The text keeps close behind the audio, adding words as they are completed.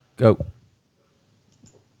Go.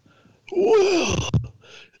 Well,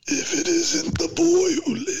 if it isn't the boy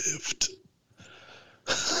who lived.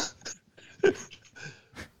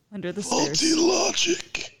 Under the Faulty stairs.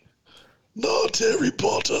 logic. Not Harry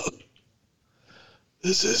Potter.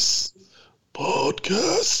 This is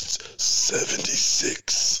podcast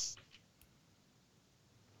 76.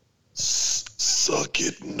 Suck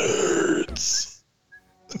it, nerds.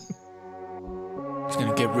 It's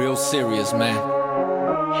gonna get real serious, man.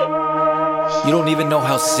 You don't even know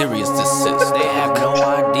how serious this is. They have no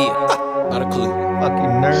idea. Not a clue.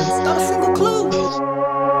 Fucking nerds. Not a single clue.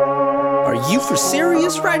 Are you for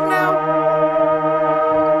serious right now?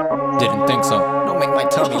 Didn't think so. Don't make my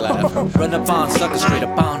tummy laugh. Run up on suckers straight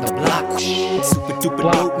up on the block. Super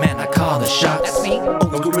duper dope, man, I call the shots. That's me.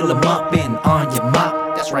 Old gorilla mopping on your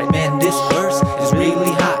mop. That's right, man, this verse is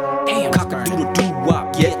really hot. Damn,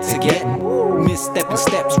 cock-a-doodle-doo-wop, get to getting. Misstepping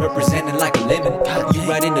steps, representing like a lemon. You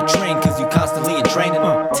ride in the train, cause you constantly in training.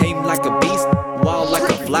 Tame like a beast, wild like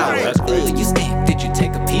a flower. You stink, did you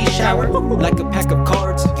take a pee shower? Like a pack of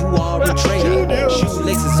cards, you are a traitor.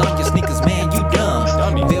 Shoelaces on your sneakers, man, you dumb.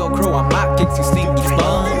 Velcro on my kicks, you stinky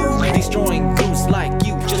bum. Destroying goose like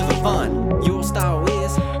you, just for fun. Your style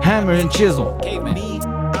is Hammer and chisel.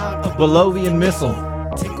 Bolovian missile.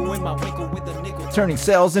 Turning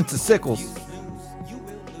cells into sickles.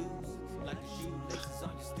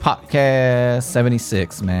 Podcast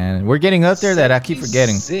 76, man. We're getting up there that I keep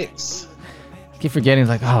forgetting. Keep forgetting,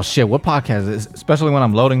 like, oh shit, what podcast is this? Especially when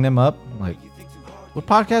I'm loading them up. Like, what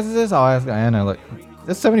podcast is this? I'll ask Anna, like, is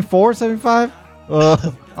this 74, 75?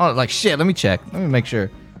 Oh, like, shit, let me check. Let me make sure.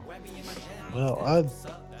 Well,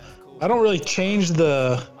 I don't really change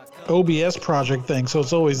the OBS project thing, so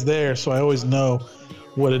it's always there, so I always know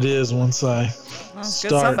what it is once I It's good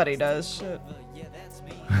start. somebody does. Shit.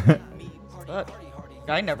 But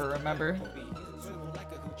I never remember.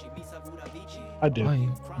 I do. Oh,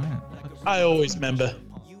 yeah. I always remember.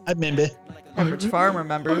 I remember. Average farm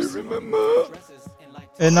remembers.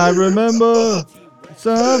 And I remember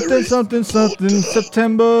something,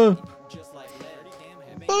 September.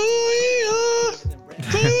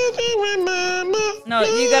 No,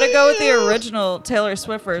 you gotta go with the original Taylor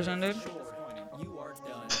Swift version, dude.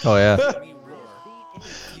 Oh, yeah.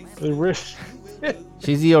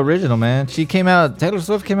 She's the original, man. Taylor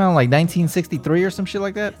Swift came out in like 1963 or some shit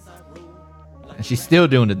like that. And she's still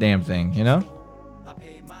doing the damn thing, you know?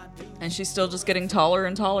 And she's still just getting taller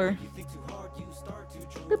and taller.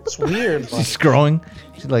 It's weird. She's growing.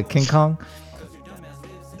 She's like King Kong.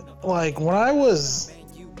 Like when I was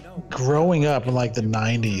growing up in like the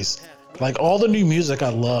 90s, like all the new music I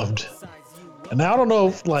loved. And now I don't know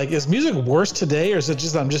if, like, is music worse today or is it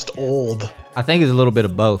just I'm just old? I think it's a little bit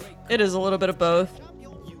of both. It is a little bit of both.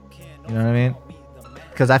 You know what I mean?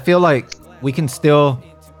 Because I feel like we can still,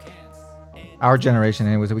 our generation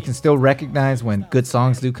anyways, we can still recognize when good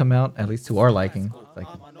songs do come out, at least to our liking. Like,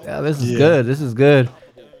 yeah, this is good. This is good.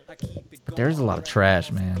 But there's a lot of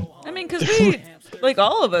trash, man. I mean, because we, like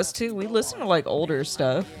all of us too, we listen to like older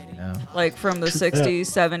stuff. Yeah. Like from the 60s,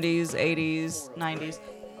 70s, 80s, 90s.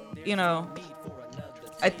 You know,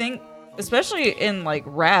 I think, especially in like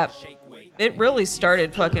rap, it really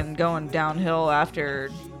started fucking going downhill after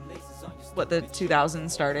what the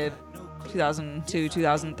 2000s started. 2002,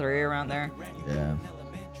 2003, around there. Yeah.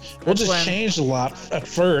 Well, it just changed a lot at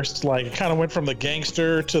first. Like it kind of went from the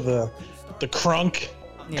gangster to the crunk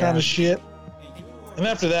kind of shit. And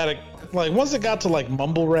after that, like once it got to like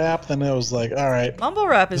mumble rap, then it was like, all right. Mumble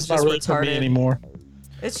rap is it's just not really retarded for me anymore.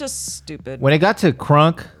 It's just stupid. When it got to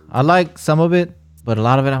crunk, I like some of it, but a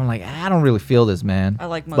lot of it, I'm like, I don't really feel this, man. I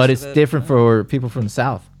like most but of it's it. different for people from the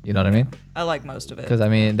South. You know what I mean? I like most of it. Because, I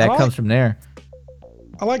mean, that comes from there.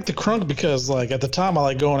 I like the crunk because, like, at the time, I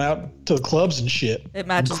like going out to the clubs and shit. It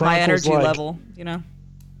matches And my crunk was, energy like- level, you know?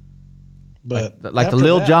 But Like the after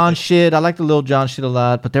Lil that, Jon shit. I like the Lil Jon shit a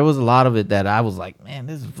lot, but there was a lot of it that I was like, man,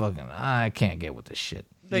 this is fucking, I can't get with this shit.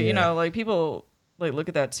 But, you know, like, people, like, look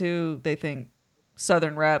at that, too. They think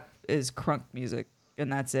Southern rap is crunk music,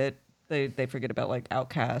 and that's it. They forget about, like,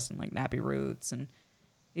 Outkast and, like, Nappy Roots and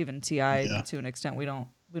even T.I. to an extent. We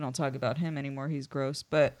don't talk about him anymore. He's gross.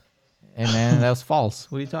 But Hey, man, that was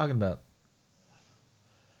false. What are you talking about?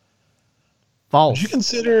 False.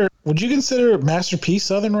 Would you consider Master P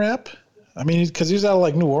Southern rap? I mean, because he was out of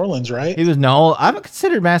like New Orleans, right? He was I would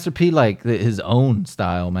consider Master P like his own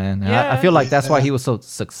style, man. And I feel like that's why he was so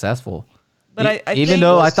successful. But I even think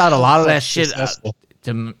though I thought a lot of that shit successful.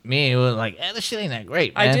 to me it was like, this shit ain't that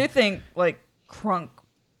great, man. I do think, like, crunk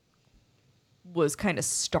was kind of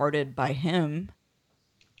started by him.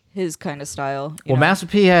 his kind of style. You Well, know? Master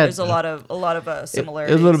P had There's a lot of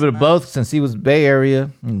similarities. a little bit in of that. both since he was Bay Area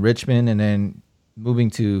in Richmond and then moving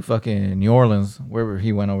to fucking New Orleans, wherever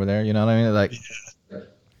he went over there. You know what I mean? Like,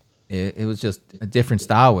 it was just a different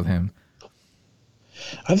style with him.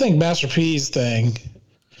 I think Master P's thing,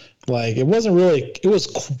 like, it was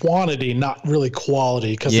quantity, not really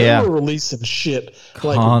quality, because Yeah. they were releasing shit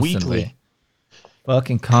like Constantly. weekly.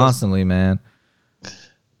 Fucking constantly, man.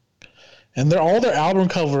 And all their album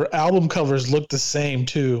covers look the same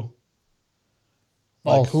too.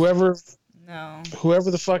 Like whoever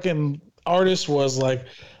the fucking artist was, like,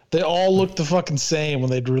 they all looked the fucking same when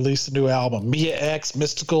they'd released a new album. Mia X,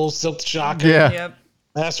 Mystical, Silk the Shocker, Yeah. Yep.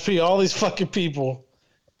 Master P, all these fucking people.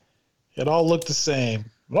 It all looked the same.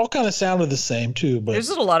 It all kind of sounded the same too, but There's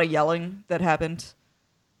just a lot of yelling that happened.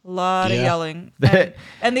 A lot of Yeah. yelling.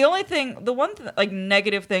 And the one like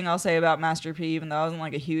negative thing I'll say about Master P, even though I wasn't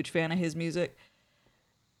like a huge fan of his music,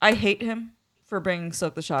 I hate him for bringing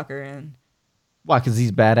Silk the Shocker in. Why? Because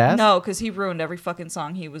he's badass? No, because he ruined every fucking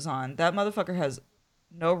song he was on. That motherfucker has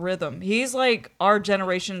no rhythm. He's like our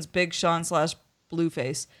generation's Big Sean /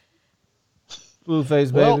 Blueface.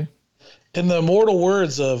 Blueface, baby. Well, in the immortal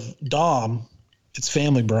words of Dom, it's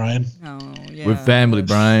family, Brian. Oh, yeah. We're family,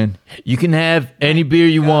 Brian. You can have any beer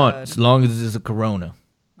you want God. as long as it's a Corona.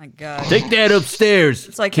 My God. Take that upstairs.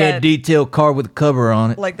 It's like Can't that- detail car with a cover on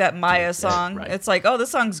it. Like that Maya song. right. It's like, oh, this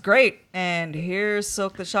song's great. And here's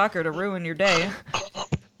Silk the Shocker to ruin your day.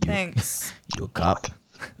 Thanks. You a cop?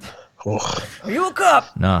 Oh, Are you a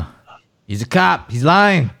cop? Nah. He's a cop. He's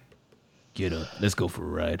lying. Get up. Let's go for a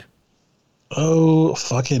ride.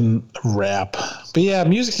 fucking rap. But yeah,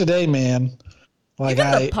 music today, man. Like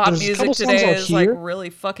Even the pop there's a couple music songs today I'll is like hear. really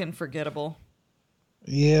fucking forgettable.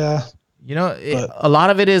 Yeah. You know, But- a lot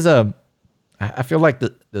of it is I feel like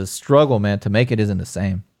the struggle, man, to make it isn't the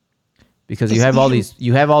same. Because you have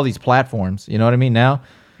all these platforms. You know what I mean? Now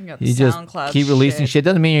You got the you just SoundCloud keep releasing shit.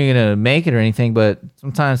 Doesn't mean you're gonna make it or anything, but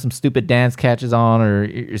sometimes some stupid dance catches on, or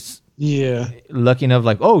you're Yeah. lucky enough,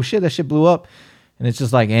 like, oh shit, that shit blew up, and it's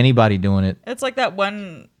just like anybody doing it. It's like that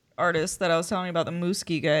one artist that I was telling you about, the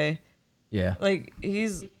Mooski guy. Yeah, Like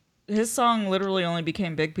his song literally only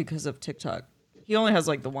became big because of TikTok. He only has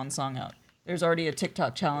like the one song out. There's already a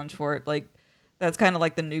TikTok challenge for it. Like that's kind of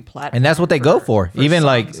like the new platform. and that's what they go for. Even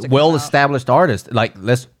like songs to come well-established artists, like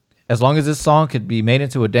as long as this song could be made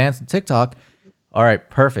into a dance on TikTok, all right,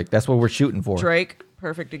 perfect. That's what we're shooting for. out. Drake,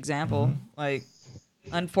 perfect example. Mm-hmm. Like,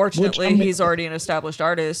 unfortunately, Which, I mean- he's already an established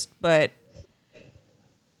artist, but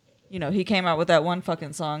you know he came out with that one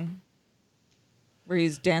fucking song where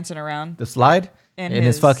he's dancing around. The slide And in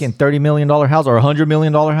his his- fucking $30 million house or $100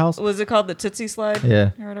 million house. Was it called the Tootsie Slide?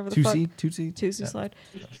 Yeah, or whatever the Tootsie. Tootsie Slide.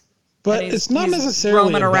 But And he's- it's not he's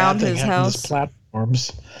necessarily roaming a bad around thing his having house. these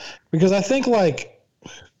platforms, because I think, like,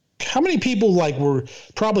 how many people like were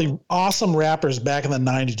probably awesome rappers back in the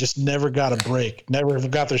 '90s just never got a break, never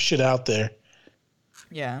got their shit out there.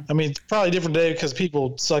 Yeah. I mean, it's probably a different day because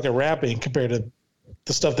people suck at rapping compared to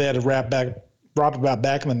the stuff they had to rap about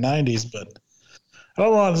back in the '90s. But I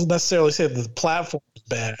don't want to necessarily say that the platform is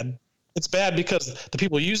bad. It's bad because the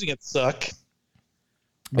people using it suck.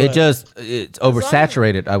 But It's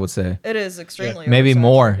oversaturated, I would say. It is extremely Maybe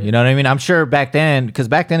more. oversaturated. You know what I mean? I'm sure back then, because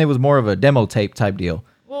back then it was more of a demo tape type deal.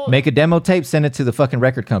 Well, Make a demo tape, send it to the fucking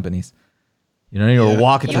record companies. You know, Yeah. or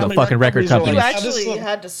walk it to How the many fucking record companies are companies. You like, actually "Ah, this is-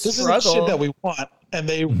 had to This is the shit struggle. that we want, and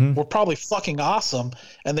they were probably fucking awesome,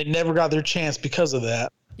 and they never got their chance because of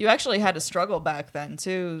that. You actually had to struggle back then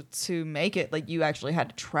too to make it. Like you actually had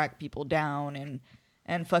to track people down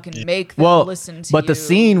and fucking make them Well, listen to but you. the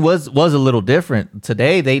scene was a little different.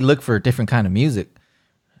 Today they look for a different kind of music.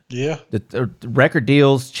 Yeah, The record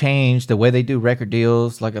deals changed the way they do record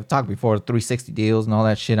deals. Like I've talked before, 360 deals and all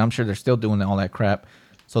that shit. I'm sure they're still doing all that crap,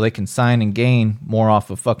 so they can sign and gain more off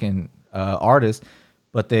of fucking artists.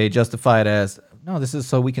 But they justify it as, no, this is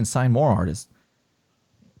so we can sign more artists.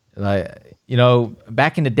 Like, you know,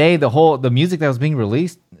 back in the day, the music that was being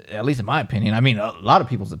released, at least in my opinion, I mean a lot of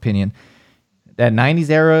people's opinion, that 90s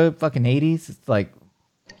era, fucking 80s, it's like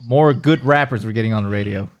more good rappers were getting on the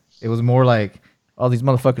radio. It was more like, oh, these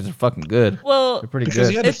motherfuckers are fucking good. Well, They're pretty because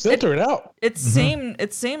good. you had to It- filter it out. it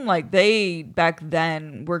seemed like they back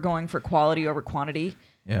then were going for quality over quantity.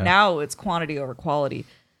 Yeah. Now it's quantity over quality.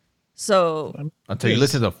 So Until you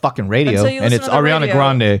listen to the fucking radio, until you and listen it's to the Ariana radio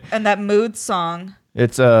Grande. and that mood song.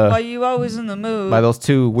 It's Why you always in the mood? by those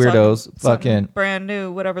two weirdos. Something Fucking brand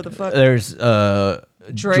new, whatever the fuck. there's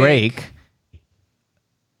Drake.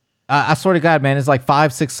 I swear to God, man, it's like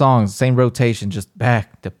 5-6 songs, same rotation, just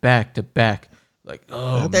back to back to back. Like,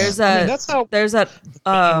 oh, There's man. that. I mean, that's how there's that.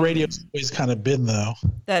 radio's always kind of been, though.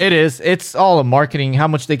 That It is. It's all a marketing. How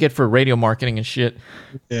much they get for radio marketing and shit.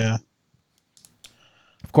 Yeah.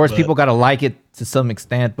 Of course, But- people gotta like it to some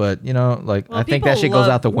extent, but you know, like Well, I think that people shit goes love-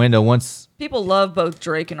 out the window once. people love both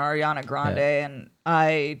Drake and Ariana Grande, and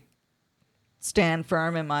I stand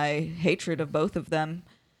firm in my hatred of both of them.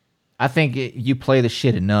 I think you play the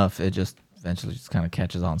shit enough, it just eventually just kind of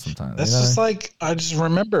catches on sometimes. That's you know? just like, I just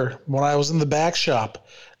remember when I was in the back shop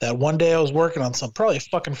that one day I was working on some, probably a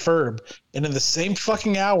fucking Ferb, and in the same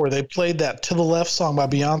fucking hour, they played that To the Left song by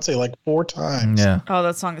Beyonce like 4 times. Yeah. Oh,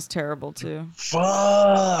 that song is terrible too.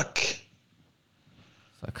 Fuck.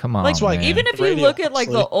 So come on, Like man. even if you Radio, look at like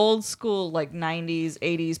the honestly. old school like 90s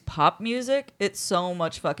 80s pop music, it's so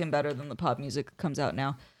much fucking better than the pop music that comes out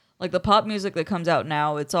now. Like the pop music that comes out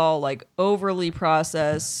now, it's all like overly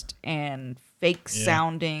processed and fake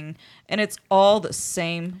sounding, and it's all the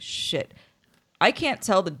same shit. I can't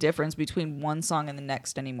tell the difference between one song and the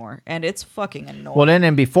next anymore, and it's fucking annoying. Well, then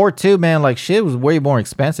and before too, man, like shit was way more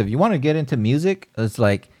expensive. You want to get into music? It's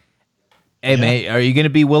like, hey man, are you gonna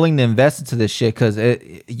be willing to invest into this shit? Because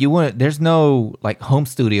you wouldn't. There's no like home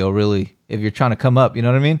studio really if you're trying to come up. You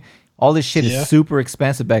know what I mean? All this shit Yeah. is super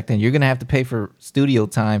expensive back then. You're gonna have to pay for studio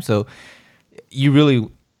time, so you really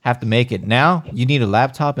have to make it. Now you need a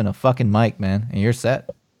laptop and a fucking mic, man, and you're set.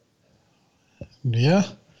 Yeah.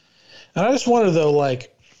 And I just wonder though,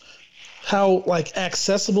 like, how like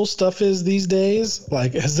accessible stuff is these days.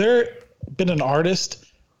 Like, has there been an artist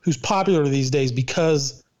who's popular these days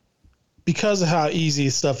because of how easy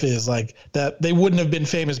stuff is? Like that they wouldn't have been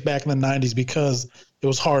famous back in the 90s because it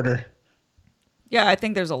was harder. Yeah, I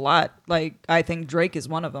think there's a lot. Like, I think Drake is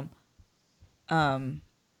one of them.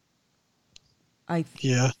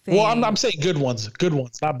 Yeah. Think- Well, I'm saying good ones,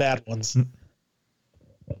 not bad ones.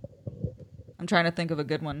 I'm trying to think of a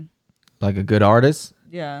good one. Like a good artist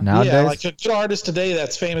Yeah. nowadays. Yeah, like a good artist today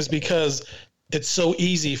that's famous because it's so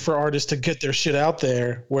easy for artists to get their shit out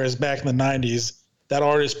there. Whereas back in the 90s, that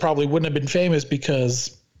artist probably wouldn't have been famous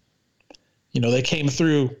because, you know, they came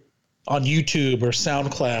through on YouTube or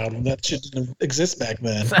SoundCloud. That shit didn't exist back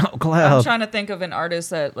then. I'm SoundCloud. trying to think of an artist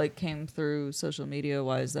that like came through social media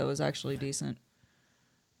wise that was actually decent.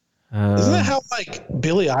 Isn't that how like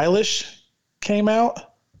Billie Eilish came out?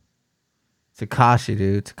 Tekashi,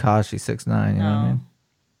 dude. Tekashi 6ix9ine, you know what I No. mean?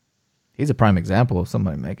 He's a prime example of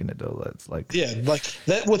somebody making it though. That's like Yeah, like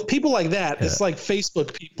that with people like that, it's like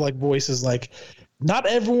Facebook people like voices like not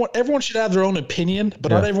everyone should have their own opinion,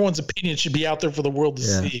 but not Yeah. everyone's opinion should be out there for the world to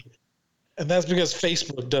Yeah. see. And that's because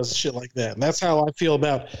Facebook does shit like that. And that's how I feel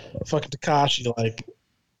about fucking Tekashi. Like,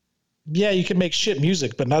 yeah, you can make shit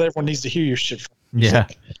music, but not everyone needs to hear your shit. yeah.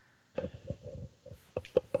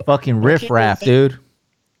 Fucking riff raff, dude.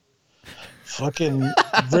 Fucking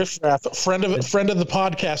Riff Raff, friend of the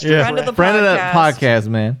podcast. Yeah. Friend of the Friend of the podcast. podcast,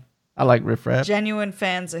 man. I like riff raff. Genuine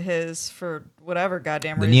fans of his for whatever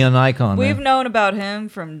goddamn The reason. neon icon. We've man. known about him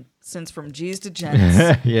since from G's to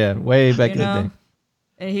Gents. yeah, way back You in the know? day.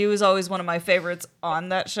 And he was always one of my favorites on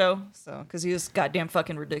that show. So, because he was goddamn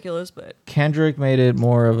fucking ridiculous, but Kendrick made it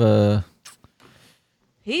more of a.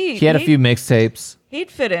 he He had a few mixtapes.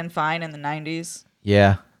 He'd fit in fine in the 90s.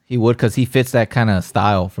 Yeah, he would because he fits that kind of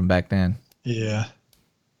style from back then. Yeah.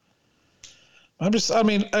 I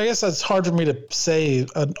mean, I guess it's hard for me to say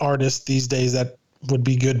an artist these days that would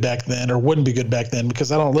be good back then or wouldn't be good back then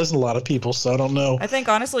because I don't listen to a lot of people, so I don't know. I think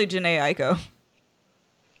honestly, Janae Aiko.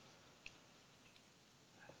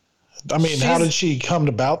 I mean, how She's- did she come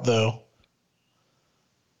about though?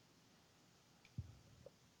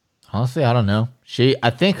 Honestly, I don't know. I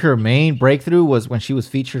think her main breakthrough was when she was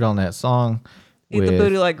featured on that song. Eat the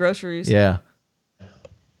booty like groceries. Yeah.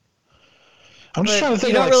 I'm just But trying to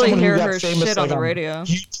think you of don't like really someone hear who got her famous shit on like the radio.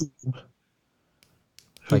 YouTube. Who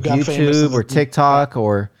Like got famous YouTube in or the- TikTok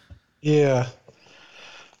or. Yeah.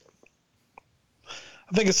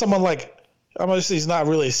 I think it's someone like, obviously he's not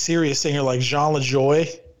really a serious singer like Jean LaJoy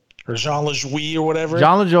or Jean LaJoie or whatever.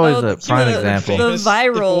 John LaJoy is Oh, a prime the- example. The Famous if it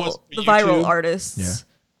viral, was the viral YouTube. artists.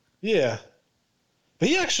 Yeah. Yeah. But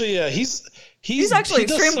he actually, he's actually he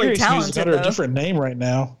does extremely serious music talented, under a though. different name right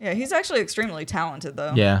now. Yeah, he's actually extremely talented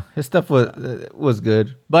though. Yeah, his stuff was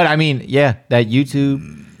good, but I mean, yeah, that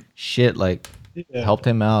YouTube shit like Yeah. helped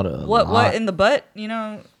him out a What lot. in the butt? You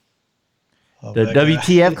know, Oh, The that guy.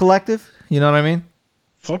 WTF collective, you know what I mean?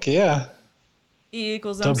 Fuck yeah. E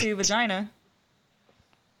equals MC W- vagina.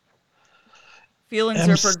 Feelings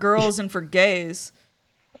are for girls and for gays.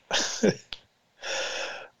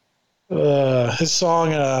 His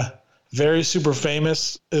song, Very Super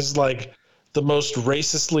Famous, is like the most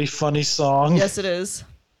racistly funny song. Yes, it is.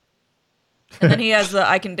 And then he has the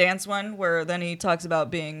I Can Dance one where then he talks about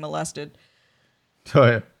being molested. Oh,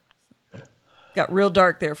 yeah. Got real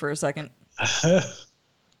dark there for a second.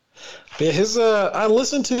 Yeah, his I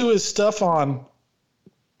listened to his stuff on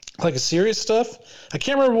like a serious stuff. I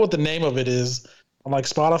can't remember what the name of it is on like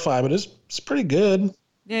Spotify, but it's pretty good.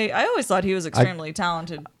 Yeah, I always thought he was extremely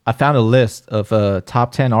talented. I found a list of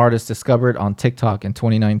top 10 artists discovered on TikTok in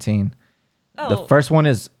 2019. Oh, The first one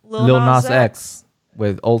is Lil Nas X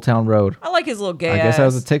with Old Town Road. I like his little gay I guess ass. that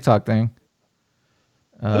was a TikTok thing.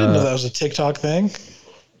 I didn't know that was a TikTok thing.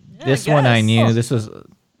 Yeah, This one I guess. knew. Oh, This was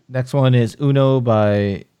next one is Uno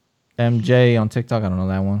by MJ on TikTok. I don't know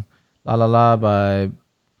that one. La La La by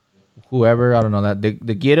whoever. I don't know that. The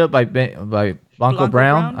Get Up by Blanco Blanco Brown.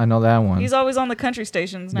 Brown? I know that one. He's always on the country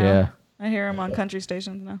stations now. Yeah. I hear him on country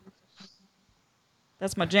stations now.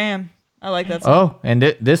 That's my jam. I like that song. Oh, and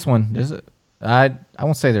this one. I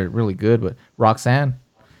won't say they're really good, but Roxanne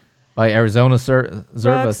by Arizona Zervas.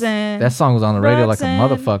 Roxanne. That song was on the radio Roxanne.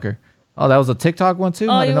 like a motherfucker. Oh, that was a TikTok one too.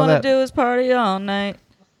 All I you didn't know want that. to do is party all night.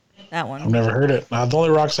 That one. I've never heard it. The only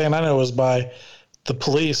Roxanne I know was by The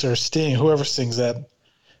Police or Sting, whoever sings that.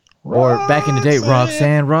 Or back in the day,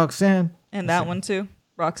 Roxanne. And that one too.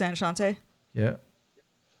 Roxanne Shante. Yeah.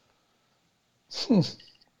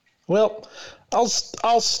 Well,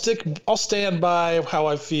 I'll stand by how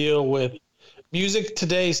I feel with music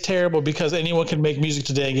today is terrible because anyone can make music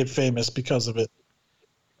today and get famous because of it.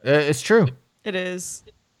 It's true. It is.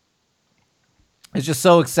 It's just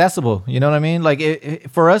so accessible. You know what I mean? Like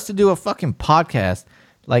for us to do a fucking podcast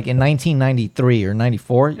like in 1993 or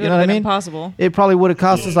 94, you know what I mean? Impossible. It probably would have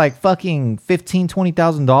cost us like fucking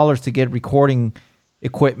 $20,000 to get recording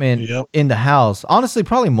equipment Yep. in the house. Honestly,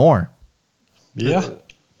 probably more. Yeah.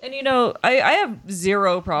 And you know, I have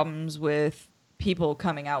zero problems with people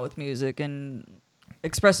coming out with music and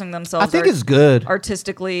expressing themselves. I think it's good.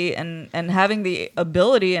 artistically and having the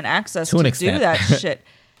ability and access To to an do extent. that shit.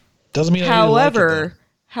 Doesn't mean I need to like it,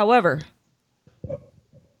 However,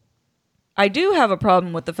 I do have a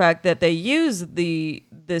problem with the fact that they use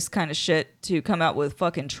this kind of shit to come out with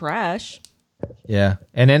fucking trash. Yeah.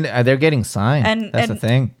 And then they're getting signed. And- That's the and-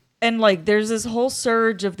 thing. And like there's this whole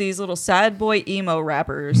surge of these little sad boy emo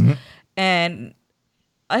rappers Mm-hmm. and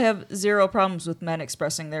I have zero problems with men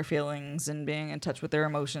expressing their feelings and being in touch with their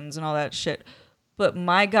emotions and all that shit. But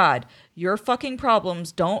my God, your fucking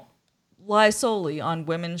problems don't lie solely on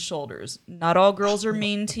women's shoulders. Not all girls are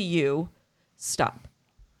mean to you. Stop.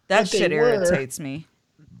 That But they shit were. irritates me.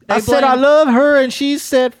 I said I love her and she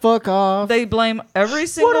said fuck off. They blame every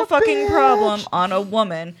single a fucking bitch. problem on a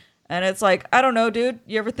woman. And it's like, I don't know, dude.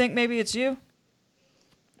 You ever think maybe it's you?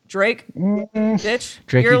 Drake? Bitch?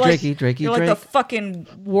 Drakey, You're like, Drakey, Drakey, You're like the Drake. fucking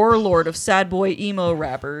warlord of sad boy emo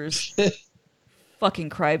rappers. Fucking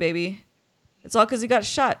crybaby. It's all because he got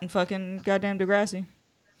shot in fucking goddamn Degrassi.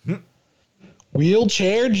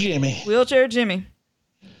 Wheelchair Jimmy. Wheelchair Jimmy.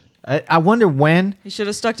 I wonder when, He should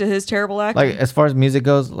have stuck to his terrible acting. like as far as music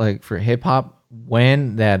goes, like for hip hop,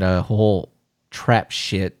 when that whole trap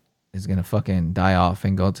shit is gonna fucking die off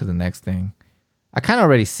and go to the next thing. I kind of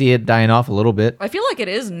already see it dying off a little bit. I feel like it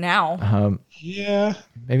is now. Yeah.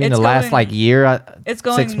 Maybe in It's the last going- like year. It's 6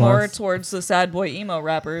 going more months. towards the sad boy emo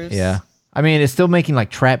rappers. Yeah, I mean it's still making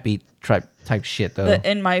like trap type shit though, The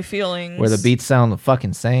In My Feelings. where the beats sound the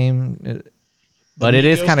fucking same. But it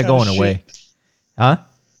is Migos kind of kinda going away, shit. huh?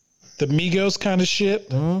 The Migos kind of shit.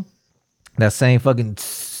 That same fucking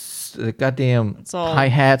the goddamn It's all- hi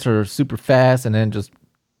hats are super fast and then just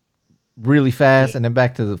really fast and then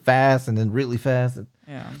back to the fast and then really fast.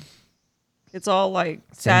 Yeah. It's all like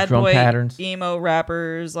Same sad drum boy patterns. emo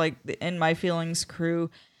rappers, like the In My Feelings crew,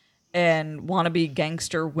 and wannabe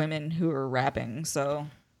gangster women who are rapping. So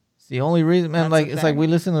It's the only reason, man. That's Like the it's like thing. we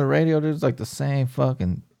listen to the radio. There's like the same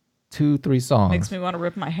fucking 2-3 songs. makes me want to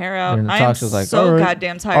rip my hair out. And the I am talks is like, so all right,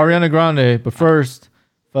 goddamn tired. Ariana Grande, but first,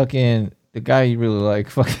 fucking the guy you really like,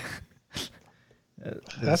 fucking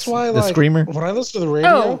That's why, the like, screamer. when I listen to the radio,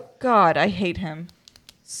 Oh God, I hate him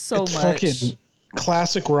so it's much. fucking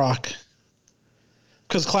classic rock.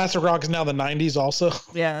 Because classic rock is now the 90s also.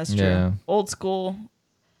 Yeah, that's true. Yeah. Old school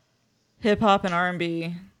hip hop and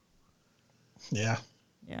R&B. Yeah.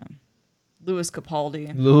 Yeah. Louis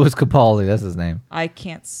Capaldi. Louis Capaldi, that's his name. I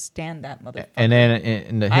can't stand that motherfucker. And then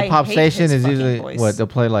in the I hip hop hate station his is fucking usually voice. what they'll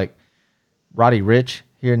play like Roddy Ricch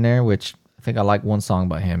here and there, which I think I like one song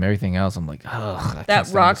by him. Everything else, I'm like, ugh. I can't That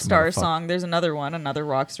stand this Rockstar motherfucker. song. There's another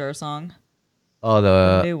Rockstar song.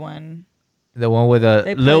 Oh, New one. the one with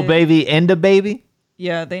They Lil play- Baby and the Baby.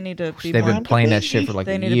 Yeah, they need to be They've more. been playing that shit for like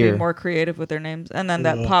They a need to year. be more creative with their names. And then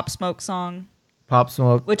that Pop Smoke song, Pop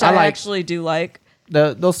Smoke, which I like. actually do like.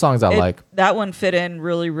 those songs I like. That one fit in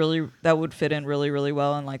that would fit in really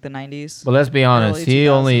well in like the 90s. But let's be honest,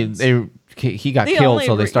 early he got killed,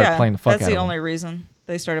 so they started playing the fuck out of him. That's the only reason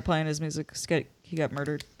they started playing his music. He got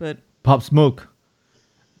murdered, but Pop Smoke,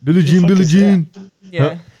 Billie Jean.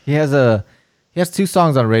 yeah. He has 2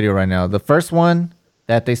 songs on radio right now. The first one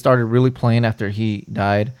that they started really playing after he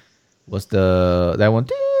died was that one.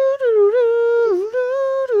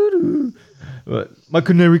 My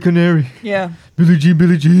canary. Yeah. Billie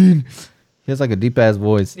Jean. He has like a deep ass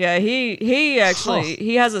voice. Yeah, he actually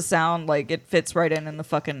he has a sound like it fits right in the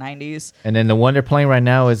fucking 90s. And then the one they're playing right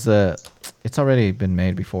now is it's already been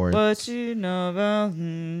made before. What you know about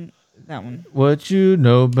that one? What you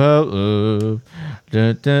know about love?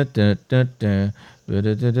 Da, da, da, da, da. Da,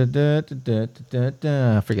 da, da, da, da, da,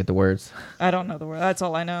 da. I forget the words. I don't know the word. That's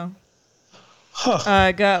all I know.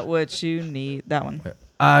 I got what you need. That one.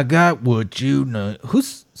 I got what you know.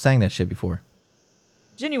 Who's sang that shit before?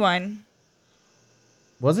 Genuine.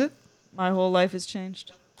 Was it? My whole life has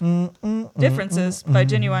changed. Differences by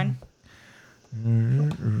Genuine.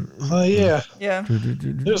 Oh yeah. Yeah.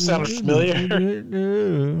 It sounded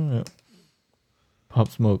familiar. Pop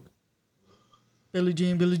Smoke. Billie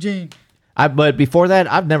Jean. But before that,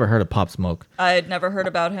 I've never heard of Pop Smoke. I had never heard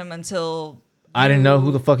about him until I didn't know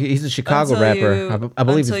who the fuck he's a Chicago rapper. I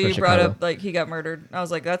believe he's until from you brought Chicago. up like he got murdered. I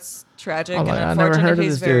was like, that's tragic I'm and like, I never heard unfortunate. of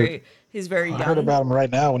He's this dude. he's very I young. heard about him right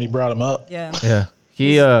now when he brought him up. Yeah.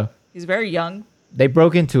 Yeah. He's very young. They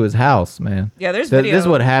broke into his house, man. Yeah, there's video. This is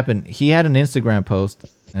what happened. He had an Instagram post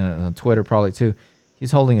and on Twitter probably too.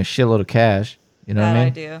 He's holding a shitload of cash. You know Bad what I mean?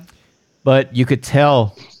 idea. But you could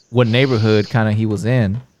tell what neighborhood kind of he was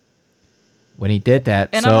in when he did that.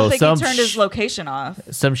 And so I don't think he turned his location off.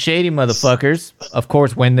 some shady motherfuckers, of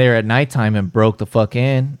course, went there at nighttime and broke the fuck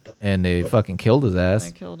in, and they fucking killed his They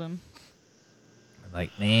ass. killed him. Like,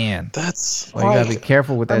 man, That's well, you gotta be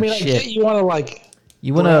careful with that I mean, I shit. get you want to like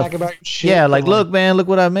You brag wanna, about your shit, yeah, but, like, look, man, look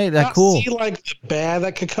what I made. That's not cool. see like the bad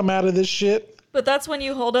that could come out of this shit. But that's when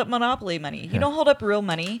you hold up monopoly money. You don't hold up real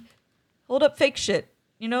money. Hold up fake shit.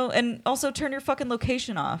 You know, and also turn your fucking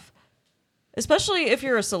location off. Especially if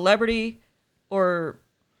you're a celebrity or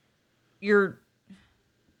you're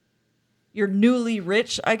newly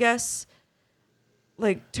rich, I guess.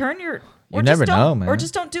 Like turn your You never know, man. Or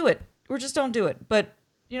just don't do it. But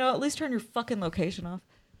you know, at least turn your fucking location off.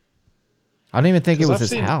 I don't even think it 'Cause was I've his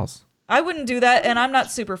seen- house. I wouldn't do that, and I'm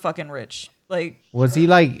not super fucking rich. Like Was he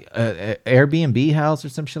like a Airbnb house or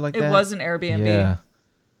some shit like it that? was an Airbnb. Yeah.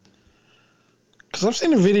 Because I've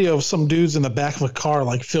seen a video of some dudes in the back of a car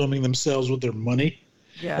like filming themselves with their money,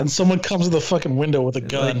 Yeah. and someone comes to the fucking window with a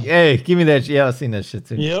gun. Like, hey, give me that. Yeah, I've seen that shit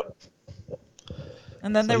too. Yep.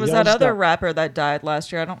 And then there So was y'all that just other got- rapper that died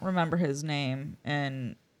last year. I don't remember his name.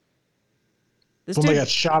 And this When they dude, got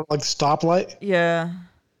shot at, like the stoplight. yeah.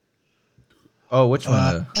 Oh, which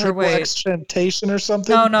one? Triple wait. X Temptation or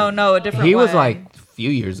something. No, a different. He was way. like a few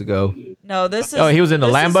years ago. No, this is. Oh, he was in the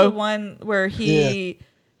this is Lambo? the one where he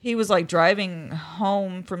was like driving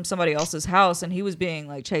home from somebody else's house, and he was being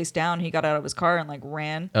like chased down. He got out of his car and like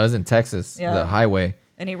ran, I was in Texas, Yeah. the highway.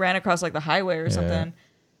 and he ran across like the highway or something.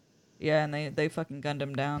 Yeah, and they fucking gunned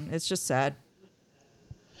him down. It's just sad.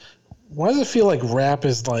 Why does it feel like rap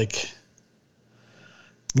is like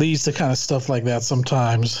leads to kind of stuff like that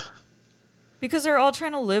sometimes? Because they're all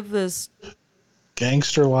trying to live this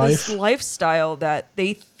Gangster life. lifestyle that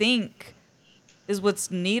they think is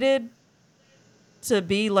what's needed to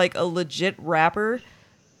be like a legit rapper,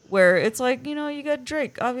 where it's like, you know, you got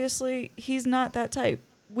Drake, obviously he's not that type,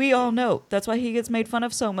 we all know that's why he gets made fun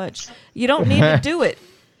of so much. You don't need to do it.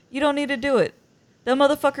 That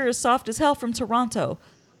motherfucker is soft as hell from Toronto,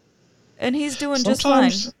 and he's doing just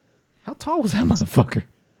fine. Sometimes How tall was that motherfucker?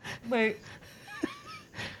 Wait,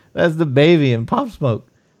 That's the baby in Pop Smoke.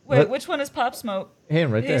 What? which one is Pop Smoke?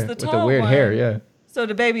 Him right He's there the with the tall weird one. hair. Yeah, So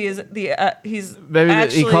the baby is he's baby.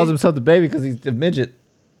 actually, He calls himself the baby because he's a midget.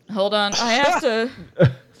 hold on, I have to.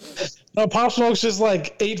 no, Pop Smoke's just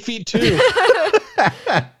like 8'2".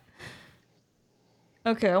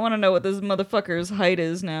 Okay, I want to know what this motherfucker's height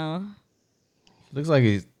is now. Looks like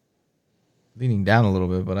he's leaning down a little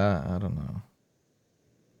bit, but I don't know.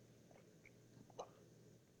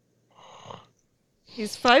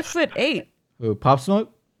 He's 5'8". Who, Pop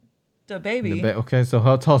Smoke? The baby. Okay, so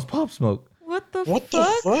how tall's Pop Smoke? What the What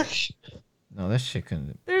fuck? the fuck? No, that shit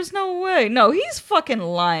couldn't. There's no way. No, he's fucking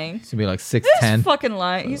lying. He's gonna be like This 6'10". fucking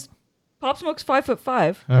lying. He's Pop Smoke's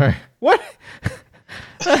 5'5". All right. What?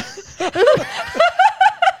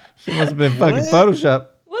 She must have been fucking What? Photoshop.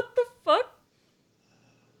 What the fuck?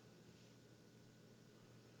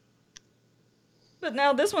 But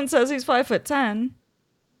now this one says he's 5'10".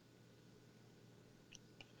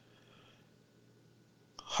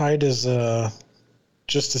 height is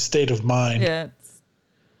just a state of mind. Yeah.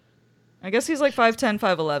 I guess he's like 5'10",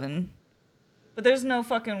 5'11". But there's no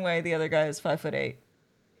fucking way the other guy is 5'8".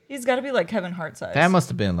 He's got to be like Kevin Hart size. That must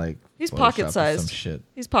have been like. He's Photoshopped pocket or sized. Some shit.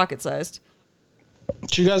 He's pocket sized.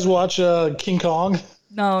 Did you guys watch King Kong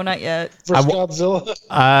No, not yet. versus Godzilla?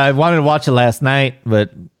 I wanted to watch it last night,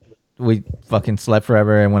 but we fucking slept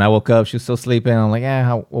forever. And when I woke up, she was still sleeping. I'm like,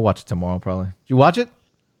 we'll watch it tomorrow probably. Did you watch it?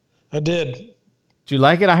 I did. Did you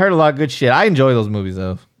like it? I heard a lot of good shit. I enjoy those movies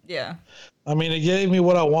though. Yeah. I mean, it gave me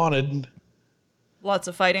what I wanted. Lots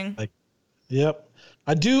of fighting. Yep.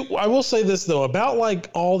 I will say this though about like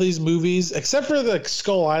all these movies, except for the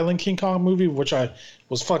Skull Island King Kong movie, which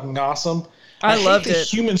was fucking awesome. I loved hate the it.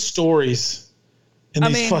 human stories in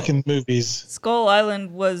these fucking movies. Skull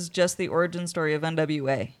Island was just the origin story of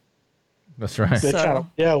NWA. That's right. So-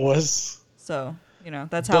 It was. So,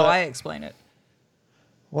 that's how But- I explain it.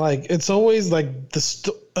 Like it's always like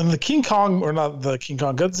and the King Kong or not the King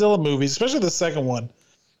Kong Godzilla movies, especially the second one.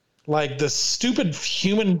 Like the stupid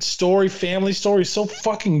human story, family story, is so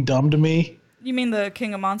fucking dumb to me. You mean the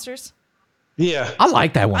King of Monsters? Yeah, I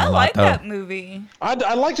like that one I a lot like though. that movie. I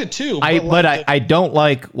liked it too. I don't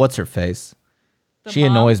like what's her face. The She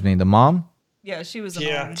mom? annoys me. The mom. Yeah, she was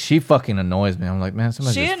Yeah. annoying. She fucking annoys me. I'm like, man,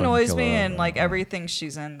 somebody. She just fucking annoys kill me her. in like everything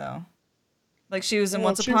she's in though. Like she was in Well,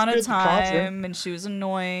 Once she Upon was a good in Conjuring. Time, and she was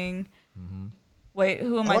annoying. Mm-hmm. Wait,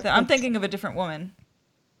 who am I? like I'm the- thinking of a different woman.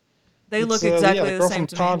 They look It's, exactly the the girl same from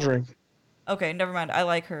to Conjuring. me. Okay, never mind. I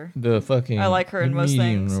like her. The fucking. I like her in most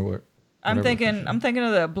medium things. or what- I'm whatever the thinking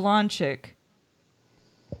of the blonde chick.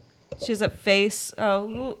 She has a face.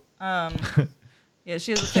 Oh, yeah,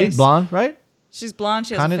 she has a face. She's blonde, right? She's blonde.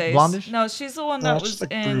 She has Kinda a face. blondish? No, she's the one No, that she's was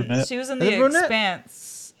like in. brunette. She was in Is the it brunette?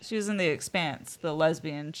 Expanse. She was in the Expanse. The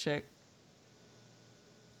lesbian chick.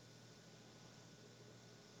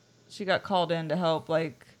 She got called in to help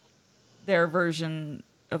like their version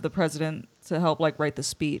of the president to help like write the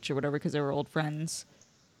speech or whatever because they were old friends.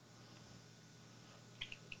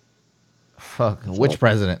 Fuck. Which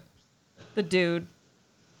president? The dude,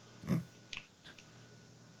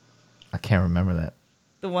 I can't remember that.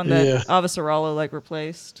 the one that Yeah. Avasarala like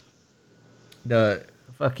replaced. The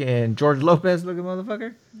fucking George Lopez looking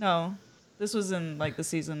motherfucker. No, this was in like the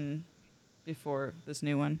season before this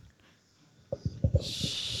new one.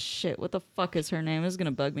 Shit, what the fuck is her name? This is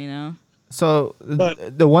gonna bug me now. So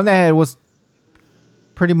But- the one that was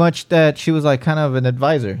pretty much that she was like kind of an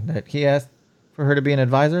advisor that he asked for her to be an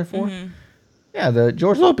advisor for. Mm-hmm. Yeah, the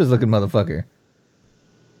George Lopez looking motherfucker.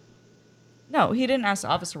 No, he didn't ask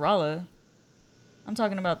Avasarala. I'm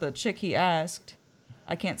talking about the chick he asked.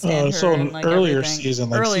 I can't stand her so in an like earlier everything. season,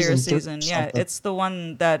 like earlier season three or season, yeah. something. It's the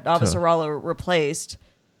one that Avasarala replaced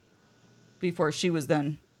before she was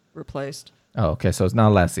then replaced. Oh, okay. So it's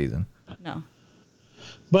not last season. No.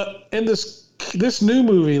 But in this new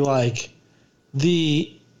movie, like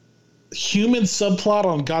the human subplot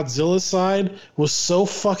on Godzilla's side was so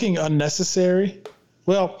fucking unnecessary.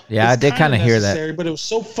 Well, Yeah, I it's did kinda hear that. necessary, but it was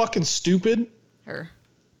so fucking stupid. Her.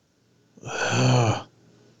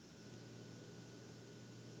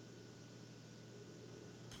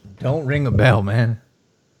 Don't ring a bell, man.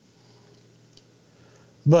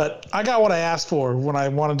 But I got what I asked for when I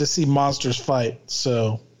wanted to see monsters fight,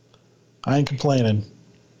 so I ain't complaining.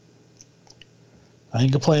 I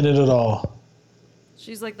ain't complaining at all.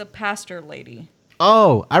 She's like the pastor lady.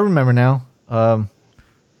 Oh, I remember now.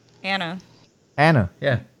 Anna. Anna.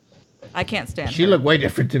 Yeah, I can't stand she her. looked way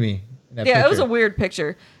different to me. in that Yeah, it was a picture. weird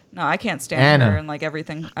picture. No, I can't stand Anna. her and like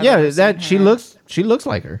everything. I've Yeah, ever seen that her she in. looks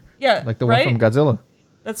like her. Yeah, like the right? one from Godzilla.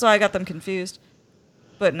 That's why I got them confused.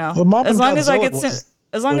 But no, The mom as and long as I Godzilla get was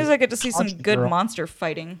as long the as I get to see some constant good girl. monster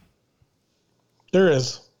fighting. There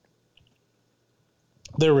is.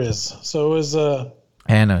 There is. So it was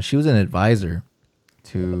Anna, she was an advisor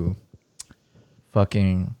to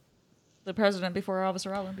fucking The president before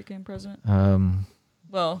Avasarala became president. um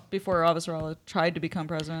Well, before Avasarala tried to become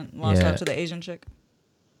president, and lost Yeah. out to the Asian chick.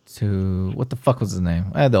 to what the fuck was his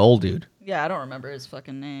name? The old dude. Yeah, I don't remember his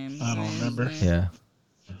fucking name. I don't remember. Yeah.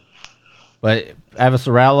 But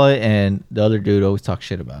Avasarala and the other dude always talk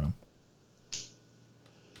shit about him.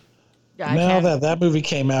 Yeah, I now can't. that movie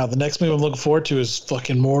came out, the next movie I'm looking forward to is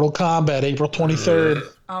fucking Mortal Kombat, April 23rd.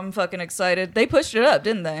 I'm fucking excited. They pushed it up,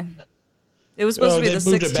 didn't they? It was supposed to be they the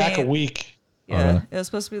moved 16th. it back a week Yeah, really? it was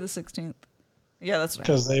supposed to be the 16th. Yeah, that's right.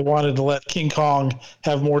 because they wanted to let King Kong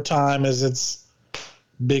have more time as its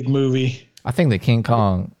big movie. I think the King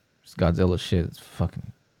Kong Godzilla shit is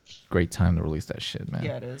fucking great time to release that shit, man.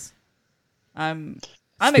 Yeah, it is. I'm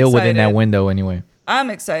Still excited. within that window anyway. I'm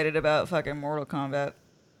excited about fucking Mortal Kombat.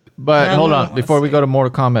 But Yeah, hold I on, wanna before we see. go to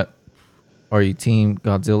Mortal Kombat, Are you Team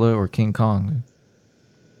Godzilla or King Kong?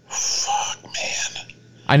 Fuck, man.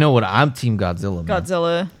 I know what I'm Team Godzilla, man.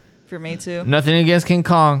 Godzilla for me too. Nothing against King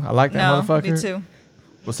Kong. I like that No, motherfucker. me too.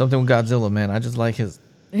 But something with Godzilla, man. I just like his.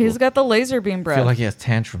 He's got the laser beam I breath. feel like he has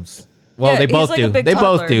tantrums. Well, Yeah, they he's both like a do. big They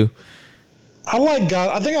both toddler. do. I like God.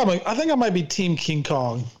 I think I might be Team King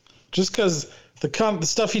Kong, just because the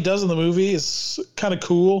stuff he does in the movie is kind of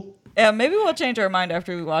cool. Yeah, maybe we'll change our mind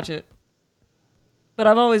after we watch it. But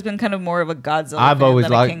I've always been kind of more of a Godzilla. I've fan always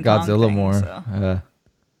than a liked King Kong Godzilla thing, more. so.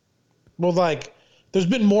 Well, like, there's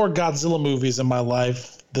been more Godzilla movies in my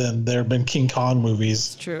life than there have been King Kong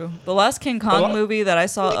movies. True. The last King Kong Well, movie that I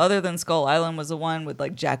saw other than Skull Island was the one with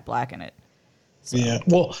like Jack Black in it. Yeah.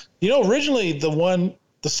 Well, originally the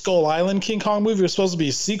Skull Island King Kong movie was supposed to be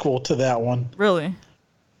a sequel to that one, Really?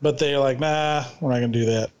 but they're like, nah, we're not gonna do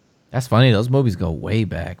that. That's funny. Those movies go way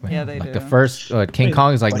back, man. Yeah, they like do. the first King Wait,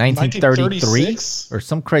 Kong is like like 1933 1936? or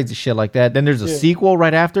some crazy shit like that. Then there's a Yeah. sequel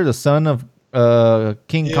right after, the son of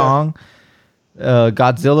King Yeah. Kong.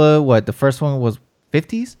 Godzilla, what? The first one was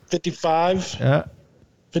 50s? 55, Yeah.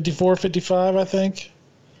 54, 55, I think.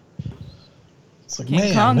 It's like, King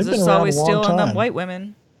man, Kong's they've been just around always a long stealing them time. white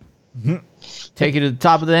women. Take you to the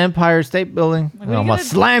top of the Empire State Building. Like, and what are I'm you going gonna to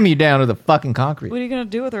slam you down to the fucking concrete. What are you gonna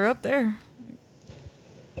do with her up there?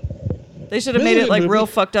 They should have Really made it good like movie. real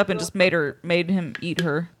fucked up and just made him eat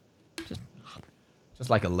her. Just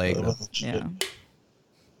like a leg, though. Yeah.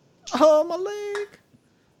 Oh, my leg.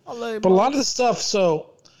 My leg. But a lot of the stuff.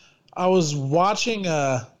 So, I was watching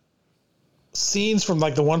scenes from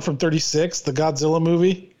like the one from 36, the Godzilla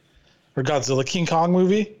movie, or Godzilla King Kong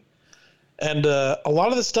movie, and a lot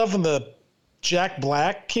of the stuff in the Jack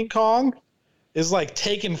Black King Kong is like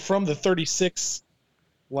taken from the 36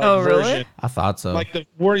 like Oh, really? version. I thought so. Like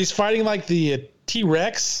where he's fighting like the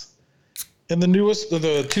T-Rex in the newest,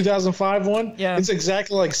 the 2005 one. Yeah. It's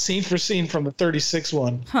exactly like scene for scene from the 36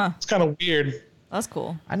 one. Huh. It's kind of weird. That's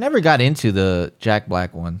cool. I never got into the Jack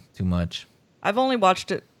Black one too much. I've only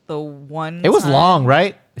watched it the one. It was time. long,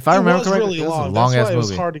 right? If I remember it was correctly, really it was long. a long That's ass why it was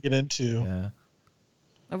movie. hard to get into. Yeah.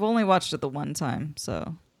 I've only watched it the one time,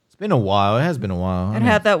 so It's been a while. It has been a while. it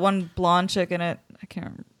had that one blonde chick in it. I can't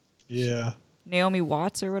remember. Yeah. Naomi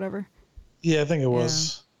Watts or whatever. Yeah, I think it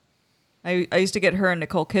was. I used to get her and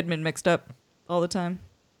Nicole Kidman mixed up all the time.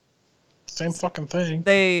 Same fucking thing.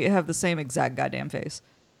 They have the same exact goddamn face.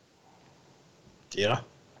 Yeah.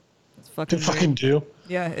 It's fucking They weird. fucking do.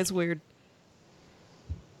 Yeah, it's weird.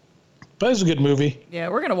 But it's a good movie. Yeah,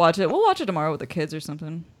 we're gonna watch it. We'll watch it tomorrow with the kids or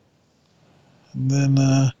something. And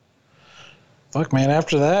then, fuck, man,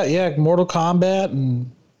 after that, yeah, Mortal Kombat.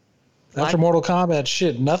 And after Black- Mortal Kombat,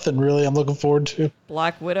 shit, nothing really I'm looking forward to.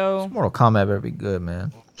 Black Widow. Mortal Kombat better be good,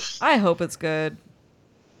 man. I hope it's good.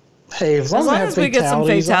 Hey, as long As as, long I have as we get some I don't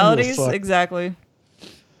give a fatalities, fuck. exactly.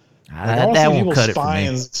 I want to that see won't people's cut it for me.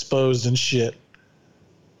 spines exposed and shit.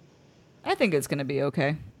 I think it's gonna be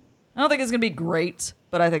okay. I don't think it's gonna be great,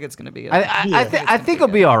 but I think it's gonna be. I think it'll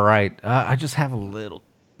be all right. I just have a little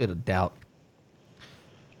bit of doubt.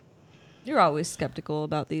 You're always skeptical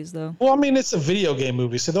about these, though. Well, I mean, it's a video game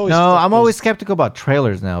movie, so they always No, fuck I'm those- always skeptical about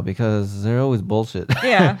trailers now because they're always bullshit.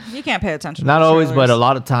 Yeah, you can't pay attention. Not to the always, but a trailers.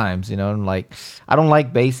 lot of times, you know. And like, I don't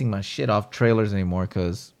like basing my shit off trailers anymore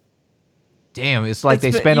because, damn, it's like It's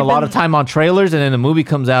they been- spend a you've lot been- of time on trailers, and then the movie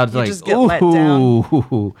comes out, it's You like, just get let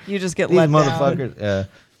ooh, You just get these let down. motherfuckers. Yeah.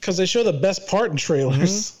 because they show the best part in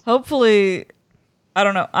trailers. Hopefully, I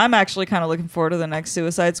don't know. I'm actually kind of looking forward to the next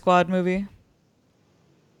Suicide Squad movie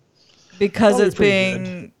because Probably it's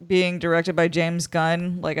pretty being directed by James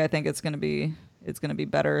Gunn. Like, I think it's gonna be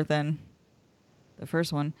better than the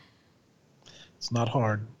first one. It's not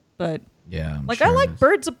hard. But Yeah. I'm like, sure I it like is.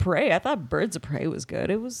 Birds of Prey. I thought Birds of Prey was good.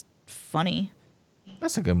 It was funny.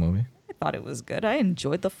 That's a good movie. I thought it was good. I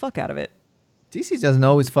enjoyed the fuck out of it. DC doesn't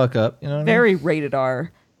always fuck up, you know what I mean? Very rated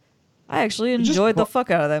R. I actually just enjoyed the bo-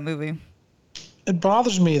 fuck out of that movie. It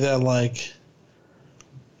bothers me that, like,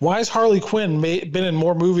 why has Harley Quinn been in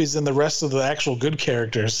more movies than the rest of the actual good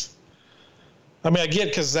characters? I mean, I get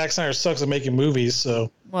because Zack Snyder sucks at making movies,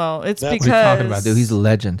 so Well, it's That's- because What are you talking about, dude? He's a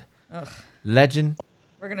legend. Legend.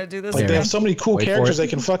 we're gonna do this like they again. have so many cool Wait for characters it. they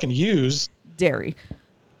can fucking use. Dairy.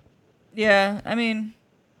 Yeah, I mean,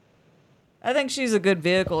 I think she's a good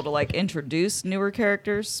vehicle to like introduce newer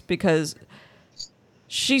characters because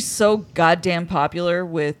she's so goddamn popular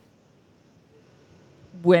with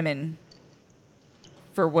women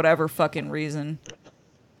for whatever fucking reason.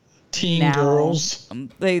 Teen Now, girls.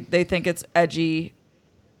 they think it's edgy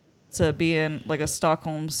to be in like a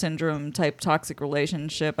Stockholm syndrome type toxic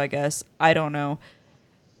relationship, I guess. I don't know.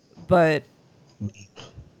 But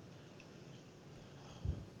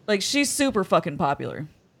like she's super fucking popular.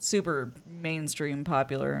 Super mainstream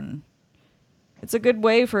popular, and it's a good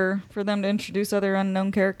way for them to introduce other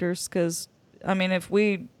unknown characters. Because I mean, if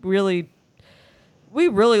we really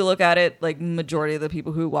look at it, like majority of the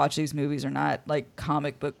people who watch these movies are not like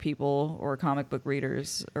comic book people or comic book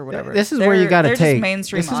readers or whatever. This is where you got to take.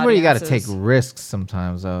 Mainstream This is where you got to take audiences. risks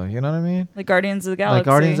sometimes, though. You know what I mean? Like Guardians of the Galaxy. Like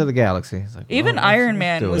Guardians of the Galaxy. It's like, Even well, Iron let's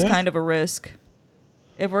Man do was it. kind of a risk.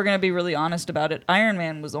 If we're gonna be really honest about it, Iron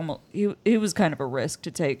Man was almost he was kind of a risk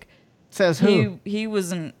to take. Says who? He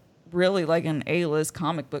wasn't really like an A-list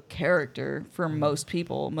comic book character for most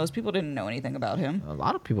people. Most people didn't know anything about him. A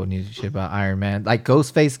lot of people knew shit about Iron Man. Like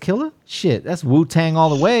Ghostface Killer? Shit, that's Wu-Tang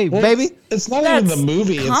all the way, Well, baby. It's not That's even the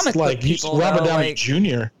movie. comic It's book like using people, Robert though, Downey like-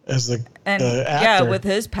 Jr. as the And actor. yeah, with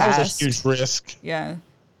his That was past, a huge risk. yeah.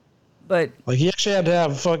 But Like he actually had to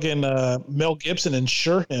have fucking Mel Gibson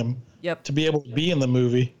insure him yep, to be able to be in the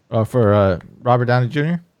movie. For Robert Downey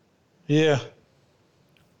Jr.? Yeah.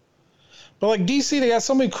 But like DC, they got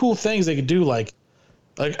so many cool things they could do, like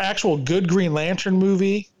actual good Green Lantern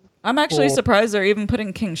movie. I'm actually Cool. surprised they're even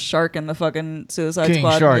putting King Shark in the fucking Suicide King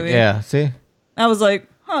Squad Shark, movie. yeah. See? I was like,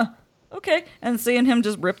 huh, okay. And seeing him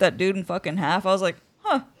just rip that dude in fucking half, I was like,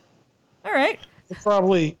 huh, all right.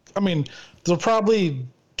 They'll probably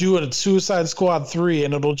do it at Suicide Squad 3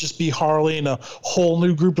 and it'll just be Harley and a whole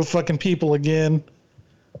new group of fucking people again.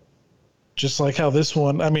 Just like how this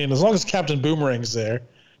one, as long as Captain Boomerang's there.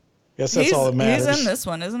 Guess that's all that matters. He's in this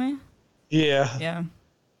one, isn't he? Yeah. Yeah.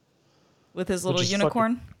 With his little is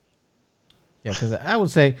unicorn. Yeah, because I would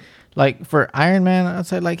say, like, for Iron Man, I'd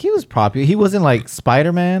say, like, he was popular. He wasn't, like,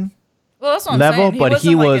 Spider-Man Well, that's what I'm level, saying. but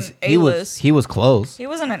he wasn't was, like an he was, A-list. he was close. He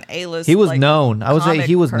wasn't an A-list. He was like, known. I would say comic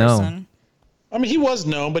he was known. person. He was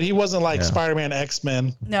known, but he wasn't like Yeah. Spider-Man,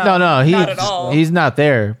 X-Men. No, No, not at all. he's not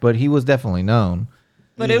there, but he was definitely known.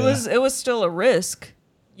 But Yeah. it was still a risk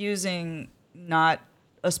using not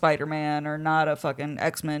a Spider-Man or not a fucking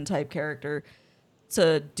X-Men type character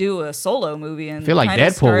to do a solo movie. And I feel like kinda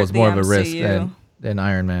Deadpool start was the more of a risk MCU. than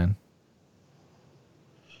Iron Man.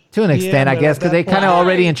 To an extent, I but guess, at because they that kind of point-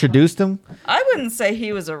 already introduced him. I wouldn't say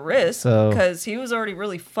he was a risk So- because he was already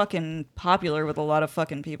really fucking popular with a lot of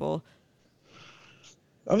fucking people.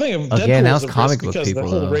 I think if Again, Deadpool that was was a comic risk book because people, the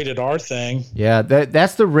whole though. rated R thing. Yeah,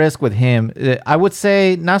 that's the risk with him. I would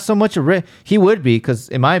say not so much a risk. He would be, because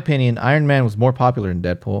in my opinion, Iron Man was more popular than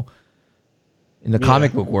Deadpool in the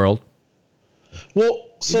comic book world. Well,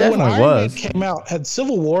 so when definitely Iron was. Man came out, had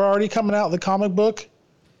Civil War already coming out in the comic book?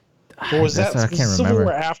 Or was That's that what I can't Civil remember.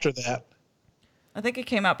 War after that? I think it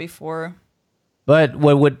came out before. But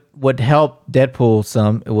what helped Deadpool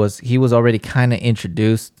some was he was already kind of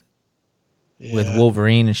introduced with Yeah.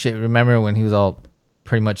 Wolverine and shit. Remember when he was all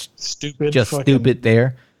pretty much Stupid. just fucking- stupid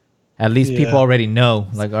there? At least people Yeah. already know.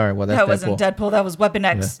 Like, all right, well, that's That Deadpool. wasn't Deadpool. That was Weapon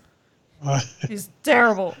X. He's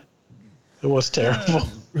terrible. It was terrible.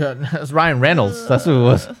 That's Ryan Reynolds. That's who it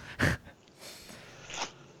was.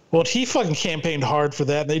 Well, he fucking campaigned hard for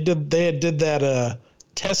that. They did that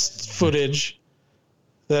test footage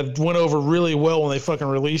that went over really well when they fucking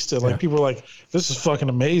released it. Like people were like, "This is fucking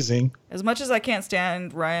amazing." As much as I can't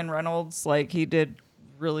stand Ryan Reynolds, like he did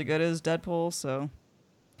really good as Deadpool, so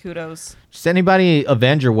kudos. Just anybody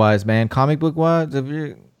Avenger wise, man, comic book wise, if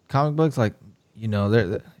you're comic books, like,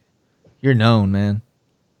 you're known, man.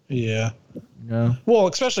 Yeah. You know? Well,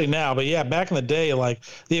 especially now, but yeah, back in the day, like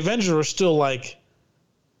the Avengers were still like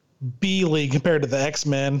B league compared to the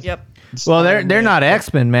X-Men. Yep. Well, they're not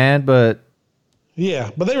X-Men, man, but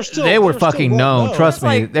Yeah, but they were still they were still fucking well known. Trust It's me,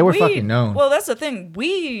 like they were fucking known. Well, that's the thing.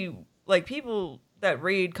 We, like people that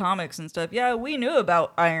read comics and stuff, yeah, we knew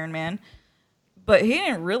about Iron Man, but he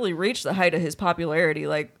didn't really reach the height of his popularity,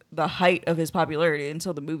 like the height of his popularity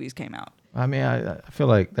until the movies came out. I mean, I feel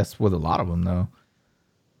like that's with a lot of them, though.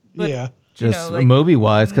 But, Yeah. Just like, movie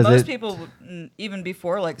wise, because most people, even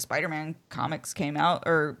before like Spider-Man comics came out,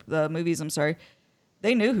 or the movies, I'm sorry,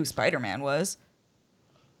 they knew who Spider-Man was.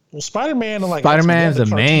 Well, Spider-Man and like Spider-Man's X-Men,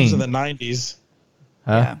 the they had the cartoons main. in the 90s.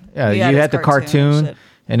 Yeah, He you had had his the cartoon and cartoon, shit.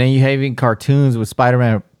 and then you have even cartoons with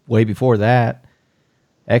Spider-Man way before that.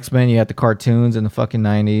 X-Men, you had the cartoons in the fucking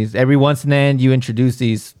 90s. Every once and then you introduce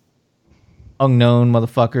these unknown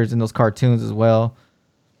motherfuckers in those cartoons as well.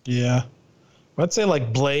 Yeah. I'd say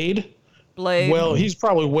like Blade. Blade. Well, he's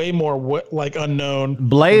probably way more like unknown.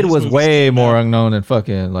 Blade when his was movies way came more out. unknown than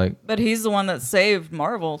fucking like, But he's the one that saved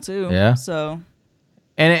Marvel too. Yeah. So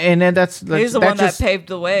and then that's he's the that one just, that paved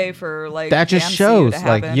the way for like that just the MCU shows to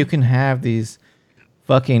like happen. you can have these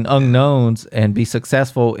fucking unknowns and be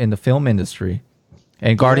successful in the film industry.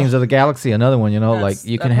 And Guardians of the Galaxy, another one, That's like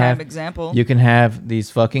you a can prime have example. You can have these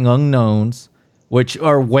fucking unknowns, which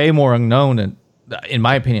are way more unknown than, in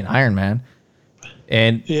my opinion, Iron Man.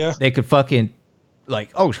 and Yeah. they could fucking like,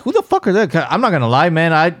 oh, who the fuck are they? I'm not gonna lie,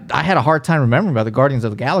 man. I had a hard time remembering about the Guardians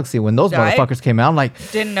of the Galaxy when those I- motherfuckers came out. I'm like,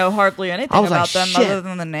 Didn't know hardly anything I was about like, them shit. other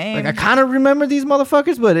than the name. like I kind of remember these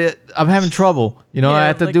motherfuckers, but I'm having trouble. You know, Yeah, I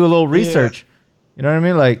have to like- do a little research. You know what I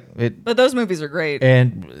mean? Like it, but those movies are great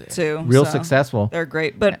and too. real so successful. They're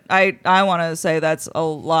great. But I want to say that's a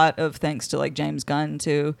lot of thanks to like James Gunn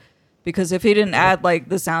too, because if he didn't add like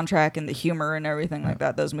the soundtrack and the humor and everything like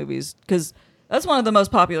that, those movies, because that's one of the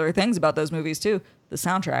most popular things about those movies too, the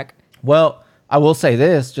soundtrack. Well, I will say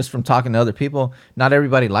this, just from talking to other people, not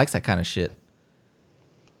everybody likes that kind of shit.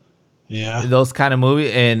 Yeah. Those kind of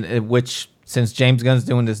movies, and which since James Gunn's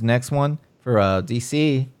doing this next one for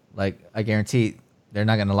DC, like I guarantee they're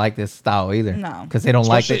not gonna like this style either. No. because they don't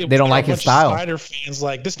like Especially it. They don't if like a his bunch of style. Snyder fans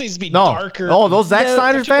like this needs to be No. darker. Oh, those Zack No,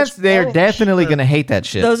 Snyder but fans, they're oh, definitely sure. gonna hate that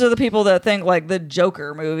shit. Those are the people that think like the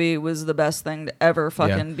Joker movie was the best thing to ever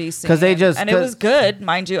fucking be seen. 'Cause they just- and it was good,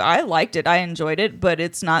 mind you. I liked it. I enjoyed it, but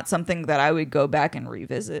it's not something that I would go back and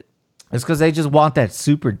revisit. It's because they just want that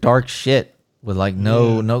super dark shit with like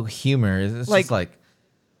no humor. It's Like- just like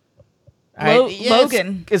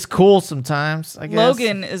Logan. It's cool sometimes. I guess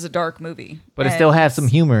Logan is a dark movie, but it and still has some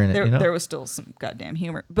humor in it. There, you know? there was still some goddamn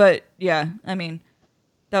humor, but yeah, I mean,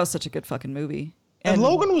 that was such a good fucking movie. And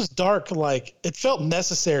Logan was dark, like it felt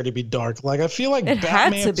necessary to be dark. Like I feel like It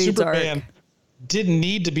had Batman, to be Superman dark. didn't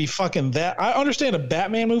need to be fucking that. I understand a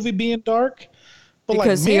Batman movie being dark, but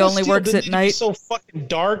Because like, he Man of only Steel works didn't at need to be night. so fucking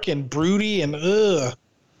dark and broody and ugh.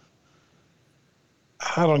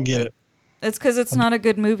 I don't get it. It's because it's not a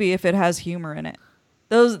good movie if it has humor in it.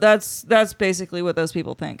 That's basically what those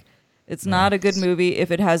people think. It's not a good movie if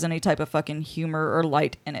it has any type of fucking humor or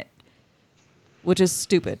light in it, which is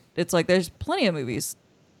stupid. It's like there's plenty of movies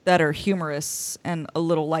that are humorous and a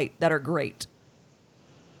little light that are great.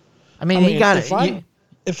 I mean, I mean, he got if it.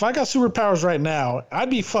 if I got superpowers right now, I'd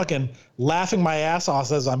be fucking laughing my ass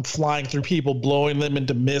off as I'm flying through people, blowing them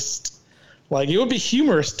into mist. Like it would be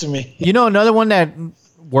humorous to me. You know, another one that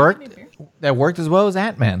worked as well as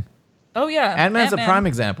Ant-Man. Oh yeah, Ant-Man's a Ant-Man. prime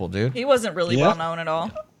example, dude. He wasn't really Yeah. well known at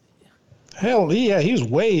all. Hell yeah, he was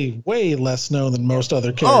way less known than most other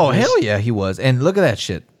characters. Oh hell yeah, he was. And look at that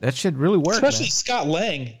shit. That shit really worked. Especially man. Scott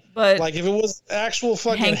Lang. But like if it was actual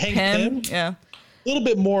fucking Hank Hank Pym, yeah. a little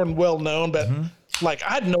bit more well known, but Mm-hmm. like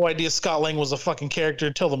I had no idea Scott Lang was a fucking character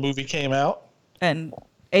until the movie came out. And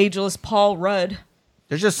ageless Paul Rudd.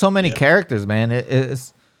 There's just so many characters, man.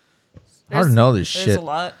 It's hard to know this There's shit. a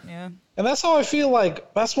lot, yeah. And that's how I feel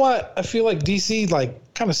like that's why I feel like DC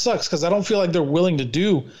like kind of sucks because I don't feel like they're willing to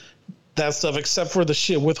do that stuff except for the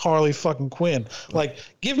shit with Harley fucking Quinn. Like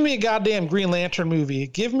give me a goddamn Green Lantern movie.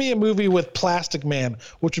 Give me a movie with Plastic Man,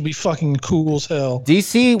 which would be fucking cool as hell.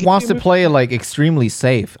 DC wants to play it like extremely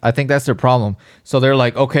safe. I think that's their problem. So they're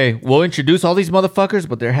like, okay, we'll introduce all these motherfuckers,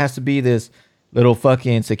 but there has to be this little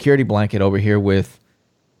fucking security blanket over here with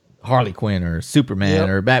Harley Quinn or Superman Yep.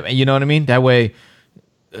 or Batman. You know what I mean? That way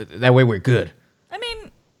we're good. I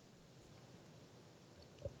mean,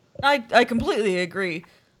 I completely agree.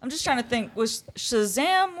 I'm just trying to think. Was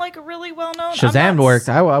Shazam like really well known? Shazam worked.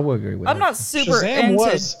 I would agree with I'm that. not super Shazam into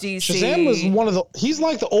was DC. Shazam was one of the he's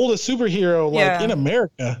like the oldest superhero like Yeah. in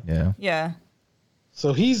America. Yeah. Yeah,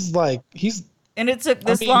 So he's and it took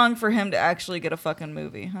this mean- long for him to actually get a fucking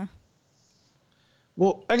movie, huh?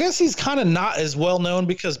 well, I guess he's kind of not as well known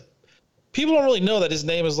because people don't really know that his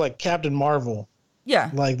name is like Captain Marvel.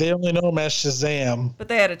 Yeah, Like they only know him as Shazam. but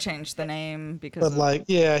they had to change the name because But of, like,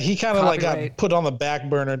 yeah, he kind of like got Copyright. put on the back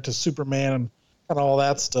burner to Superman and all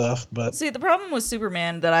that stuff. But See, the problem with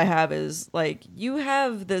Superman that I have is like you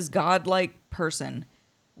have this godlike person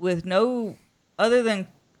with no other than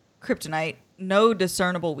kryptonite, no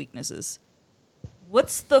discernible weaknesses.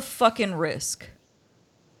 What's the fucking risk?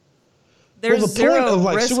 There's well, the zero point of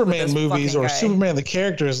like risk with Superman this movies fucking or guy. Superman the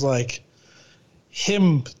character is like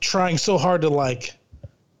him trying so hard to like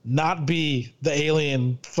not be the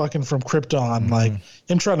alien fucking from Krypton, like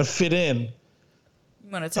him trying to fit in.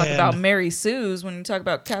 You want to talk And- about Mary Sue's when you talk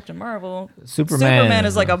about Captain Marvel. Superman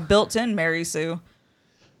is like a built-in Mary Sue.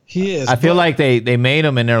 He is. I feel but- like they made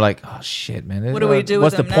him and they're like, oh shit, man. What do we do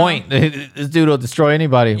What's with the him now? point? This dude will destroy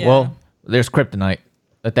anybody. Yeah. Well, there's kryptonite.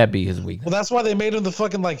 Let that be his weakness. Well, that's why they made him the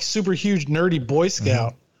fucking like super huge nerdy Boy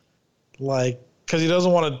Scout, like because he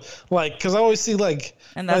doesn't want to like. Because I always see like,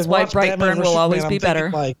 And that's when I why watch Batman Brightburn versus will always Superman, be I'm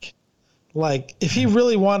thinking, better. Like if he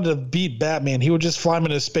really wanted to beat Batman, he would just fly him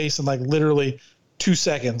into space in like literally 2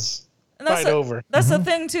 seconds. And that's Fight over. That's the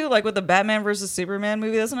thing too, like with the Batman versus Superman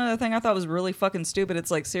movie. That's another thing I thought was really fucking stupid.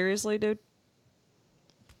 It's like, seriously, dude?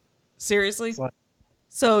 Seriously? It's like,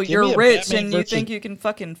 So Give me you're a rich Batman and you versus- think you can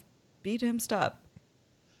fucking beat him? Stop.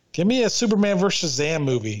 Give me a Superman versus Shazam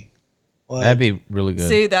movie. Like, That'd be really good.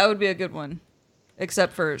 See, that would be a good one.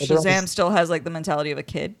 Except for But they're Shazam always- still has like the mentality of a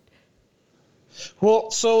kid.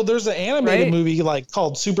 well, so there's an animated Right. movie like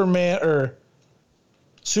called Superman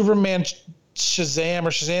Shazam or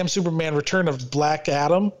Shazam Superman Return of Black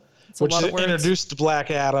Adam, It's a which lot of words. introduced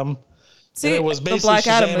Black Adam. See, And it was the basically Black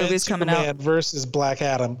Adam Shazam and movie's coming Superman out. versus Black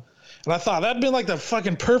Adam. And I thought that'd been like the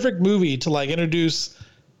fucking perfect movie to like introduce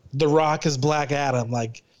The Rock as Black Adam.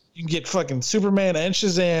 Like you can get fucking Superman and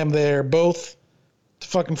Shazam there both to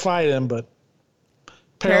fucking fight him, but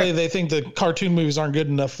apparently they think the cartoon movies aren't good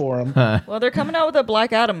enough for him. Well, they're coming out with a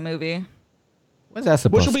Black Adam movie. When's that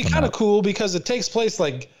supposed Which will be to come kind of out? cool because it takes place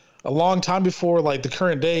like a long time before like the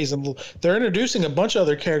current days, and they're introducing a bunch of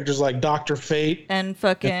other characters like Doctor Fate. And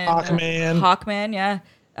fucking Hawkman. Hawkman, yeah.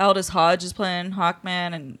 Aldous Hodge is playing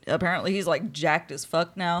Hawkman, and apparently he's like jacked as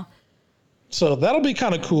fuck now. So that'll be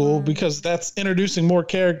kind of cool because that's introducing more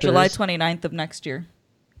characters. July 29th of next year,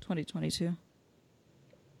 2022.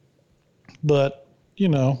 But you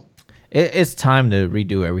know, It's time to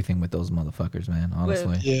redo everything with those motherfuckers, man.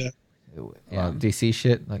 Honestly, yeah. DC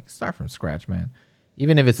shit, like start from scratch, man.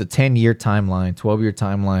 Even if it's a 10-year timeline, 12-year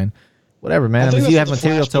timeline, whatever, man. I think If you have that's what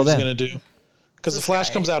the material Flash till movie's then. gonna do. Because the Flash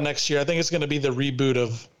comes out next year. I think it's going to be the reboot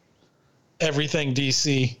of everything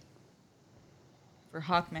DC. For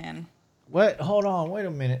Hawkman. What? Hold on. Wait a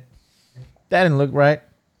minute. That didn't look right.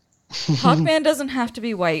 Hawkman doesn't have to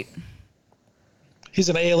be white. He's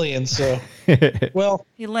an alien, so well.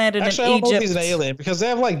 He landed Actually, I in don't know if Egypt. he's an alien because they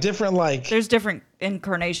have like different like There's different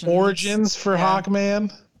incarnations. origins for Yeah.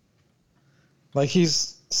 Hawkman. Like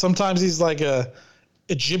sometimes he's like a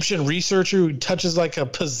Egyptian researcher who touches like a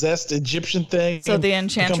possessed Egyptian thing. So and the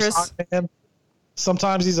becomes Enchantress? Hawkman.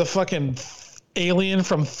 Sometimes he's a fucking alien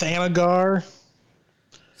from Thanagar.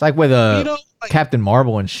 It's like with You know, like- Captain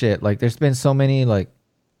Marvel and shit. Like, there's been so many like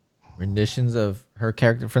renditions of her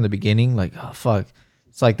character from the beginning. Like, oh fuck,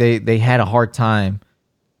 it's like they had a hard time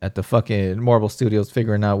at the fucking Marvel Studios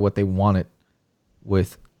figuring out what they wanted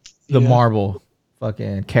with the Yeah. Marvel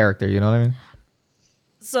fucking character. You know what I mean?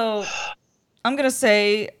 So I'm going to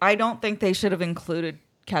say I don't think they should have included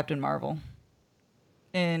Captain Marvel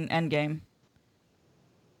in Endgame.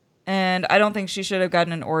 And I don't think she should have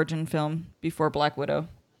gotten an origin film before Black Widow.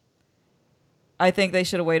 I think they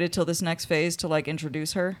should have waited till this next phase to like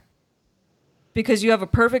introduce her. Because you have a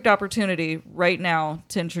perfect opportunity right now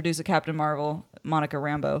to introduce a Captain Marvel, Monica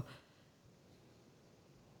Rambeau.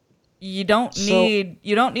 You don't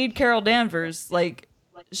need Carol Danvers. Like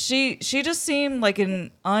she just seemed like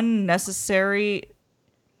an unnecessary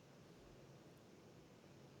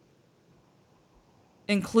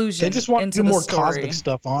inclusion. They just want into to do the more story. cosmic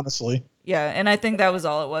stuff, honestly. Yeah, and I think that was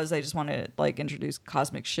all it was. They just wanted to like introduce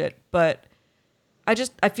cosmic shit. But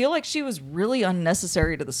I feel like she was really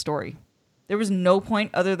unnecessary to the story. There was no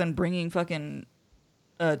point other than bringing fucking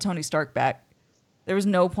Tony Stark back. There was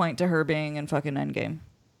no point to her being in fucking Endgame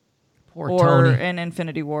Poor or Tony. in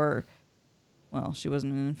Infinity War. Well, she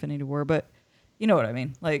wasn't in Infinity War, but you know what I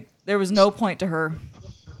mean. Like there was no point to her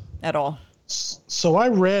at all. So I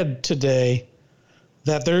read today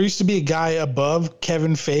that there used to be a guy above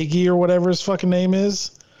Kevin Feige or whatever his fucking name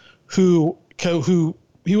is, who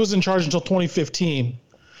he was in charge until 2015.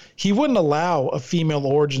 He wouldn't allow a female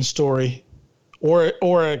origin story or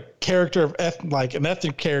a character of like an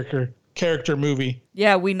ethnic character movie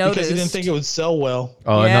Yeah, we noticed. because he didn't think it would sell well.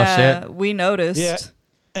 Oh yeah, no shit. we noticed. Yeah,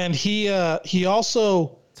 and he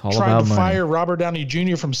also all tried about to money. fire Robert Downey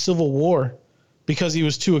Jr. from Civil War because he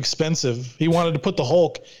was too expensive. He wanted to put the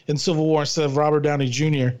Hulk in Civil War instead of Robert Downey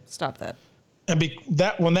Jr. Stop that. And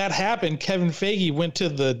when that happened, Kevin Feige went to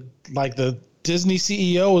the Disney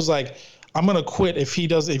CEO was like, "I'm gonna quit if you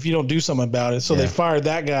don't do something about it." So they fired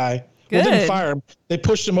that guy. Well, they didn't Good. fire him. They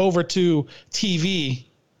pushed him over to TV,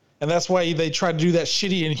 and that's why they tried to do that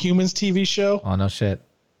shitty Inhumans TV show. Oh no shit.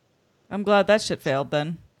 I'm glad that shit failed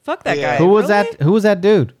then. Fuck that Yeah. guy. Who was Really? that? Who was that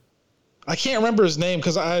dude? I can't remember his name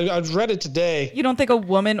because I've read it today. You don't think a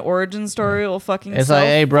woman origin story will fucking It's sell? like,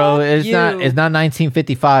 hey, bro, Fuck it's you. not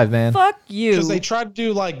 1955, man. Fuck you. Because they tried to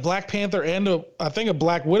do like Black Panther and I think a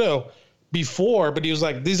Black Widow before, but he was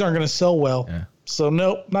like, these aren't going to sell well. Yeah. So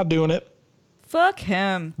nope, not doing it. Fuck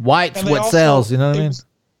him. White's And they what also- sells. You know what I it mean? was-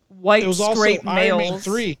 White It was also straight Iron Man males.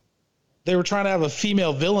 3. They were trying to have a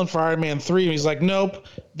female villain for Iron Man 3, and he's like, nope,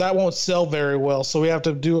 that won't sell very well. So we have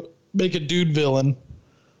to make a dude villain.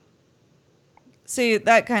 See,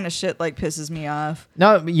 that kind of shit like pisses me off.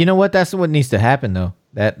 No, you know what? That's what needs to happen though.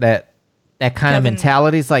 That kind of Kevin-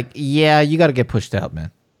 mentality is like, yeah, you got to get pushed out,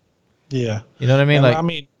 man. Yeah. You know what I mean? And Like, I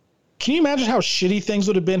mean, can you imagine how shitty things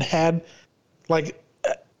would have been had, like,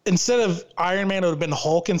 instead of Iron Man, it would have been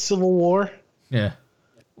Hulk in Civil War. Yeah.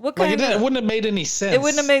 What Like kind it of? wouldn't have made any sense. It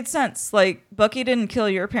wouldn't have made sense. Like Bucky didn't kill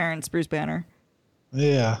your parents, Bruce Banner.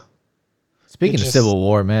 Yeah. Speaking It of just- Civil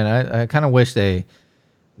War, man, I kind of wish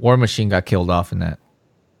War Machine got killed off in that.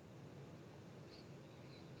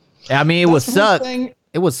 I mean, it would That's one suck. thing-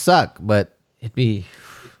 It would suck, but it'd be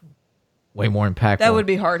way more impactful. That would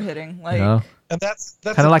be hard hitting. Like, you know, And that's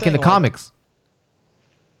kind of like in the thing, comics.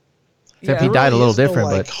 Except Yeah. he died a really little is no, different,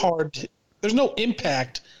 like, but hard. There's no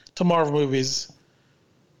impact to Marvel movies.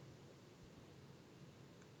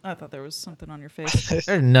 I thought there was something on your face.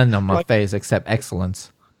 there's none on my Like- face except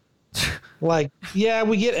excellence. Like, yeah,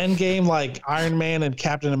 we get Endgame, like Iron Man and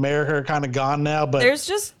Captain America are kind of gone now, but There's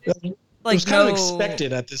just it like was kind no of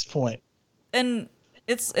expected at this point. and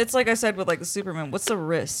it's like I said with like the Superman. What's the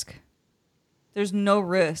risk? There's no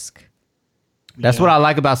risk. That's Yeah. what I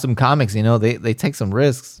like about some comics. You know, they take some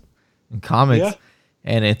risks in comics, Yeah.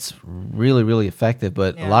 and it's really really effective.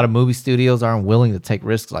 But Yeah. a lot of movie studios aren't willing to take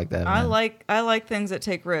risks like that. I man. like things that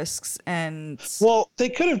take risks, and Well, they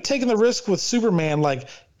could have taken the risk with Superman, like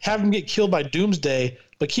have him get killed by Doomsday,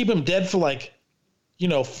 but keep him dead for like,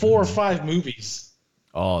 4 or 5 movies.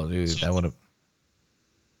 Oh, dude, that would have.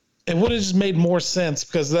 It would have just made more sense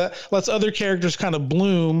because that lets other characters kind of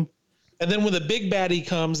bloom. And then when the big baddie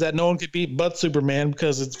comes that no one could beat but Superman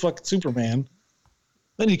because it's fucking Superman,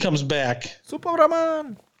 then he comes back.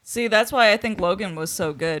 Superman. see that's why I think Logan was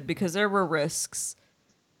so good because there were risks,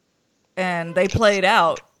 and they played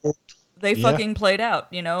out. They Yeah. fucking played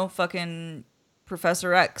out. Fucking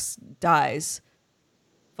Professor X dies.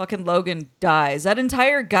 Fucking Logan dies. That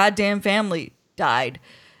entire goddamn family died.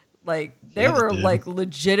 Like there Yeah, they were did. like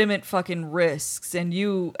legitimate fucking risks, and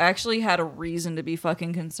you actually had a reason to be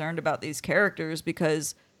fucking concerned about these characters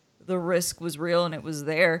because the risk was real and it was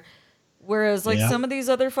there. Whereas like Yeah. some of these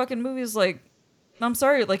other fucking movies, like I'm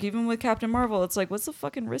sorry, like even with Captain Marvel, it's like what's the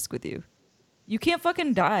fucking risk with you? You can't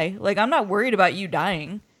fucking die. Like I'm not worried about you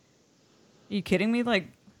dying. Are you kidding me? Like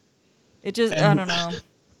it just I And- don't know.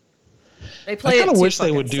 They I play it kind of too wish they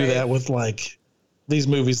fucking would do safe. that with like these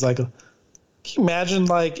movies. Like, can you imagine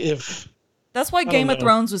like if That's why don't Game of know.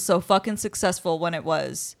 Thrones was so fucking successful when it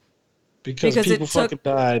was. because Because people it took fucking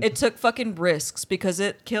died? it took fucking risks because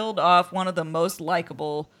it killed off one of the most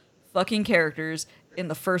likable fucking characters in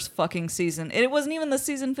the first fucking season. It wasn't even the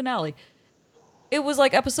season finale. It was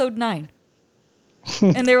like episode 9.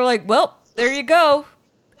 And they were like, "Well, there you go.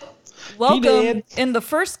 Welcome." dead. In the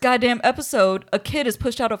first goddamn episode, a kid is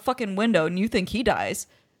pushed out a fucking window and you think he dies.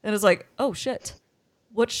 And it's like, "Oh shit.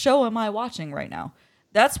 What show am I watching right now?"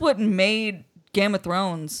 That's what made Game of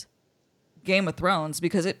Thrones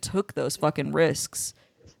because it took those fucking risks.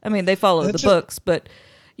 I mean, they followed the That's books, but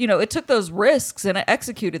it took those risks and it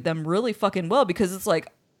executed them really fucking well because it's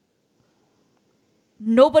like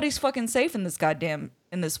nobody's fucking safe in this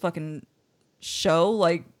fucking show.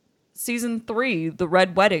 Like season 3, The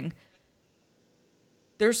Red Wedding.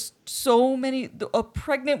 There's so many. A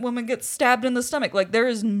pregnant woman gets stabbed in the stomach. Like there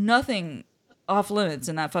is nothing off limits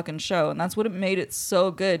in that fucking show, and that's what it made it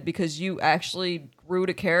so good because you actually grew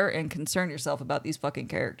to care and concern yourself about these fucking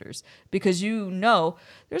characters because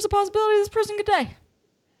there's a possibility this person could die.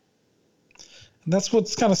 And that's what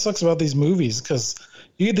kind of sucks about these movies because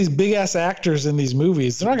you get these big ass actors in these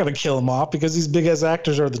movies. They're not going to kill them off because these big ass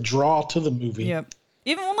actors are the draw to the movie. Yep.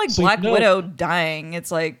 Even when like So Black Widow dying,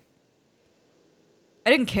 it's like I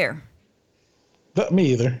didn't care. But me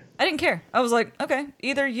either. I didn't care. I was like, okay,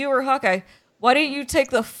 either you or Hawkeye. Why didn't you take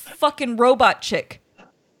the fucking robot chick?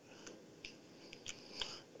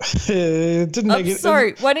 It didn't make I'm it.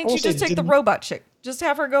 sorry. Why didn't you also just take the didn't- robot chick? Just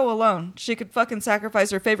have her go alone. She could fucking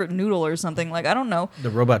sacrifice her favorite noodle or something. Like, I don't know.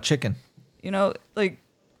 The robot chicken. Like,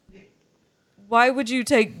 why would you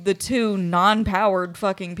take the 2 non-powered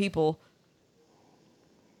fucking people?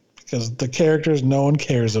 Because the characters no one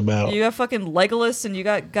cares about. You got fucking Legolas and you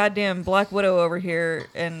got goddamn Black Widow over here.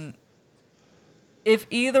 And if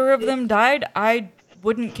either of them died, I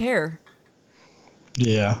wouldn't care.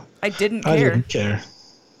 Yeah. I didn't I care. didn't care.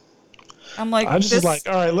 I'm like, I just was this- like,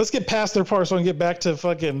 all right, let's get past their part so I can get back to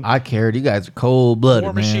fucking I cared. You guys are cold blooded,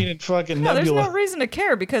 War man. Machine and fucking no, there's Nebula. no reason to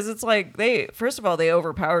care because it's like first of all, they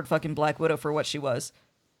overpowered fucking Black Widow for what she was.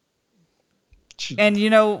 And you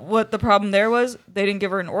know what the problem there was? They didn't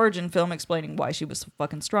give her an origin film explaining why she was so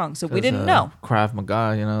fucking strong. So we didn't know. Krav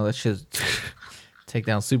Maga, that shit take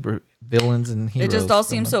down super villains and heroes. It just all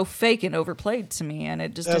seemed so fake and overplayed to me, and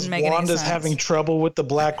it just As didn't make any Wanda's sense. having trouble with the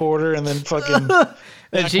Black Order, and then fucking Black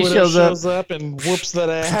she Widow shows up. and whoops that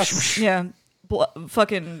ass. Yeah,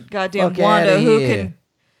 fucking goddamn Fuck Wanda, outta who here.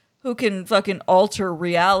 can fucking alter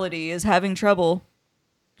reality, is having trouble.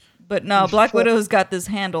 But no, Black Widow's got this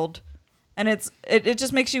handled, and it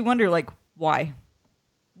just makes you wonder, like, why?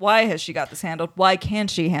 Why has she got this handled? Why can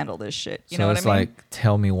she handle this shit? You know what I mean? So it's like,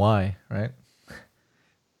 tell me why, right?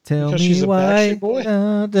 Tell Because me she's a why. Backstreet Boy?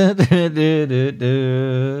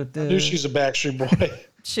 I knew she's a Backstreet Boy.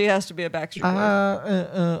 She has to be a Backstreet Boy.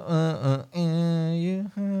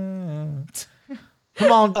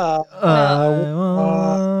 Come on.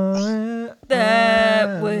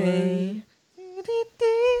 That way.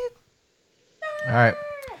 All right.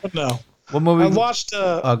 No. What movie? I watched.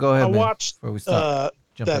 Oh, go ahead, I man, watched before we stop.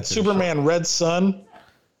 Jump that into the Superman Red Sun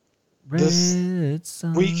this Red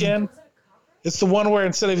Sun. weekend. It's the one where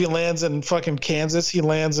instead of he lands in fucking Kansas, he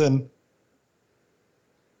lands in.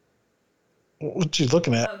 What you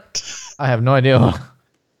looking at? I have no idea.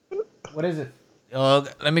 What is it? Oh,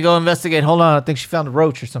 let me go investigate. Hold on. I think she found a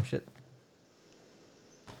roach or some shit.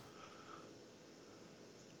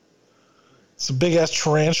 It's a big ass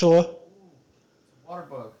tarantula. Water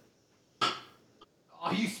bug.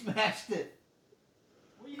 Oh, you smashed it.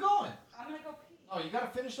 Where you going? I'm gonna go pee. Oh, you gotta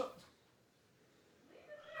finish up.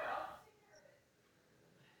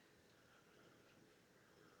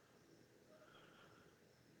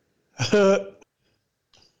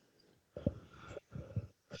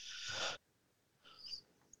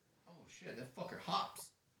 Oh shit, that fucker hops.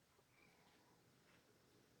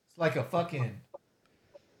 It's like a fucking. I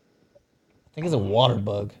think it's a water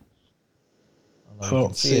bug. I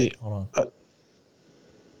don't see it. Hold on.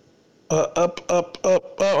 Up.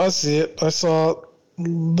 Oh, I see it. I saw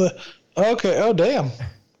the. Okay. Oh, damn.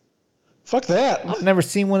 Fuck that. I've never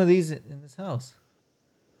seen one of these in this house.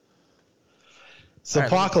 It's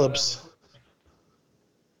Apocalypse.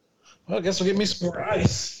 Well, I guess we'll get me some more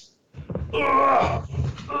ice. I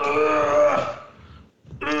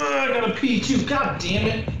gotta pee too. God damn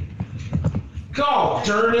it. God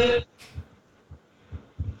darn it.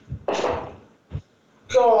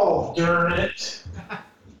 God darn it.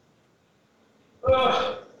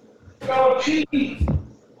 Gotta pee.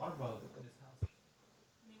 Water bug in this house.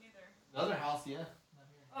 Me neither. The other house, yeah. Not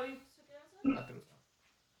here. Oh, you took it outside? Not through the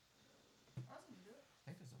I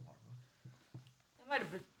think there's a water bug. It might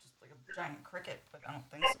have been just like a giant cricket, but I don't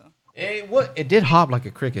think so. It did hop like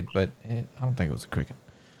a cricket, but I don't think it was a cricket.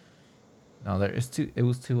 No, it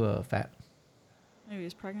was too fat. Maybe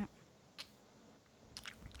he's pregnant.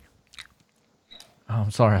 Oh,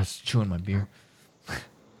 I'm sorry, I was chewing my beer.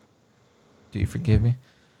 Do you forgive me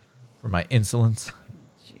for my insolence?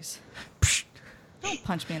 Jeez. Don't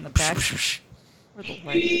punch me in the back. Or the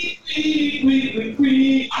leg.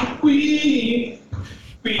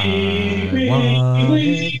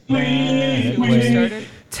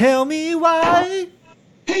 Tell me why.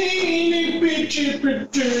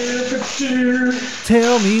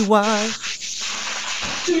 Tell me why.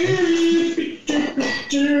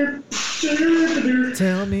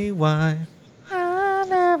 Tell me why. I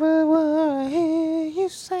never want to hear you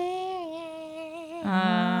say.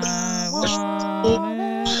 I want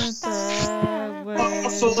it that way.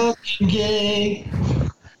 Fucking gay.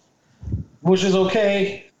 Which is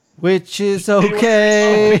okay. Which is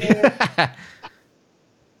okay.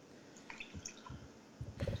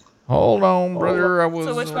 Hold on, brother.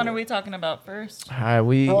 So which one are we talking about first? All right,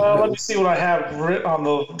 let me see what I have written on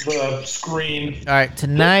the screen. All right,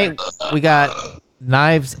 tonight we got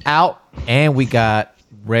Knives Out and we got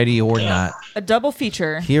Ready or Not. A double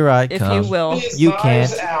feature, Here I if come. you will. It's You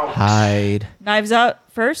Knives can't Out. hide. Knives Out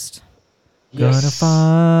first. Gonna Yes.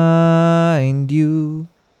 find you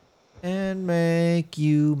and make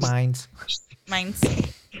you mine. Mine's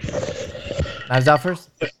Knives Out first?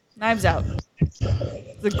 Knives Out.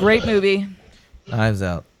 It's a great movie. Knives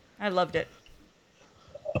Out. I loved it.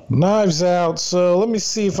 Knives Out. So let me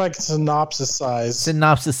see if I can synopsisize.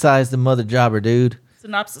 Synopsisize the mother jobber, dude.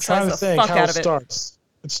 Synopsis Trying to the think fuck how out it of it. starts.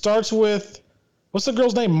 It starts with, what's the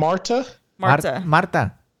girl's name? Marta. Marta.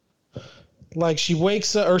 Marta. Like she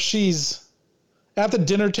wakes up, or she's at the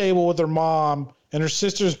dinner table with her mom, and her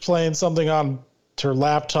sister's playing something on her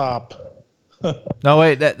laptop. No,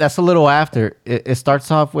 wait, that's a little after. It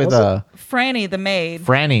starts off with Franny, the maid.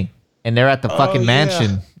 Franny, and they're at the fucking yeah.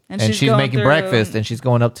 mansion, And and she's going making through- breakfast, and she's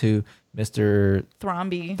going up to Mr.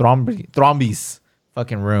 Thromby. Thromby's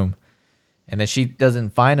fucking room, and then she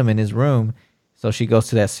doesn't find him in his room, so she goes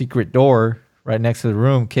to that secret door right next to the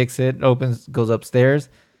room, kicks it, opens, goes upstairs,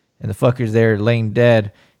 and the fucker's there laying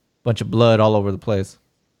dead, bunch of blood all over the place.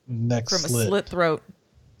 Next From a slit. slit throat.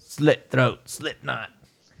 Slit throat, slit knot.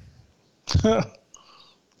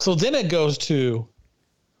 So then it goes to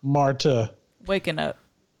Marta, Waking up.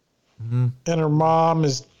 and her mom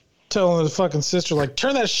is telling his fucking sister, like,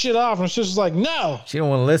 turn that shit off. And she's just like, no, She don't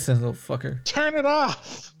want to listen, little fucker. turn it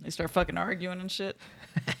off. They start fucking arguing and shit.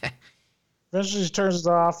 Eventually, she turns it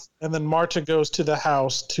off, and then Marta goes to the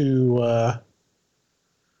house to,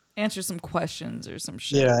 Answer some questions or some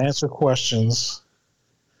shit. answer questions.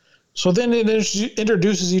 So then it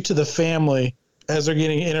introduces you to the family as they're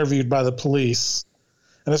getting interviewed by the police.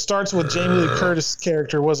 And it starts with Jamie Lee Curtis'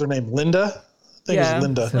 character. What's her name? Linda? I think Yeah. it's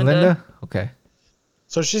Linda. Is it Linda? Okay.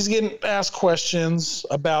 So she's getting asked questions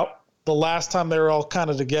about the last time they were all kind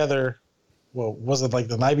of together. Well, was it like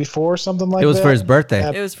the night before or something like that? It was for his birthday.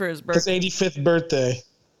 At It was for his his birthday. 85th birthday.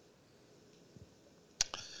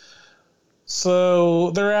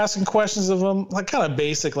 So they're asking questions of him, like kind of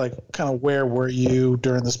basic, like kind of where were you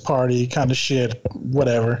during this party, kind of shit,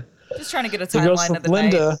 whatever. Just trying to get a It goes timeline from of the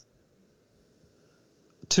Linda night.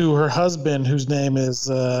 to her husband, whose name is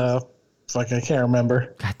fuck, I can't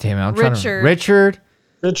remember. God damn it. I'm Richard. trying to Richard.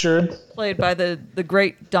 Richard. Played by the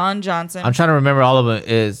great Don Johnson. I'm trying to remember all of it.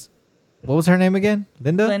 Is what was her name again?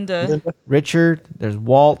 Linda? Linda. Richard. There's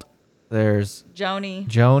Walt. There's Joni.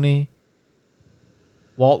 Joni.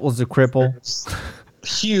 Walt was the cripple.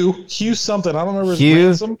 Hugh something. I don't remember his Hugh.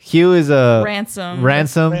 ransom. Hugh is a Ransom.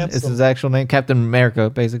 Ransom is Ransom. his actual name. Captain America,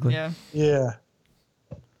 basically. Yeah. Yeah.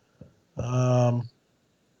 And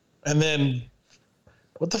then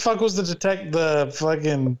what the fuck was the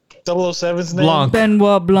fucking 007's name? Blanc.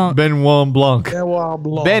 Benoit Blanc. Benoit Blanc. Benoit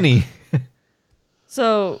Blanc. Benny.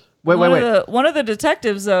 So Wait. one of the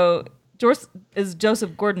detectives though is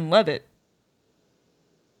Joseph Gordon-Levitt.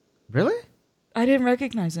 Really? I didn't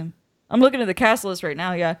recognize him. I'm looking at the cast list right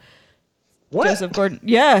now. Yeah, What? Joseph Gordon.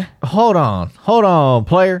 Yeah, Hold on,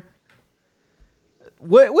 player.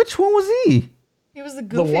 Which one was he? he was the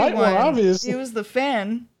goofy white one, obviously. He was the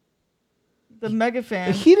fan, the mega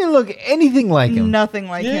fan. He didn't look anything like him. Nothing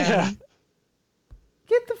like Yeah. him.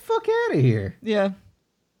 Get the fuck out of here. Yeah,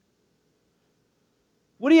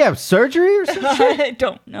 What do you have, surgery or some shit? I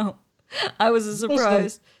don't know. I was a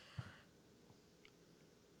surprise.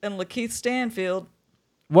 And Lakeith Stanfield.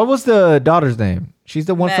 What was the daughter's name? She's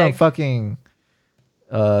the one from Meg. fucking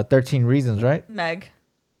 13 Reasons, right? Meg.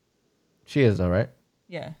 She is, though, right?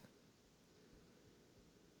 Yeah.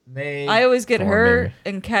 Meg. I always get her Thornberry.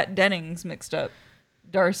 and Kat Dennings mixed up.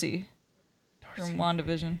 Darcy. From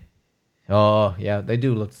WandaVision. Oh, yeah, they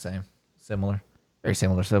do look the same. Similar. Very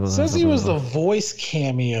similar. Says he was the voice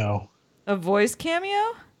cameo. A voice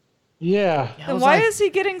cameo? Yeah. I Then was why like, is he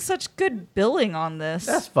getting such good billing on this?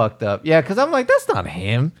 That's fucked up. Yeah, because I'm like, that's not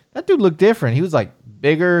him. That dude looked different. He was like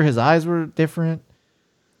bigger. His eyes were different.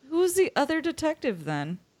 Who's the other detective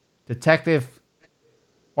then? Detective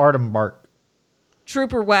Bartenbark.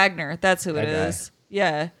 Trooper Wagner. That's who it That guy. is.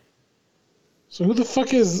 Yeah. So who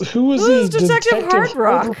is he? Who's Detective Hard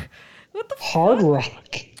Rock? What the Hard Rock.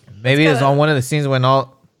 Maybe it's gotta- on one of the scenes when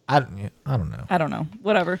all. I don't know. I don't know.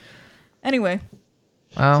 Whatever. Anyway.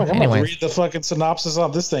 Well, Fuck, I'm gonna anyway, read the fucking synopsis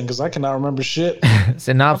on this thing because I cannot remember shit.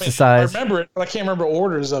 synopsis I size. remember it, but I can't remember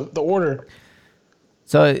orders of the order.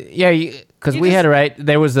 So yeah, because You we had just- it right.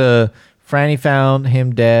 There was a Franny found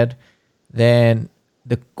him dead. Then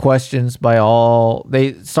the questions by all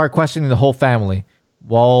they start questioning the whole family.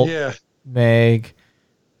 Walt, Yeah. Meg,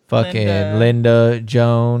 fucking Linda,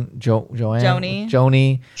 Joanne, Joni.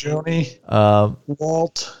 Joni,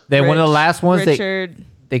 Walt. Then one of the last ones Richard.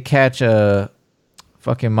 they catch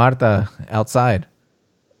fucking Marta outside.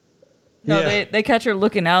 No, Yeah. they catch her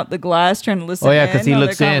looking out the glass trying to listen Oh, yeah, 'cause he on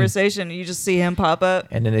looks their in. conversation. You just see him pop up.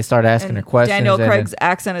 And then they start asking And her questions. Daniel and Craig's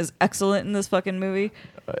accent is excellent in this fucking movie.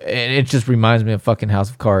 and it just reminds me of fucking House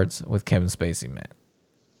of Cards with Kevin Spacey,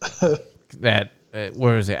 man. That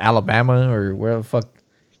where is it, Alabama or where the fuck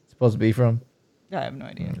it's supposed to be from? I have no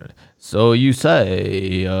idea. So you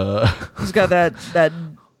say He's got that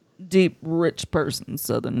deep, rich person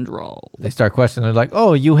Southern drawl. they start questioning. They're like,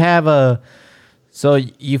 "Oh, you have a, so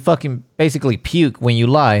you fucking basically puke when you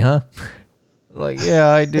lie, huh?" Like, yeah,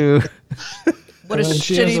 I do. What a And then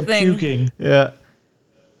she ends shitty up thing. puking. Yeah,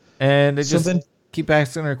 and they So just then- keep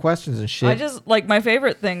asking her questions and shit. I just like my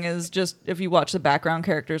favorite thing is just if you watch the background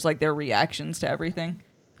characters, like their reactions to everything.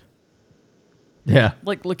 yeah,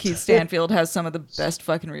 Like Lakeith Stanfield has some of the best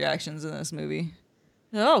fucking reactions in this movie.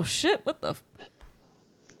 Oh shit! What the?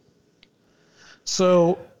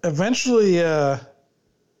 So eventually,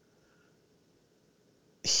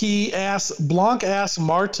 Blanc asks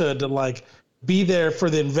Marta to like be there for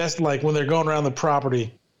the like when they're going around the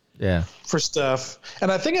property yeah. for stuff.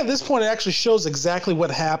 And I think at this point it actually shows exactly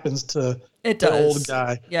what happens to It the does. old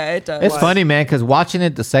guy. Yeah, it does. It's funny, man, because watching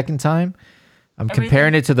it the second time, I'm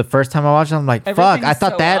comparing it to the first time I watched it. I'm like, fuck, Everything's I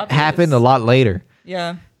thought so that obvious. happened a lot later.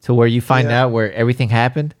 Yeah. To where you find Yeah. out where everything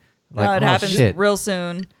happened. Like, it oh, happens shit. real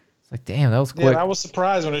soon. It's like, damn, that was Yeah, quick. I was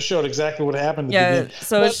surprised when it showed exactly what happened. At Yeah, the beginning.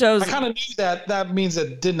 so it shows- I kind of knew that means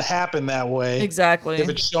it didn't happen that way. Exactly. If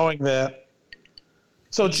it's showing that.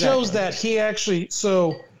 So it shows that he actually.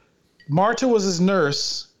 So Marta was his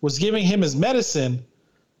nurse, was giving him his medicine.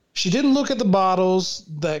 She didn't look at the bottles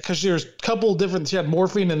because there's a couple different. She had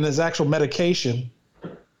morphine and his actual medication.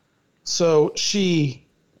 So she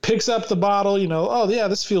picks up the bottle. Oh yeah,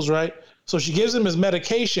 this feels right. So she gives him his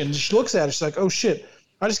medication. She looks at it. She's like, "Oh shit!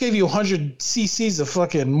 I just gave you 100 cc's of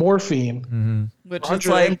fucking morphine. Which is 100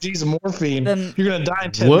 like, mgs of morphine. then- You're gonna die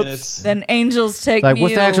in 10 Whoops. minutes." then angels take Like, me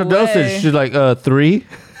what's the actual away. dosage? She's like, 3.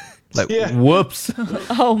 Like, Yeah. whoops.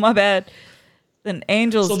 Oh, my bad. Then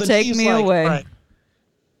angels So then take he's me like, away. right.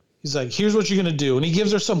 He's like, "Here's what you're gonna do," and he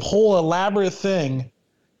gives her some whole elaborate thing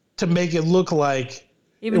to make it look like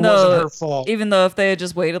Even it wasn't though, her fault. even though if they had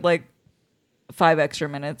just waited like 5 extra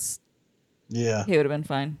minutes, Yeah. he would have been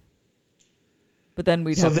fine. But then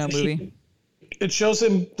we'd So have no then movie. It shows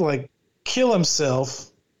him like kill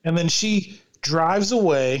himself, and then she drives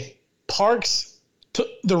away, parks to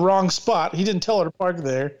the wrong spot. He didn't tell her to park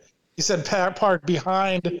there. He said park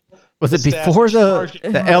behind. Was it the statue. before She parked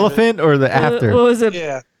in the front of it. elephant or the after? What was it?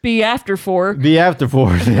 Yeah. Be after 4. The after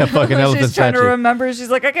 4. Yeah, fucking elephant She's trying to statue. remember. She's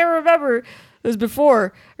like, I can't remember. It was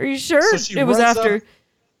before. Are you sure? So she It was runs after. up-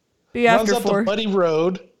 Be Runs after up 4. the muddy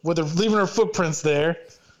road with her leaving her footprints there.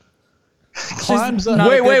 Climbs up. not-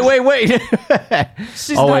 Wait.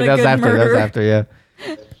 She's Oh, not wait, a that's good after. murderer. That's after,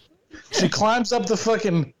 yeah. She climbs up the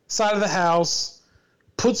fucking side of the house,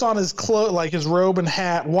 puts on his like his robe and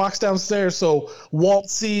hat, walks downstairs so Walt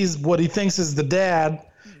sees what he thinks is the dad.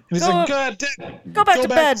 And he's Go like, up- "God damn, go back to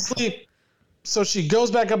bed." sleep." So she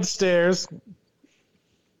goes back up the stairs,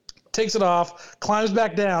 takes it off, climbs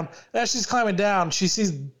back down. As she's climbing down, she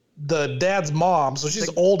sees the dad's mom. So she's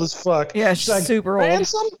old as fuck. Yeah, she's like, super old.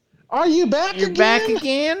 "Ransom, are you back You're again?" back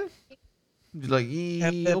again? He's like,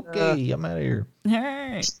 And then, okay, I'm out of here.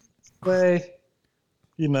 Hey. Way,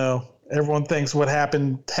 everyone thinks what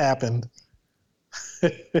happened happened.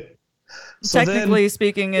 So Technically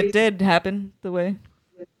speaking, it did happen the way.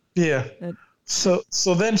 Yeah. That- So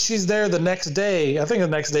then she's there the next day. I think the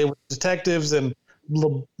next day with detectives and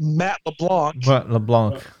Matt LeBlanc What,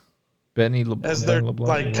 LeBlanc? Benny LeBlanc. as they're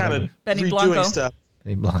LeBlanc, like kind of Benny redoing Blanco. stuff.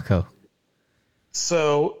 Benny Blanco.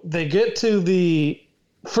 So they get to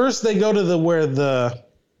first they go to where the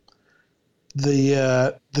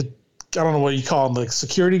I don't know what you call him, the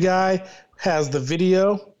security guy has the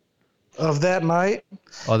video of that night.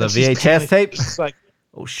 Oh, the And she's VHS panicking. tape? She's like,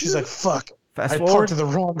 Oh, shit. she's like, "Fuck! Fast I forward. parked in the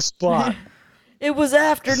wrong spot." It was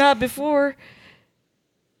after, not before.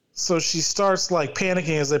 So she starts like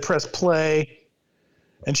panicking as they press play.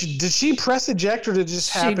 And did she press eject or did it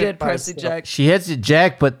just She happen? did by press itself? eject. She hits it,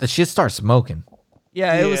 Jack, but the shit starts smoking.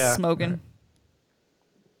 Yeah, it was Yeah. smoking.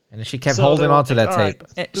 And then she kept So holding they're on to like, that "All right,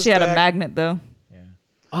 tape. this She had a back- magnet though.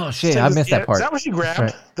 Oh, shit. take I this- missed yeah, that part. Is that what she grabbed?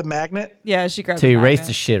 right. The magnet? Yeah, she grabbed To the erase magnet.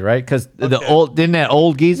 the shit, right? Because the Okay. old didn't that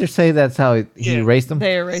old geezer say that's how he Yeah. erased them?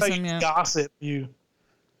 They It's erased like them, you yeah. gossip, you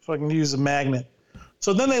fucking use a magnet.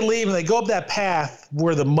 So then they leave and they go up that path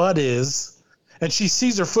where the mud is, and she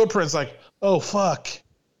sees her footprints like, "Oh fuck.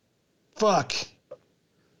 Fuck."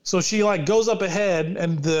 So she like goes up ahead,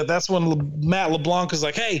 and that's when Matt LeBlanc is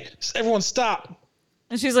like, "Hey, everyone stop."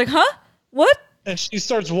 And she's like, huh? What? And she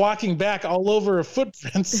starts walking back all over her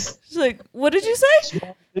footprints. She's like, what did you say?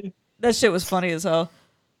 That shit was funny as hell.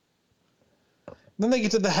 Then they get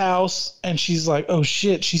to the house, and she's like, "Oh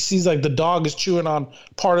shit!" She sees like the dog is chewing on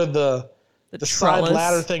part of the side trellis.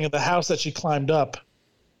 ladder thing of the house that she climbed up,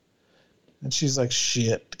 and she's like,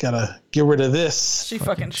 "Shit, gotta get rid of this." She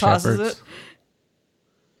fucking tosses shepherds.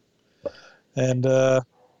 it. And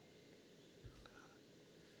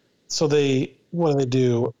so what do they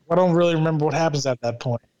do? I don't really remember what happens at that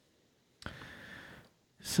point.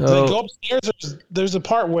 So They go upstairs. There's a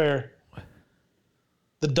part where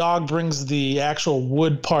the dog brings the actual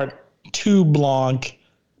wood part to Blanc,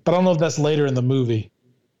 but I don't know if that's later in the movie.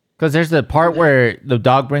 because there's the part where the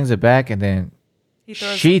dog brings it back and then He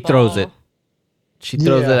throws she the throws ball. it. She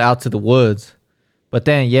throws Yeah. it out to the woods. But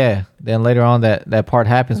then then later on that part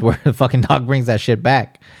happens where the fucking dog brings that shit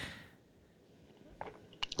back.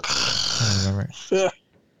 I don't remember. Yeah.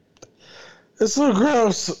 It's so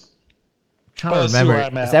gross. Trying Well, to let's see remember. where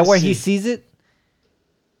I'm at. Is that Let's where see. he sees it?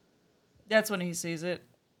 That's when he sees it.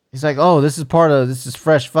 He's like, oh, this is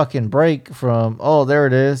fresh fucking break from, oh, there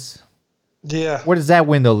it is. Yeah. Where does that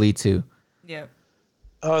window lead to? Yeah.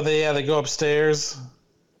 Oh, they go upstairs.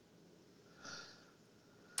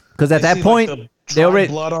 Because at They that see, point, like, the they dried already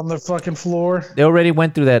blood on the fucking floor.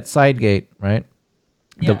 went through that side gate, right?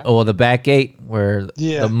 The back gate where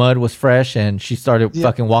Yeah. the mud was fresh and she started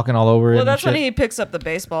fucking walking all over it. Well, and that's when shit. he picks up the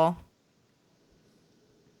baseball.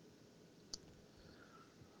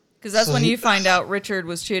 Because that's So when he- you find out Richard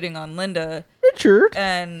was cheating on Linda, Richard.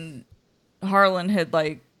 and Harlan had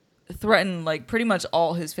like threatened like pretty much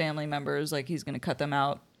all his family members, like he's gonna cut them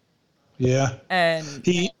out, Yeah. and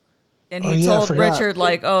He he Oh, yeah, I told forgot. Richard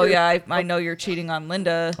like, oh yeah, I know you're cheating on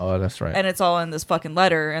Linda, Oh, that's right. and it's all in this fucking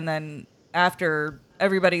letter. And then after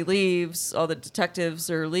everybody leaves, all the detectives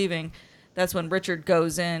are leaving. That's when Richard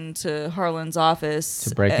goes into Harlan's office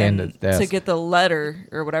To break into his desk. to get the letter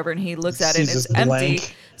or whatever, and he looks at it and Sees it's this empty.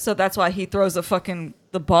 blank. So that's why he throws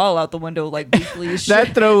the ball out the window like weakly as shit.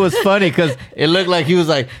 That throw was funny because it looked like he was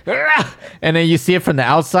like, "Argh!" And then you see it from the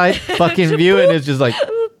outside fucking view, and it's just like,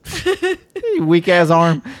 weak ass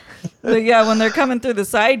arm. But yeah, when they're coming through the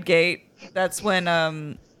side gate, that's when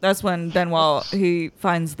Benoit he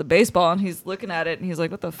finds the baseball and he's looking at it and he's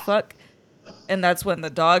like, "What the fuck?" And that's when the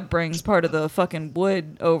dog brings part of the fucking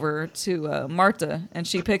wood over to Marta, and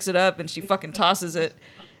she picks it up and she fucking tosses it,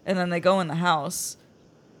 and then they go in the house.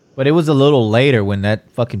 But it was a little later when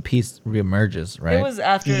that fucking piece reemerges, right? It was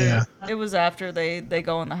after. Yeah. It was after they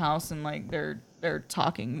go in the house and like they're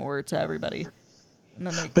talking more to everybody. And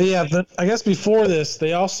then But yeah, I guess before this,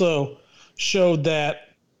 they also showed that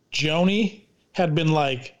Joni had been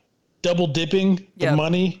like double dipping the Yep.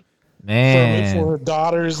 money Man, for her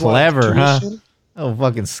daughter's clever, like, huh? tuition. Oh,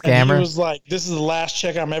 fucking And scammer. he was like, "This is the last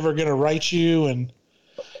check I'm ever gonna write you." And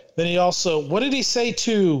then he also, what did he say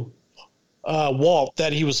to Walt,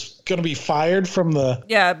 that he was gonna be fired from the?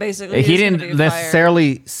 yeah, basically He he's gonna didn't be fired.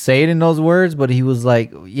 necessarily say it in those words, but he was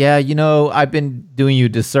like, "Yeah, I've been doing you a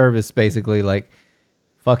disservice, basically, like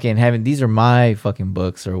fucking having these are my fucking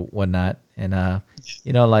books or whatnot, and I'm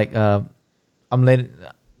letting,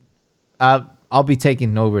 I'll be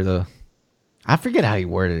taking over the." I forget how he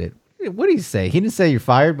worded it. What did he say? He didn't say you're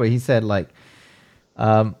fired, but he said like,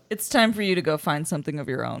 It's time for you to go find something of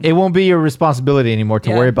your own. it won't be your responsibility anymore to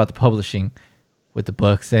Yeah. worry about the publishing with the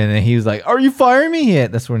books. And then he was like, "Are you firing me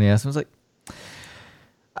yet?" That's when he asked. I was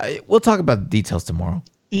like, "We'll talk about the details tomorrow."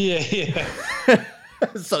 Yeah, yeah.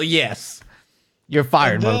 So yes, you're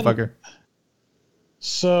fired, And then- motherfucker.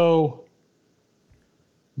 So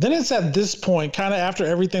then it's at this point, kind of after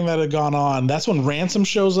everything that had gone on, that's when Ransom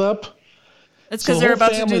shows up. It's so because the they're whole about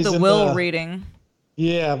to do family's the in will the- reading.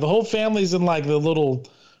 Yeah, the whole family's in like the little,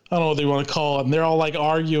 I don't know what they want to call it, and they're all like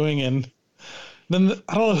arguing, and then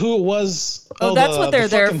I don't know who it was. Oh, that's what they're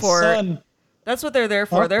there fucking for. son. That's what they're there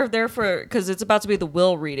for. Huh? They're there for because it's about to be the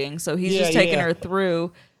will reading. So he's Yeah, just taking yeah. her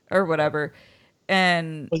through or whatever.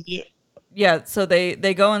 And But yeah, yeah, so they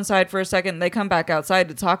go inside for a second. And they come back outside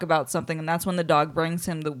to talk about something, and that's when the dog brings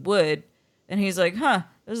him the wood, and he's like, "Huh,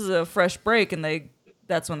 this is a fresh break." And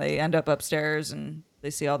that's when they end up upstairs and they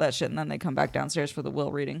see all that shit, and then they come back downstairs for the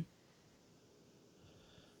will reading.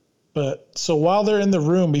 but so while they're in the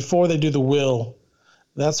room before they do the will,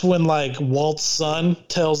 that's when like Walt's son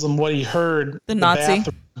tells them what he heard. The in Nazi.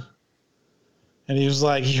 bathroom. And he was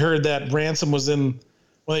like, he heard that Ransom was in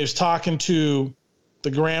when he was talking to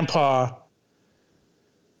the grandpa.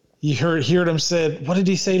 He heard him said, what did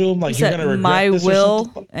he say to him? Like, He you're said, gonna regret "My this or will,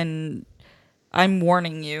 something?" and I'm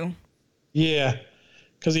warning you." Yeah,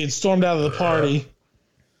 because he had stormed out of the party.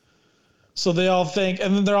 So they all think,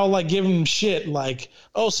 and then they're all like giving him shit, like,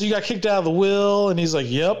 "Oh, so you got kicked out of the will?" And he's like,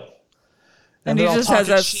 "Yep." And he they're all just has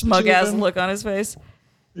talking that shit smug to ass him. look on his face.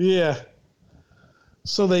 Yeah.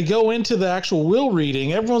 So they go into the actual will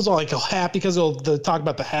reading. Everyone's all like all happy because they talk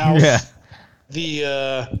about the house,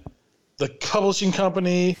 Yeah. the publishing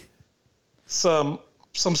company, some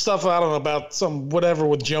stuff I don't know about, some whatever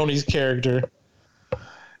with Joni's character.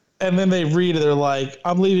 And then they read it. They're like,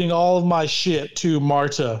 "I'm leaving all of my shit to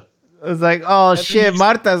Marta." It's like, oh shit, he's-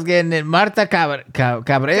 Marta's getting it. Marta Cabrera.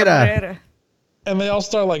 Cabrera. And they all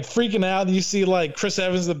start like freaking out. And you see like Chris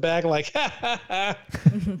Evans in the back, like, "Ha ha ha."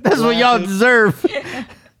 That's what y'all Laughing. deserve.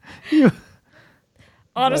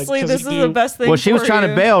 Honestly, 'cause this you is do- the best thing. Well, she was for trying you.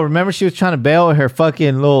 to bail. Remember, she was trying to bail her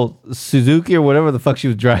fucking little Suzuki or whatever the fuck she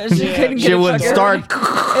was driving. She couldn't get Shit it wouldn't fucking start.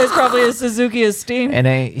 running. It was probably a Suzuki Esteem. And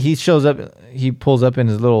then he shows up. He pulls up in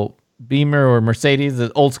his little Beamer or Mercedes,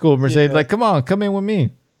 the old school Mercedes. Yeah. Like, come on, come in with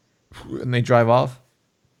me. And they drive off.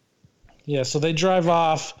 Yeah, so they drive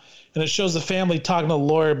off, and it shows the family talking to the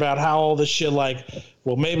lawyer about how all this shit, like,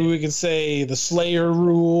 well, maybe we could say the Slayer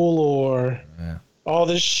rule or all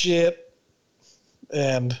this shit.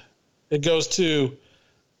 And it goes to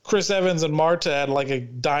Chris Evans and Marta at like a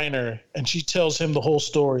diner, and she tells him the whole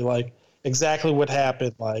story, like exactly what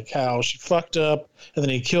happened, like how she fucked up, and then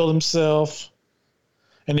he killed himself.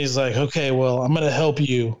 And he's like, "Okay, well, I'm gonna help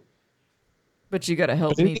you." But you gotta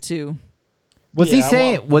help But me too. Was Yeah, he I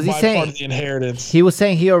saying? want Was he my part of saying? the inheritance? He was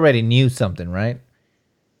saying he already knew something, right?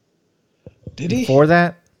 Did he? Before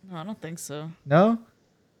that, No, I don't think so. no.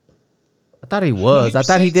 I thought he was. he I was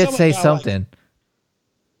thought he saying did something say about, like- something.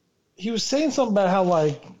 He was saying something about how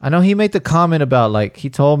like I know he made the comment about like he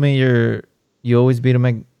told me you always beat him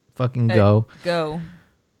at fucking Hey, go. Go.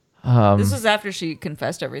 Um, This was after she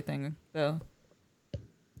confessed everything, though.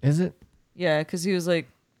 is it? Yeah, because he was like,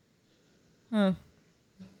 huh.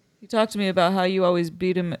 He talked to me about how you always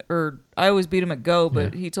beat him, or I always beat him at go,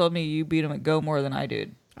 but he told me you beat him at go more than I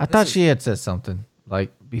did. I thought she had said something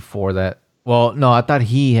like before that. Well, no, I thought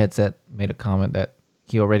he had made a comment that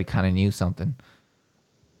he already kind of knew something.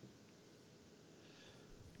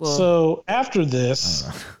 Well, so after this,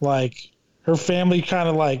 like her family kind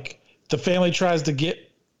of like the family tries to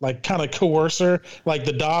get like kind of coerce her. Like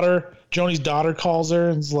the daughter, Joni's daughter calls her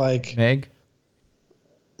and is like, Meg?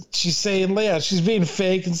 she's saying, yeah, she's being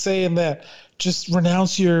fake and saying that just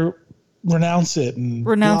renounce it and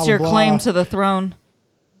renounce blah, your blah, claim blah. to the throne.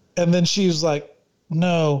 And then she was like,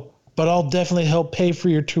 no, but I'll definitely help pay for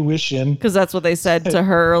your tuition. Because that's what they said to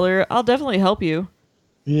her earlier. I'll definitely help you.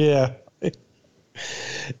 Yeah.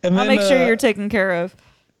 And I'll then, make sure you're taken care of.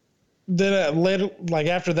 then later, like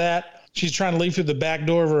after that, she's trying to leave through the back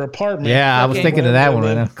door of her apartment. Yeah, I was Fucking- thinking of that one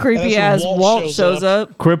right now. Creepy And ass that's when Walt Walt shows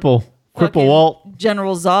up. Cripple Fucking Walt.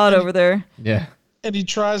 General Zod over there Yeah. And he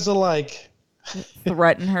tries to like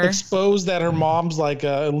threaten her. expose that her mom's like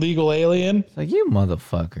a illegal alien. It's like, you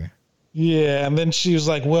motherfucker. Yeah, and then she was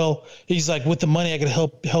like, "Well," he's like, "With the money, I could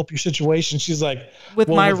help your situation." She's like, With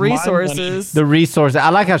 "Well, my with money." resources. The resource. I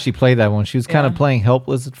like how she played that one. She was kind of Yeah. playing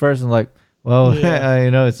helpless at first and like, well,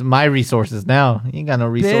 Yeah. it's my resources now. You ain't got no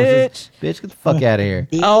resources. Bitch, get the fuck out of here.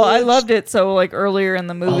 Oh, I loved it. So like earlier in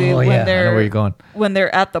the movie Oh, when yeah. I know they're where you're going. when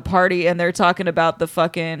they're at the party and they're talking about the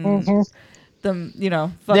fucking fucking Them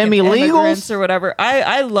illegals? immigrants or whatever.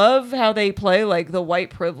 I love how they play like the white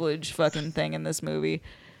privilege fucking thing in this movie.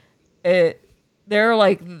 They're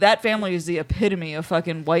like that family is the epitome of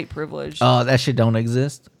fucking white privilege. Oh, that shit don't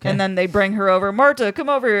exist. Okay. And then they bring her over, Marta, come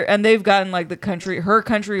over here. And they've gotten like her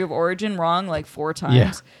country of origin wrong like 4 times.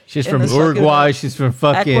 yeah, she's in from this fucking Uruguay. She's from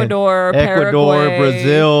fucking Ecuador, Paraguay.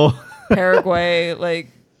 Brazil. Paraguay, like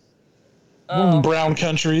brown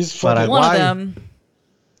countries. But Fucking- one Why? of them.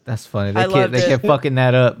 That's funny. I They loved kept it. fucking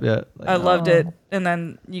that up. Yeah. Like, I loved it. And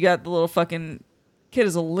then you got the little fucking kid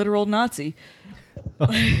is a literal Nazi.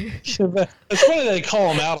 it's funny they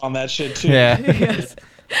call him out on that shit too. Yeah.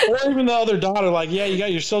 Or even the other daughter, like, yeah, you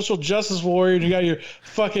got your social justice warrior, and you got your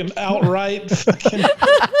fucking outright fucking.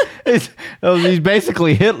 He's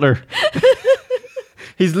basically Hitler.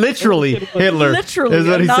 He's literally Hitler. Literally is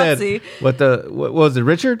what a he Nazi. said. What was it,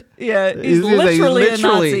 Richard? Yeah, he's literally a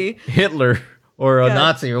Nazi. Hitler or a Yeah.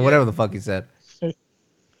 Nazi or whatever the fuck he said.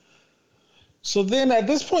 So then, at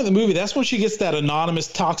this point in the movie, that's when she gets that anonymous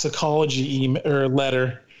toxicology email or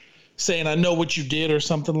letter saying, "I know what you did" or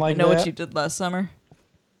something like I know that. what you did last summer.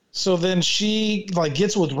 So then she like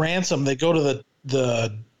gets with Ransom. They go to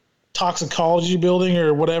the toxicology building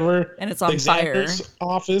or whatever, And it's on the examiner's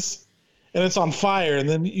office, and it's on fire. And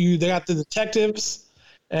then they got the detectives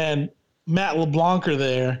and Matt LeBlanc are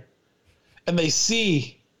there, and they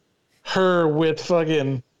see her with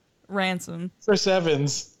fucking Ransom. Chris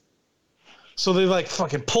Evans. So they like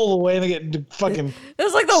fucking pull away and they get fucking. It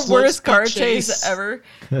was like the Slow worst car speed chase chase. ever.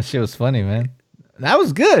 That shit was funny, man. That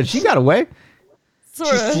was good. She got away. She's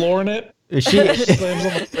Sorta. flooring it. Is she Slams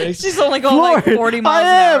on the face. She's only going like flooring? 40 miles I an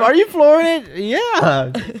am. hour. Are you flooring it?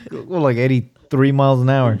 Yeah. Well, like 83 miles an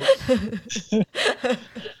hour.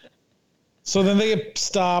 So then they get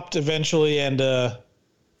stopped eventually, and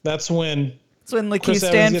that's when That's when Lakeith Chris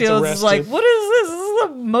Evans gets Stanfield is like, arrested. what is this? This is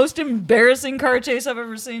the most embarrassing car chase I've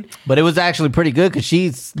ever seen. But it was actually pretty good because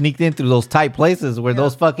she sneaked in through those tight places where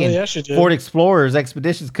those fucking Yeah, she did. Ford Explorers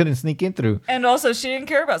expeditions couldn't sneak in through. And also, she didn't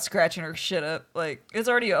care about scratching her shit up. Like, it's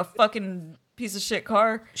already a fucking piece of shit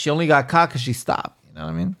car. She only got caught because she stopped. You know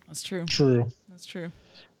what I mean? That's true. true. That's true.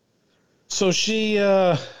 So she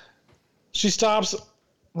stops.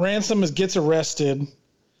 Ransom gets arrested,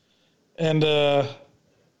 and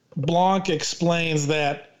Blanc explains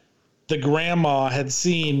that the grandma had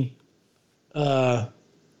seen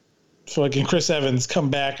fucking Chris Evans come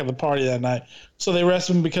back at the party that night. So they arrest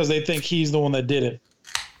him because they think he's the one that did it.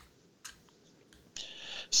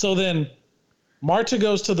 So then Marta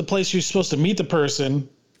goes to the place she's supposed to meet the person.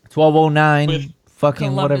 1209 With fucking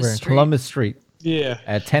Columbus whatever. Street. Columbus Street. Yeah.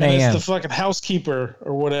 At 10 And a.m.. it's the fucking housekeeper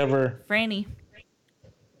or whatever. Franny.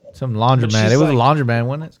 Some laundromat. she's It was a like- laundromat,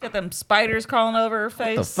 wasn't it? Got them spiders crawling over her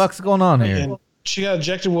face. What the fuck's going on here? And she got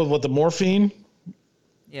injected with what, the morphine?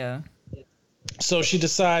 Yeah. So she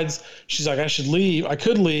decides, she's like, I should leave. I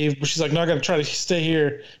could leave, but she's like, no, I got to try to stay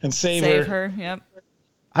here and save her. Yep.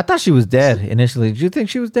 I thought she was dead initially. Did you think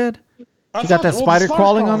she was dead? She got that spider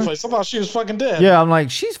crawling on her? I thought she was fucking dead. Yeah, I'm like,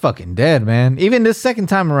 she's fucking dead, man. Even this second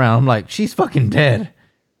time around, I'm like, she's fucking dead.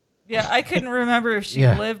 Yeah, I couldn't remember if she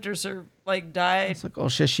lived or died. It's like, oh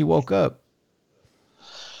shit, she woke up.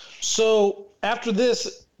 So after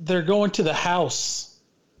this, they're going to the house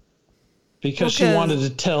because she wanted to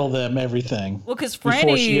tell them everything. Well, because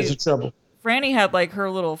before she gets in trouble. Franny had like her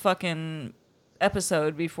little fucking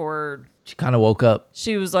episode before she kind of woke up.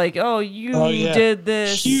 She was like, "Oh, you did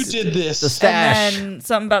this. You did this. The stash." And then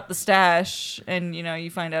something about the stash, and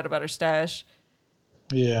you find out about her stash.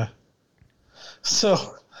 Yeah.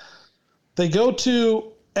 So they go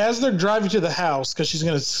to, as they're driving to the house, because she's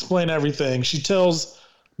going to explain everything. She tells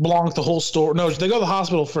Blanc the whole story. No, they go to the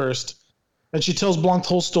hospital first, and she tells Blanc the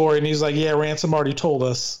whole story, and he's like, "Yeah, Ransom already told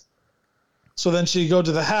us." So then she go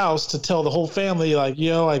to the house to tell the whole family, like,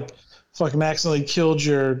 "Yo, I fucking accidentally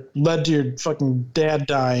led to your fucking dad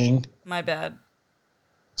dying. My bad."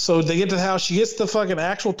 So they get to the house. She gets the fucking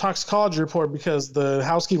actual toxicology report because the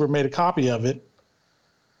housekeeper made a copy of it.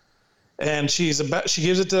 And she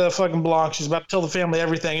gives it to fucking Blanc. She's about to tell the family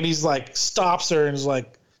everything, and he's like, stops her and is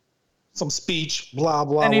like, some speech, blah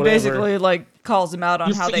blah. And he whatever. basically like calls them out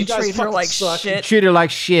on how they treat her like shit. Treat her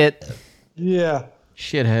like shit. Yeah.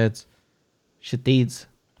 Shitheads. Shitteeds.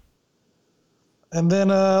 And then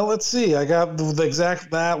let's see. I got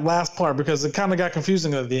that last part because it kind of got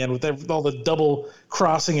confusing at the end with all the double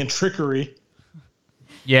crossing and trickery.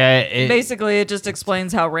 Yeah. Basically, it just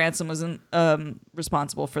explains how Ransom was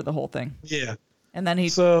responsible for the whole thing. Yeah. And then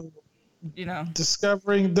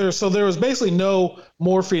discovering there was basically no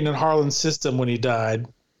morphine in Harlan's system when he died,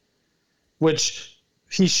 which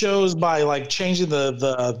he shows by like changing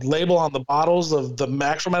the label on the bottles of the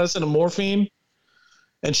actual medicine and morphine,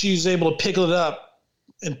 and she's able to pick it up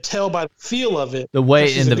and tell by the feel of it, the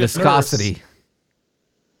weight and the viscosity,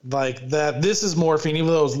 like that this is morphine even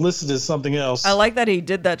though it was listed as something else. I like that he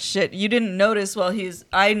did that shit. You didn't notice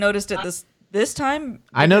I noticed it this time.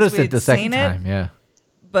 I noticed it the second time, yeah.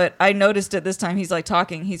 But I noticed it this time. He's like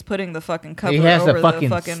talking. He's putting the fucking cover he has over the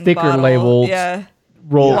fucking sticker bottle. label. Yeah.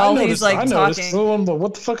 Roll. While he's like talking.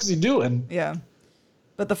 What the fuck is he doing? Yeah.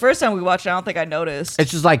 But the first time we watched it, I don't think I noticed.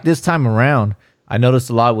 It's just like this time around, I noticed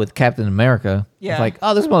a lot with Captain America. Yeah. It's like,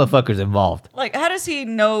 oh, this motherfucker's involved. Like, how does he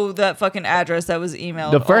know that fucking address that was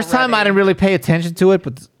emailed? The first time I didn't really pay attention to it,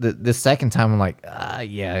 but the second time I'm like,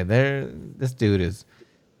 this dude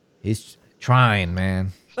he's trying,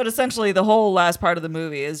 man. But essentially, the whole last part of the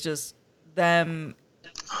movie is just them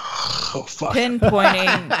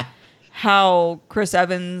pinpointing how Chris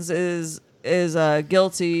Evans is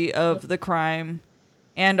guilty of the crime,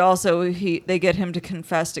 and also they get him to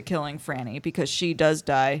confess to killing Franny because she does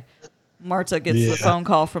die. Marta gets the phone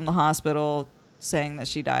call from the hospital saying that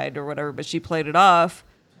she died or whatever, but she played it off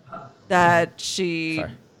that she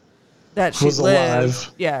was lived.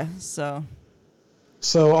 Alive. Yeah,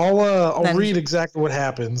 So I'll read exactly what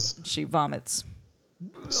happens. She vomits.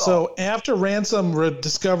 So after Ransom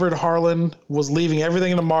discovered Harlan was leaving everything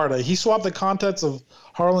into Marta, he swapped the contents of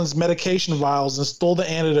Harlan's medication vials and stole the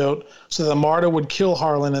antidote so that Marta would kill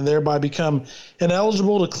Harlan and thereby become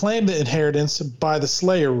ineligible to claim the inheritance by the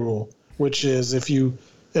Slayer rule, which is if you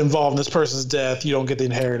involve in this person's death, you don't get the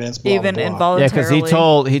inheritance. Blah, Even blah, blah. involuntarily. Yeah,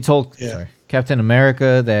 because he told Captain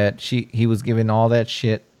America that he was giving all that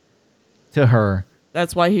shit to her.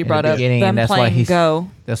 That's why he brought up them that's playing why Go.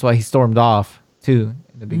 That's why he stormed off, too,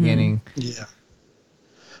 in the beginning. Yeah.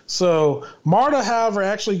 So Marta, however,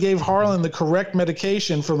 actually gave Harlan the correct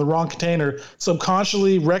medication from the wrong container,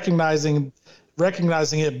 subconsciously recognizing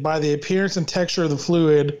it by the appearance and texture of the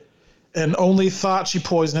fluid, and only thought she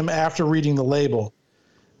poisoned him after reading the label.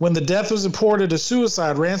 When the death was reported as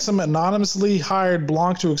suicide, Ransom anonymously hired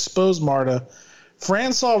Blanc to expose Marta.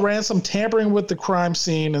 Fran saw Ransom tampering with the crime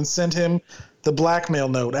scene and sent him the blackmail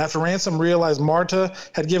note. After Ransom realized Marta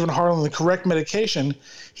had given Harlan the correct medication,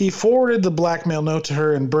 he forwarded the blackmail note to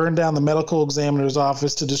her and burned down the medical examiner's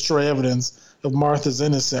office to destroy evidence of Marta's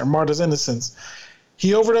innocence.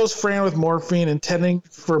 He overdosed Fran with morphine, intending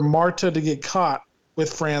for Marta to get caught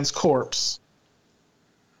with Fran's corpse.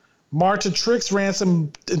 Marta tricks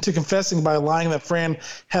Ransom into confessing by lying that Fran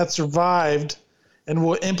had survived and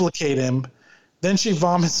will implicate him. Then she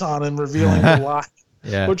vomits on him, revealing the lie.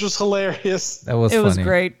 Yeah. Which was hilarious. It was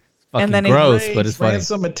great. Fucking and then gross, but it's funny.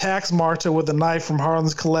 Ransom attacks Marta with a knife from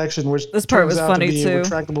Harlan's collection, which this part was turns out funny to be too. a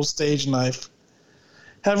retractable stage knife.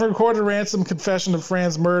 Having recorded Ransom's confession of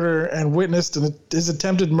Fran's murder and witnessed his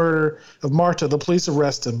attempted murder of Marta, the police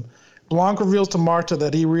arrest him. Blanc reveals to Marta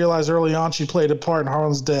that he realized early on she played a part in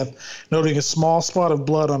Harlan's death, noting a small spot of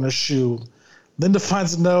blood on her shoe. Linda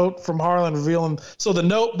finds a note from Harlan revealing. So the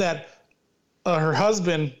note that her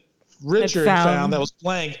husband Richard found that was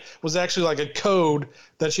blank was actually like a code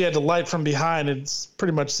that she had to light from behind. It's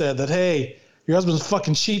pretty much said that, hey, your husband's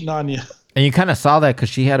fucking cheating on you. And you kind of saw that because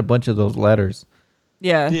she had a bunch of those letters.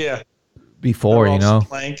 Yeah. Yeah. Before, you know.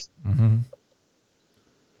 Blank. Mm-hmm.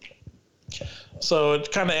 So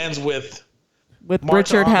it kind of ends with Marta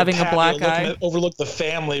Richard having a black eye. Overlook the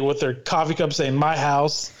family with their coffee cup saying, my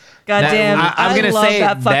house. Goddamn. I'm going to say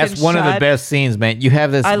that's one of the best scenes, man. You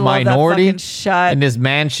have this minority in this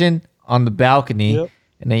mansion on the balcony,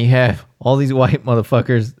 and then you have all these white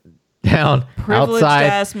motherfuckers down privileged outside.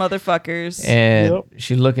 Ass motherfuckers. And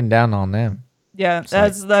she's looking down on them. Yeah, it's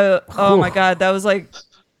that's like, oh my God. That was like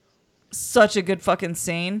such a good fucking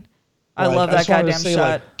scene. I love that goddamn shot.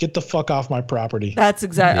 Like, get the fuck off my property. That's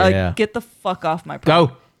exactly like, get the fuck off my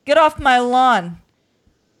property. Go. Get off my lawn.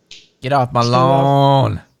 Get off my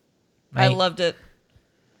lawn. I loved it.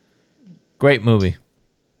 Great movie.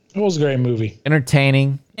 It was a great movie.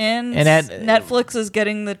 Entertaining. And Netflix is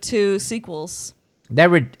getting the 2 sequels.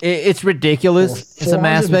 It's ridiculous in some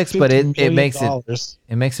aspects, but it makes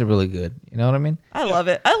it really good. You know what I mean? I love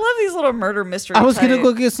it. I love these little murder mysteries. I was gonna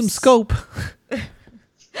go get some scope.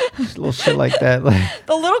 Little shit like that. Like,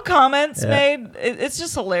 the little comments made, it's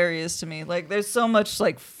just hilarious to me. Like, there's so much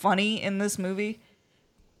like funny in this movie.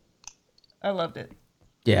 I loved it.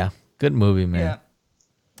 Yeah, good movie, man.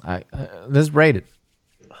 Yeah. Let's rate it.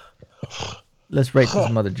 Let's rate this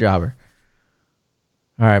mother jobber.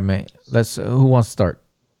 All right, mate. Let's. Who wants to start?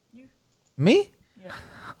 You. Me? Yeah.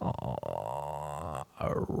 All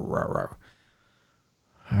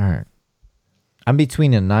right. I'm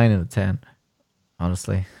between a 9 and a 10.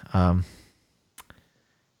 Honestly, I'm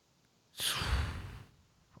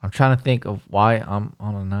trying to think of why I'm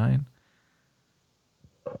on a 9,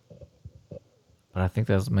 but I think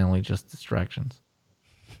that's mainly just distractions.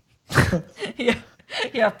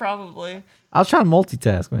 Yeah, probably. I was trying to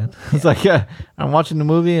multitask, man. It's like, I'm watching the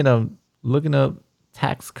movie and I'm looking up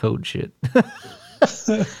tax code shit.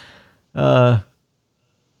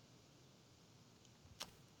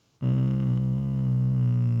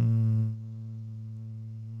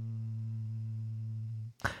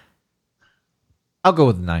 I'll go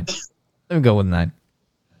with 9. Let me go with 9.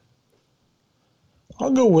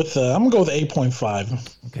 I'm gonna go with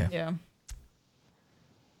 8.5. Okay. Yeah.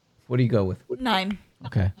 What do you go with? 9.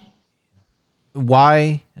 Okay.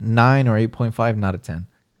 Why 9 or 8.5, not a 10?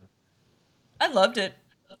 I loved it,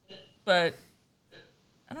 but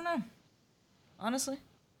I don't know. Honestly,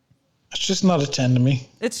 it's just not a 10 to me.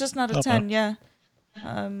 It's just not a 10. Yeah.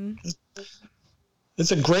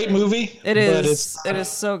 It's a great movie. It is. It is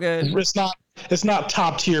so good. It's not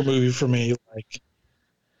top tier movie for me.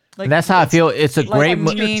 Like that's how I feel. It's a great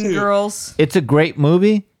movie. Mean Girls. It's a great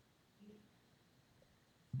movie,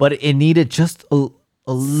 but it needed just a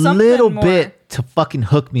little bit to fucking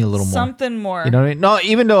hook me a little more. Something more. You know what I mean? No,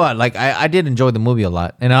 even though I did enjoy the movie a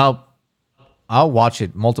lot, and I'll watch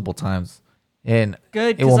it multiple times, and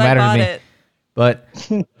good, it won't matter to me. It. But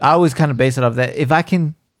I always kind of base it off that if I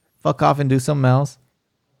can fuck off and do something else,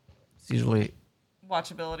 it's usually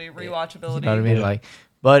watchability, rewatchability. You know what I mean? Like,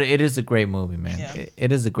 but it is a great movie, man. Yeah.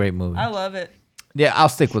 It is a great movie. I love it. Yeah, I'll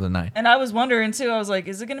stick with a 9. And I was wondering too. I was like,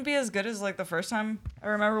 is it gonna be as good as like the first time I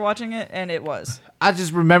remember watching it? And it was. I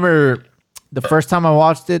just remember the first time I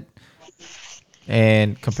watched it,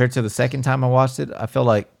 and compared to the second time I watched it, I felt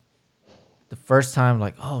like the first time,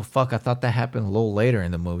 like, oh fuck, I thought that happened a little later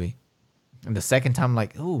in the movie, and the second time,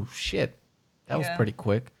 like, oh shit, that was pretty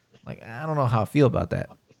quick. Like, I don't know how I feel about that.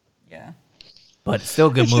 Yeah. But still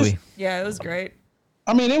a good movie. Yeah, it was great.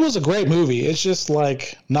 I mean, it was a great movie. It's just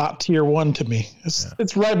like not tier 1 to me.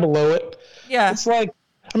 It's right below it. Yeah. It's like,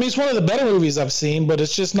 I mean, it's one of the better movies I've seen, but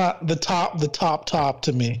it's just not the top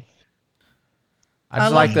to me. I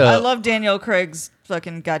love Daniel Craig's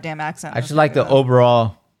fucking goddamn accent. I just like the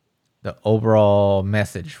overall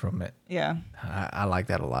message from it. Yeah. I like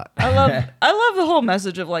that a lot. I love the whole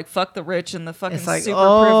message of like fuck the rich and the fucking like, super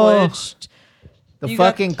privileged. The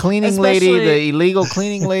fucking cleaning lady, the illegal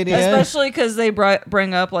cleaning lady. Especially because they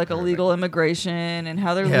bring up like illegal immigration and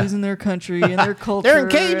how they're losing their country and their culture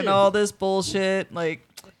and all this bullshit. Like,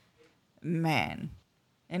 man.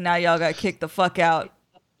 And now y'all got kicked the fuck out.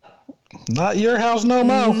 Not your house no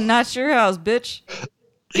more. Not your house, bitch.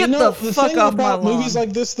 Get the fuck off my lawn. Movies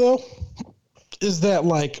like this, though, is that,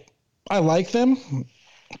 like, I like them,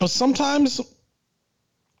 but sometimes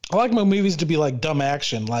I like my movies to be like dumb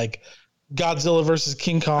action. Like, Godzilla versus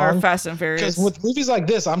King Or Kong. Fast and Furious. Because with movies like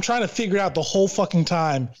this, I'm trying to figure out the whole fucking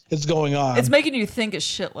time it's going on. It's making you think a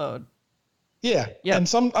shitload. Yeah. Yeah.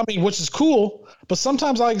 And which is cool, but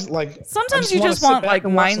sometimes I like. Sometimes I you wanna just sit want back like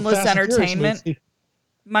and watch the mindless Fast and Furious entertainment. movie.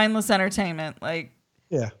 Mindless entertainment. Like,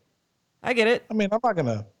 Yeah. I get it. I mean, I'm not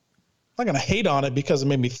gonna hate on it because it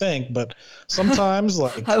made me think, but sometimes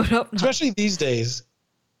like, I would hope not. especially these days,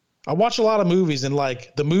 I watch a lot of movies and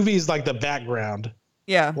like the movie is like the background.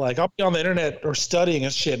 Yeah. Like I'll be on the internet or studying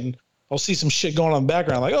and shit, and I'll see some shit going on in the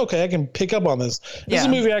background. Like, okay, I can pick up on this. This is a Yeah.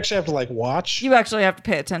 movie I actually have to like watch. You actually have to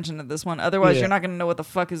pay attention to this one. Otherwise, Yeah. you're not going to know what the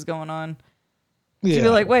fuck is going on. Yeah. You'd be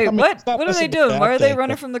like, wait, I mean, what? it's not What are they necessarily a doing? bad Why are they thing,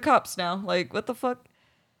 running but- from the cops now? Like, what the fuck?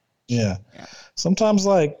 Yeah. Sometimes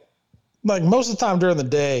like most of the time during the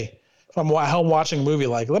day, if I'm at home watching a movie,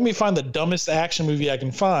 like let me find the dumbest action movie I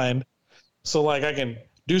can find, so like I can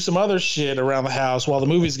do some other shit around the house while the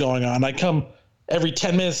movie's going on. I come every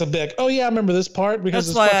 10 minutes and be like, oh yeah, I remember this part because That's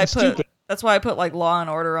it's why fucking stupid. That's why I put like Law and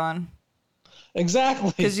Order on,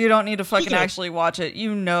 Exactly. because you don't need to fucking Speaking of- actually watch it.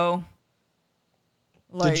 You know.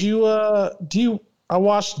 Like, Did you I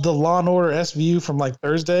watched the Law and Order SVU from like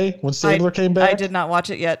Thursday when Stabler came back. I did not watch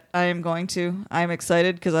it yet. I am going to. I'm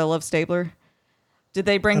excited because I love Stabler. Did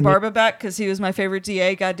they bring I mean- Barba back? Because he was my favorite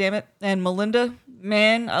DA. God damn it. And Melinda,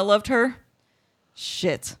 man, I loved her.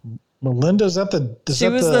 Shit. Melinda's at the. She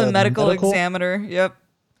was the medical examiner. Yep.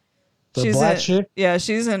 The She's black in, chick. Yeah,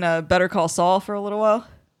 she's in Better Call Saul for a little while.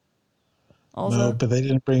 Also, No, but they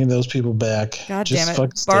didn't bring those people back. God Just damn it.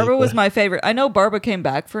 fucking Barbara was Stabler. my favorite. I know Barbara came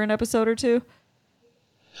back for an episode or two.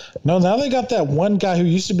 No, now they got that one guy who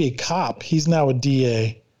used to be a cop. He's now a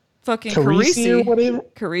DA. Fucking Carisi or Carisi. whatever.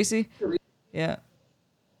 Carisi. Yeah.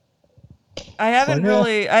 I haven't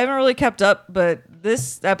Like, I haven't really kept up, but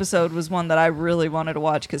this episode was one that I really wanted to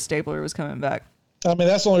watch because Stabler was coming back. I mean,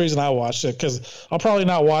 that's the only reason I watched it because I'll probably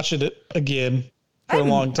not watch it again for a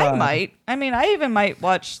long time. I might. I mean, I even might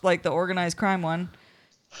watch like the organized crime one.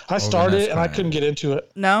 I started Organized it and I crime. couldn't get into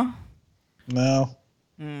it. No? No.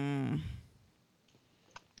 I'm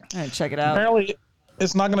gonna check it out. Apparently,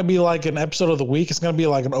 it's not going to be like an episode of the week. It's going to be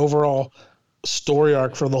like an overall story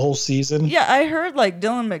arc for the whole season. Yeah, I heard like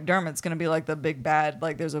Dylan McDermott's gonna be like the big bad,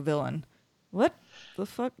 like there's a villain. What the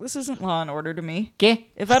fuck? This isn't Law and Order to me. Okay.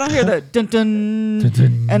 If I don't hear the dun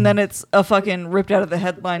dun, and then it's a fucking ripped out of the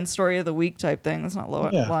headline story of the week type thing, that's not Law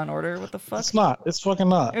and Order. What the fuck? It's not. It's fucking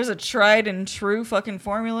not. There's a tried and true fucking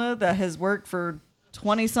formula that has worked for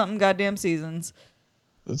 20 something goddamn seasons.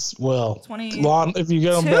 It's 20 Law. If you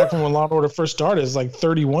get them back from when Law and Order first started, it's like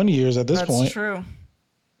 31 years at this That's point. true.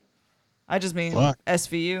 I just mean Fuck.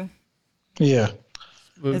 SVU. Yeah.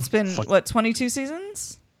 It's been Fuck. what, 22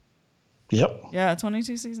 seasons? Yep. Yeah,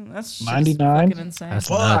 22 seasons. That's just 99? fucking insane. That's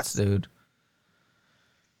Fuck. nuts, dude.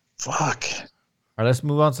 Fuck. All right, let's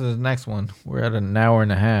move on to the next one. We're at an hour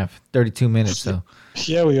and a half, 32 minutes. So,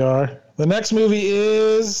 Yeah, we are. The next movie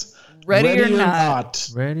is Ready or Not.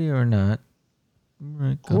 ready or not? All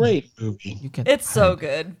right, go. Great movie. You can. It's so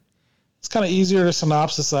good. It's kind of easier to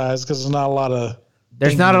synopsisize because there's not a lot of.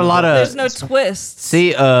 There's not a lot of. There's no twists.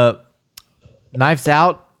 See, Knives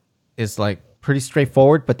Out is like pretty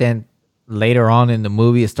straightforward, but then later on in the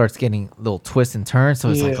movie, it starts getting little twists and turns. So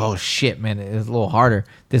it's like, Yeah. oh shit, man, it's a little harder.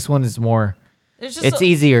 This one is more. It's just It's a-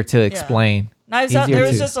 easier to explain. Knives Out. Easier There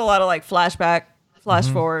was to- just a lot of like flashback, flash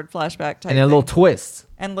forward, flashback type, and then little thing. twists.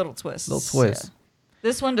 And little twists. Little twists. Yeah.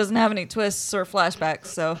 This one doesn't have any twists or flashbacks,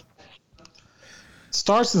 so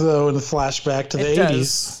Starts though in the flashback to the It 80s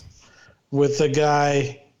does. with the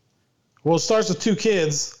guy. Well, it starts with two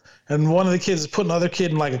kids, and one of the kids is putting another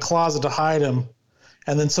kid in like a closet to hide him.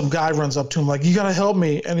 And then some guy runs up to him like, "You gotta help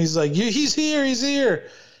me!" And he's like, "He's here, he's here!"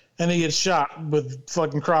 And he gets shot with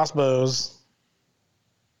fucking crossbows.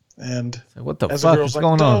 And Like, what the as the fuck girl's is like,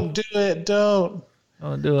 going "Don't on? do it, don't."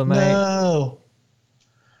 Don't do it, man. No.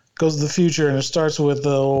 Goes to the future, and it starts with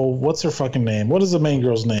what's her fucking name? What is the main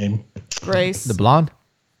girl's name? Grace. The blonde.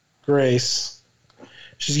 Grace.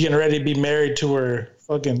 She's getting ready to be married to her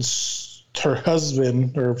fucking her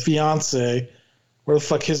husband or fiance. Where the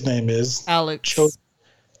fuck his name is? Alex.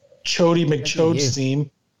 Chody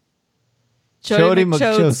McChodestein. Jody Jody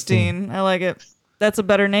McChodestein. I like it. That's a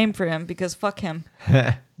better name for him because fuck him.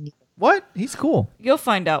 What? He's cool. You'll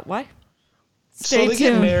find out why. So Stay they get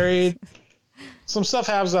tuned. married. Some stuff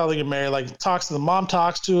happens how they get married. Like the mom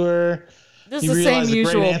talks to her. This You is the realize same the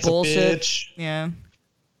great usual aunt's a bullshit. bitch. Yeah.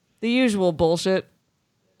 The usual bullshit.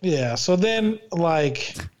 Yeah. So then,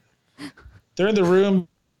 like, they're in the room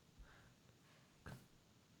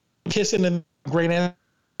kissing in the great aunt's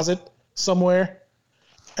closet somewhere,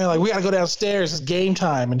 and like, we gotta go downstairs. It's game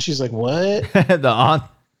time, and she's like, "What?" The aunt.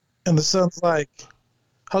 And the son's like,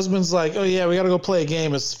 husband's like, oh yeah, we gotta go play a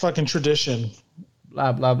game. It's fucking tradition.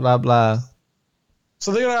 Blah blah blah blah.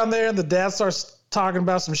 So they go down there, and the dad starts talking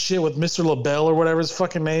about some shit with Mr. LaBelle or whatever his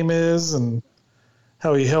fucking name is, and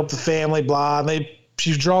how he helped the family, blah. And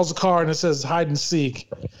she draws a card and it says hide and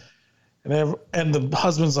seek. And the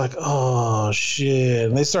husband's like, oh shit.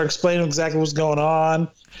 And they start explaining exactly what's going on.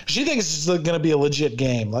 She thinks it's just gonna be a legit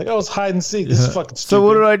game. Like, oh, it's hide and seek. This is fucking stupid. So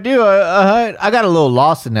what do I do? I got a little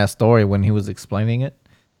lost in that story when he was explaining it.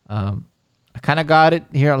 I kind of got it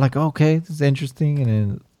here. I'm like, okay, this is interesting, and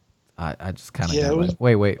then I just kind of like,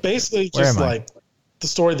 wait. Basically, just like the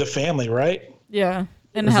story of the family, right? Yeah,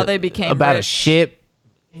 and how they became about rich. a ship.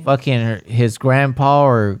 Fucking his grandpa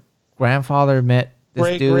or grandfather met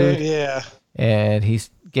this dude. Yeah. And he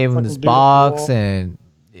gave him this box and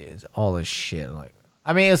all this shit. Like,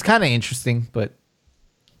 I mean, it's kind of interesting, but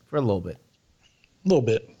for a little bit. A little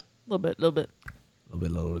bit.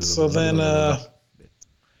 So then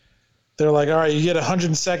they're like, all right, you get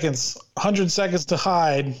 100 seconds. 100 seconds to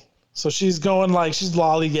hide. So she's going like, she's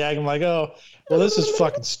lollygagging like, oh, well, this is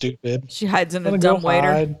fucking stupid. She hides in a dumb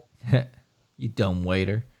waiter. You dumb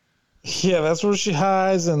waiter. Yeah, that's where she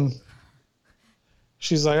hides, and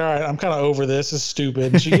she's like, all right, I'm kind of over this. It's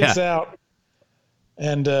stupid. And she gets out,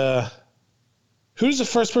 and who's the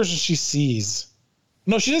first person she sees?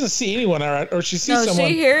 No, she doesn't see anyone, all right? Or she sees someone. No,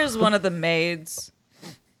 she hears one of the maids.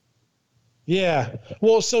 Yeah.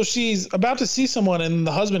 Well, so she's about to see someone, and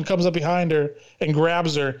the husband comes up behind her and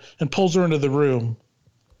grabs her and pulls her into the room.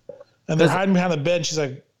 And they're hiding behind the bed, and she's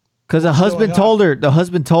like, because the husband told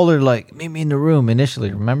her, like, meet me in the room initially,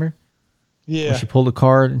 remember? Yeah. When she pulled a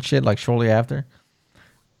card and shit, like, shortly after.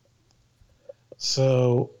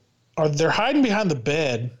 So they're hiding behind the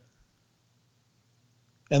bed,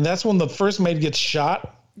 and that's when the first maid gets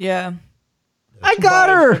shot. Yeah. I got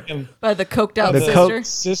her! By the coked out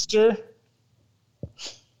sister.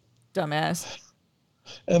 Dumbass.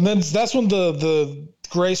 And then that's when the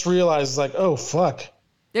Grace realizes, like, oh, fuck.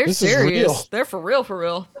 They're serious. They're for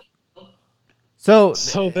real. So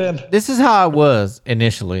then this is how I was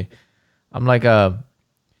initially. I'm like, all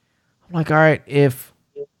right, if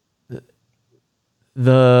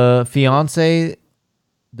the fiance,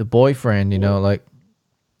 the boyfriend, you know, like,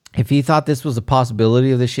 if he thought this was a possibility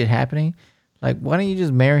of this shit happening, like, why don't you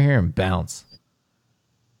just marry her and bounce?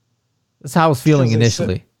 That's how I was feeling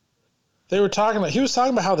initially. He was talking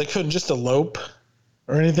about how they couldn't just elope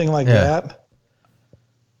or anything like that.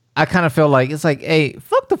 I kind of felt like, it's like, hey,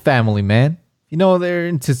 fuck the family, man. You know, they're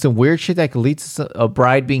into some weird shit that could lead to a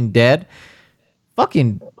bride being dead.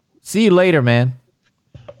 Fucking see you later, man.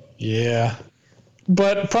 Yeah.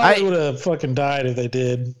 But probably would have fucking died if they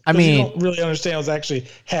did. I mean, you don't really understand what actually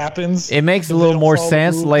happens. It makes a little more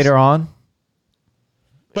sense later on.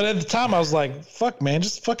 But at the time, I was like, fuck, man,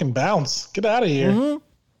 just fucking bounce. Get out of here. Mm-hmm.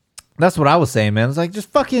 That's what I was saying, man. It's like, just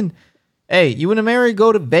fucking, hey, you want to marry,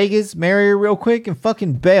 go to Vegas, marry her real quick, and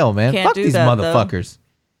fucking bail, man. Fuck these motherfuckers. Though.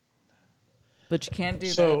 But you can't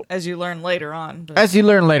do that, as you learn later on.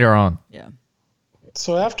 Yeah.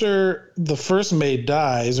 So after the first maid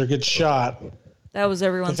dies or gets shot, that was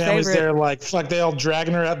everyone's the family's favorite. There, like, fuck, they all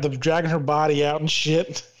dragging her body out and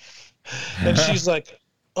shit. And she's like,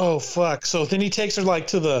 oh fuck. So then he takes her like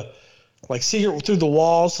to the secret through the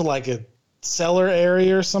walls to like a cellar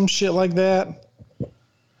area or some shit like that.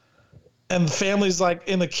 And the family's like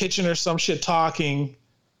in the kitchen or some shit talking,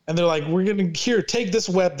 and they're like, we're gonna take this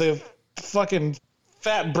the fucking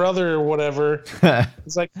fat brother or whatever.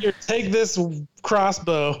 It's like, here, take this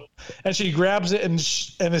crossbow. And she grabs it, and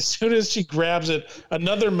as soon as she grabs it,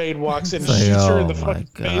 another maid walks in and shoots her in the fucking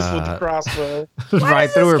face with the crossbow. Right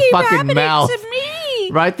through her fucking mouth.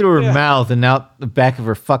 Right through her mouth and out the back of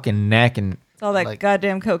her fucking neck. And all that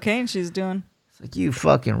goddamn cocaine she's doing. It's like, you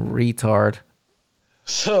fucking retard.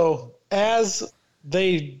 So as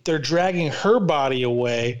they're dragging her body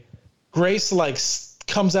away, Grace like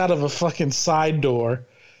comes out of a fucking side door,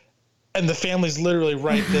 and the family's literally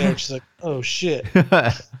right there. She's like, oh shit.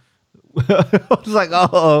 I was like,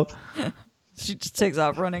 oh. She just takes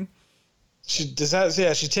off running. She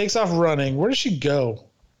takes off running. Where does she go?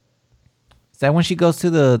 Is that when she goes to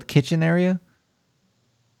the kitchen area?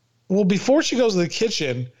 Well, before she goes to the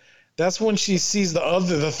kitchen, that's when she sees the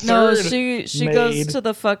third. No, she goes to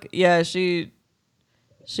the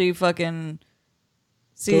she fucking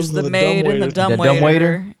sees the maid and the dumb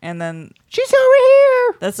waiter, and then she's over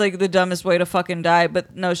here. That's like the dumbest way to fucking die.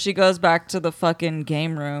 But no, she goes back to the fucking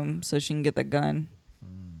game room so she can get the gun.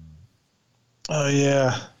 Oh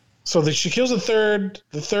yeah. So she kills the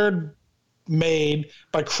third maid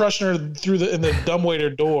by crushing her in the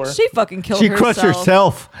dumbwaiter door. She fucking killed herself. She crushed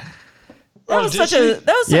herself. That was did such she?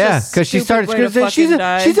 a Because she started way to screaming,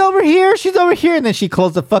 fucking she's die. over here, and then she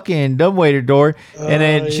closed the fucking dumbwaiter door, and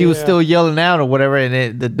then she was yeah. still yelling out or whatever,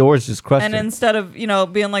 and the doors just crushed And her. instead of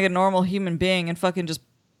being like a normal human being and fucking just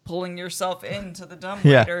pulling yourself into the dumb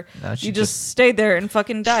Yeah. waiter, No, she you just stayed there and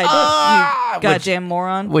fucking died. You goddamn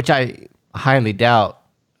moron. Which I highly doubt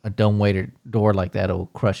a dumbwaiter door like that will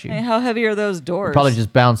crush you. Hey, how heavy are those doors? Probably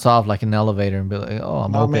just bounce off like an elevator and be like, oh,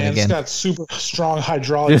 I'm Oh open man, again. it's got super strong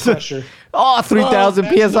hydraulic pressure. Oh, 3,000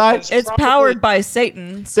 Well, PSI. that's- It's powered by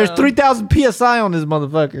Satan. So There's 3,000 PSI on this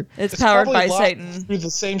motherfucker. It's powered probably by locked Satan. through the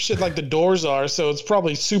same shit like the doors are, so it's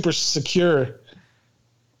probably super secure.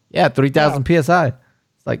 Yeah, 3,000 PSI.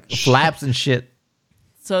 It's like flaps and shit.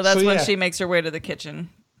 So that's So, when yeah. she makes her way to the kitchen.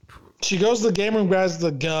 She goes to the game room, grabs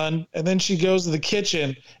the gun, and then she goes to the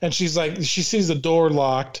kitchen, and she's like, she sees the door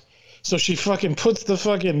locked, so she fucking puts the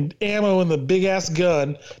fucking ammo in the big ass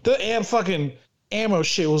gun. The fucking ammo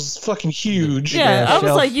shit was fucking huge. Yeah, I was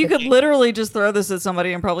shelf. like, you could literally just throw this at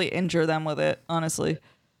somebody and probably injure them with it. Honestly,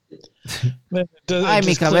 Then it does- it Ay, mi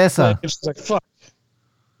just clicks, cabeza. like, and she's like, fuck.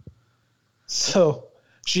 So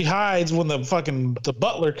she hides when the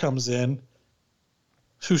butler comes in,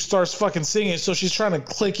 who starts fucking singing. So she's trying to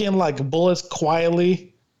click in like bullets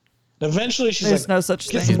quietly. And eventually she's there's like, no such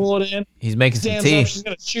gets thing. the bullet in, He's making some stands tea. up, she's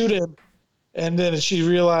gonna shoot him. And then she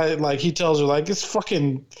realized, like, he tells her, like, it's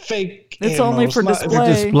fucking fake. It's ammo. only for not-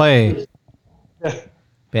 display. Display.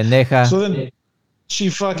 Pendeja. So then she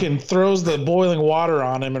fucking throws the boiling water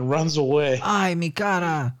on him and runs away. Ay, mi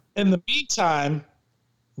cara. In the meantime,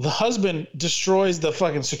 the husband destroys the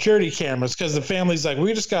fucking security cameras because the family's like,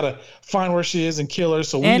 we just gotta find where she is and kill her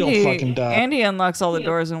so we don't fucking die. And he unlocks all the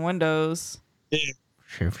doors and windows. Yeah.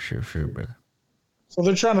 Sure, brother. So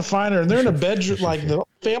they're trying to find her, and they're in a bedroom. Like the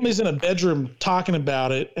family's in a bedroom talking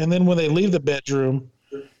about it, and then when they leave the bedroom,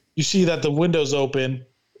 you see that the window's open,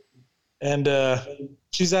 and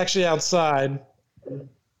she's actually outside.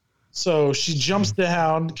 So she jumps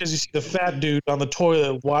down because you see the fat dude on the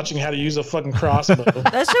toilet watching how to use a fucking crossbow.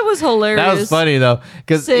 That shit was hilarious. That was funny though,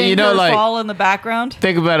 because Seeing her like, fall in the background.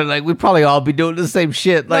 think about it, like we'd probably all be doing the same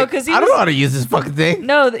shit. No, Like, 'cause he I don't was- know how to use this fucking thing.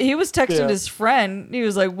 No, he was texting Yeah. his friend. He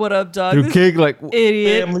was like, "What up, dog? Through This kick, like,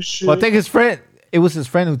 idiot. Family shit. well, I think his friend. It was his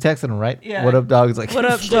friend who texted him, right? Yeah. What up, dog? He's like, What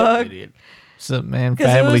up, dog?" Idiot. Some man, 'Cause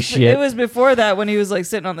family it shit. was before that when he was like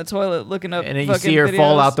sitting on the toilet looking up. And then you fucking see her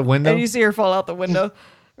fall videos. out the window? And you see her fall out the window,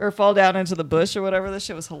 or fall down into the bush or whatever. This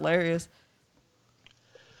shit was hilarious.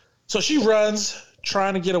 So she runs,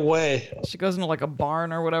 trying to get away. She goes into like a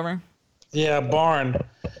barn or whatever. Yeah, barn.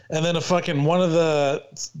 And then a fucking one of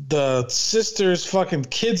the sister's fucking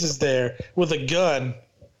kids is there with a gun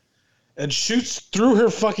and shoots through her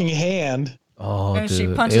fucking hand. oh, And dude. she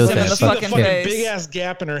It punches was him in that the See fucking the fucking fucking face. big ass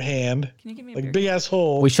gap in her hand, Can you give me a like beer? big ass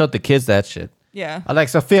hole. We showed the kids that shit. Yeah. I like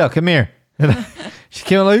Sophia, come here. She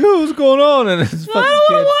came like, oh, what's going on? And it's I fucking don't want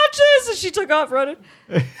kid. to watch this. And she took off running.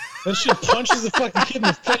 Then she punches the fucking kid in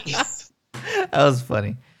the face. That was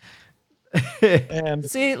funny. And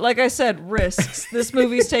See, like I said, risks. This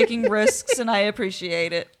movie's taking risks, and I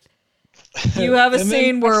appreciate it. You have a And then-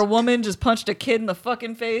 scene where a woman just punched a kid in the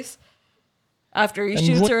fucking face after he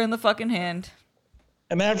shoots what- her in the fucking hand.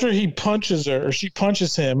 and after he punches her, or she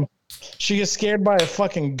punches him, she gets scared by a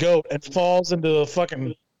fucking goat and falls into a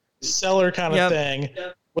fucking cellar kind of Yep. thing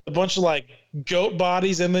with a bunch of like goat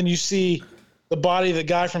bodies, and then you see the body of the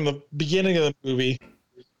guy from the beginning of the movie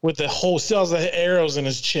with the whole still has the arrows in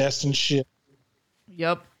his chest and shit.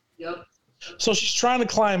 Yep. So she's trying to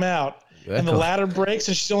climb out, and the ladder breaks,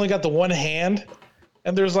 and she's only got the one hand,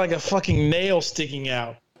 and there's like a fucking nail sticking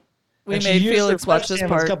out. We And she made used her Felix watch left this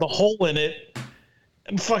hand that's part. got the hole in it,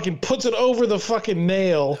 and fucking puts it over the fucking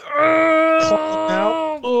nail. Climbing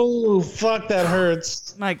out. Oh fuck, that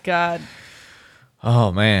hurts. My God.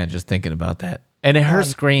 Oh, man, just thinking about that. And then her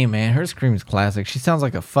scream, man. Her scream is classic. She sounds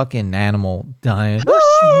like a fucking animal dying. One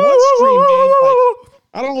scream, man, like,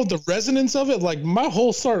 I don't know the resonance of it. Like my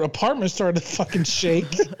whole apartment started to fucking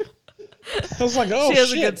shake. I was like, oh She has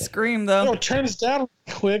shit. a good scream, though. Yo, turn this down real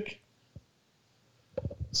quick.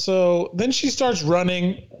 So then she starts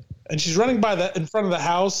running, and she's running in front of the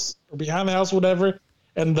house or behind the house, whatever.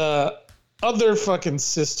 And the other fucking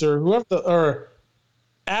sister, or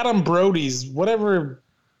Adam Brody's, whatever,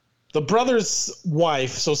 the brother's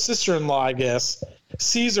wife, so sister-in-law, I guess,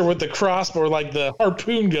 sees her with the crossbow, or like the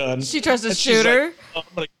harpoon gun. She tries to And she's shoot her. like,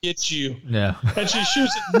 I'm gonna get you. Yeah. And she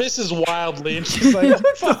shoots it, misses wildly, and she's like,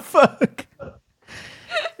 fuck. Fuck.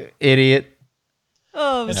 Idiot.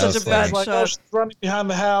 Oh, it was That such was a bad funny. Like, oh, shot. she's running behind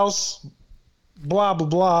the house, blah, blah,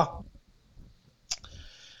 blah.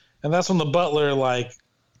 And that's when the butler's like,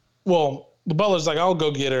 I'll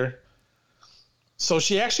go get her. So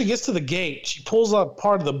she actually gets to the gate. She pulls up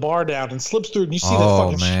part of the bar down and slips through, and you see the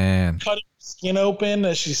Oh fucking man, cutting skin open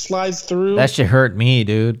as she slides through. that shit hurt me,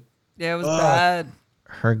 dude. Yeah, it was bad.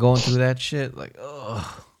 Her going through that shit, like, ugh.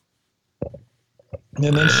 And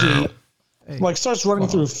then she like starts running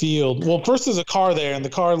through a field. Well, first there's a car there, and the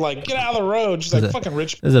car like, get out of the road. She's like, There's a- fucking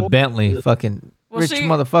rich There's a people. Bentley, fucking rich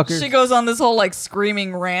motherfucker. She goes on this whole like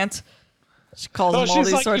screaming rant. She calls them all she's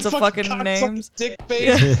these like, sorts "You of fucking cocksucker, names. Dick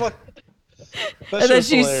face. Fuck. That And then shit's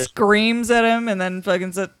she hilarious. screams at him and then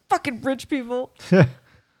fucking said, fucking rich people.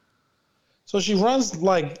 So she runs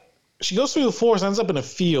like she goes through the forest, ends up in a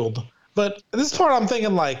field. But this part I'm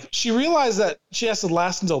thinking like she realized that she has to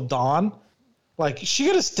last until dawn. Like she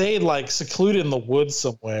could have stayed like secluded in the woods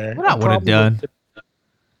somewhere. What I would have Probably done?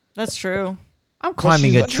 That's true. I'm But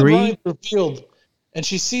climbing she's a ends up running tree. through a field, and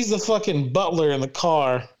she sees the fucking butler in the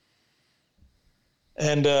car,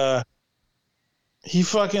 and he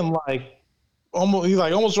fucking like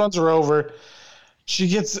almost runs her over. He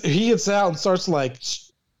gets out and starts like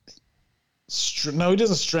no, he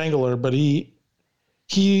doesn't strangle her, but he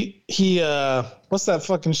what's that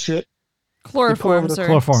fucking shit? Chloroforms her.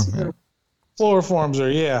 Chloroform. Yeah. Chloroforms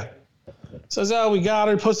her, yeah. Says, oh, we got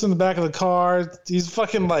her. Puts her in the back of the car. He's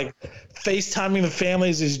fucking like FaceTiming the family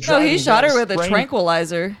as he's No, driving. he shot her down with a Spring.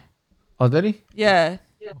 tranquilizer. Oh, did he? Yeah.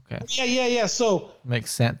 Okay, Yeah. So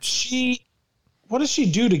makes sense. what does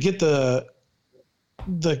she do to get to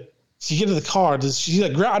get to the car? Does she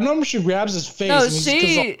like grab? I remember she grabs his face. No, and he's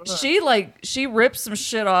she rips some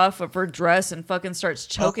shit off of her dress and fucking starts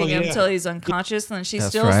choking him yeah. until he's unconscious. And then she That's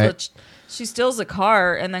steals right. she steals the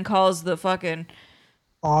car and then calls the fucking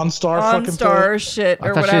fucking OnStar shit I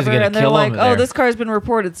or thought she was whatever. gonna And they're kill like, him oh, there. this car's been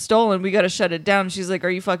reported stolen. We got to shut it down. She's like, are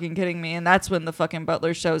you fucking kidding me? And that's when the fucking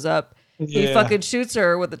butler shows up. He Yeah. fucking shoots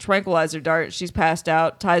her with a tranquilizer dart. She's passed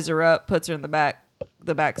out, ties her up, puts her in the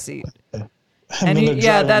back seat. And then he, they're yeah,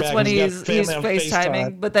 driving that's back when and he's got family on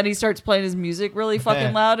FaceTiming. But then he starts playing his music really fucking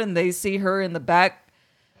Yeah. loud, and they see her in the back,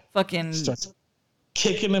 fucking Starts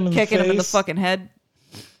kicking him in kicking the face. him in the fucking head.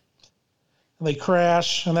 And they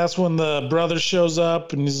crash, and that's when the brother shows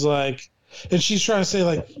up, and he's like, and she's trying to say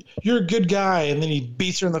like, "You're a good guy," and then he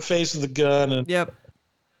beats her in the face with a gun, and Yep.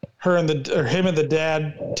 him and the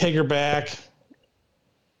dad take her back.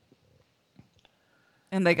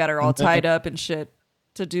 And they got her all tied up and shit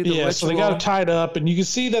to do the Yeah, ritual. so they got her tied up, and you can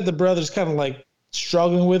see that the brother's kind of like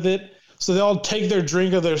struggling with it. So they all take their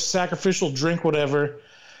drink of their sacrificial drink, whatever,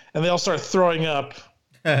 and they all start throwing up.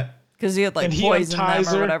 because he had like and he poisoned them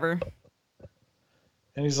unties or her. whatever.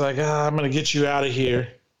 And he's like, I'm going to get you out of here.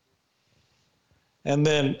 And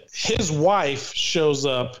then his wife shows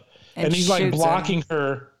up, and he's like shoots him. blocking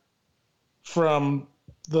her from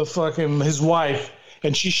his wife,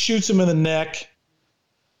 and she shoots him in the neck.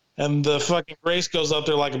 And the fucking Grace goes up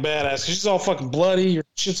there like a badass. She's all fucking bloody. Her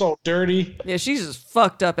shit's all dirty. Yeah, she's just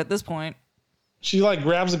fucked up at this point. She like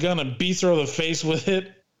grabs a gun and beats her over the face with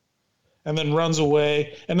it, and then runs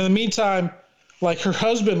away. And in the meantime, like her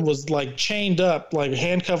husband was like chained up, like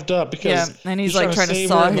handcuffed up Yeah, because and he's like trying to save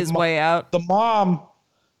saw her, and his way out. The mom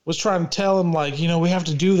was trying to tell him like, we have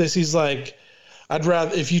to do this. He's like, I'd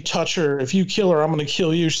rather if you touch her, if you kill her, I'm gonna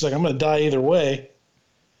kill you. She's like, I'm gonna die either way.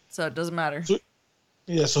 So it doesn't matter.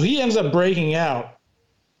 Yeah, so he ends up breaking out,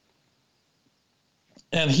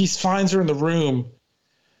 and he finds her in the room,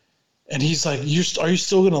 and he's like, "Are you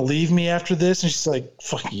still gonna leave me after this?" And she's like,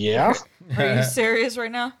 "Fuck yeah." Are you serious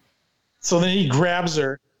right now? So then he grabs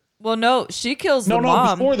her. Well, no, she kills the No,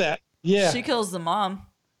 mom. before that, yeah, She kills the mom.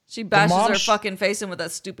 She bashes mom her sh- fucking face in with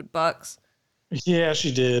that stupid bucks. yeah,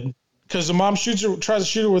 she did. Because the mom tries to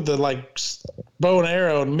shoot her with the like bow and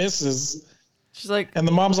arrow and misses, She's like, and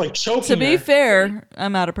the mom's like choking to be her. fair,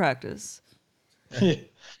 I'm out of practice.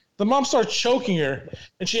 The mom starts choking her,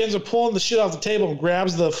 and she ends up pulling the shit off the table and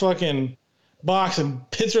grabs the fucking box and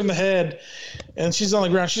hits her in the head, and she's on the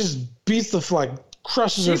ground. She just beats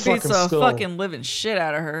crushes She her beats fucking the skull. fucking living shit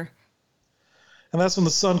out of her. And that's when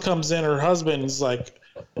the son comes in. Her husband is like,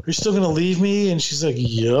 "Are you still gonna leave me?" And she's like,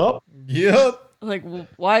 "Yup." Yep. Like,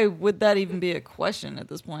 why would that even be a question at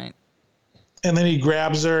this point? And then he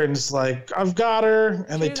grabs her and is like, "I've got her."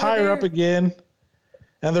 And they She's tie her there. up again.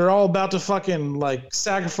 And they're all about to fucking like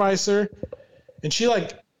sacrifice her. And she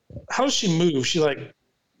like, how does she move? She like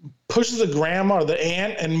pushes the grandma or the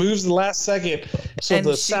aunt and moves the last second. So And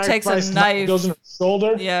the she takes a sacrifice knife. goes in her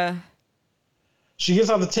shoulder. Yeah. She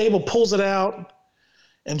gets off the table, pulls it out,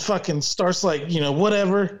 and fucking starts like,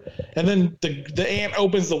 whatever. And then the aunt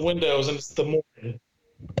opens the windows and it's the morning.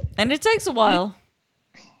 And it takes a while.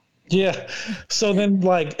 Yeah. So then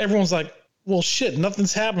like everyone's like, well shit,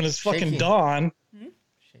 nothing's happened. It's fucking Shaking. dawn.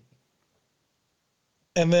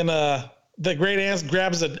 And then the great aunt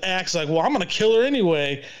grabs an axe, like, well, I'm gonna kill her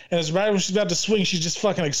anyway. And it's right when she's about to swing, she just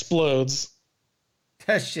fucking explodes.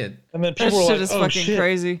 That shit. And then That people were shit like, is oh fucking shit.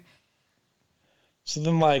 crazy. So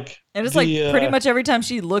then like, And it's the, like pretty much every time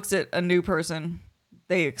she looks at a new person,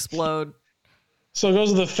 they explode. So it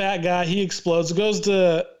goes to the fat guy, he explodes. It goes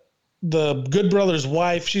to the good brother's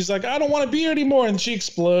wife. She's like, I don't want to be here anymore, and she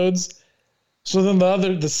explodes. So then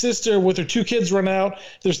the sister with her 2 kids run out.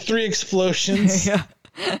 There's 3 explosions. Yeah.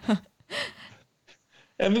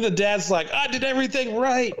 And then the dad's like, I did everything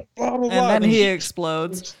right. Blah, blah, blah. And then he he-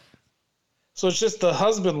 explodes. So it's just the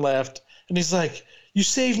husband left. And he's like, you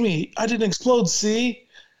saved me. I didn't explode, see?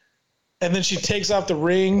 And then she takes off the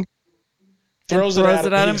ring, throws it at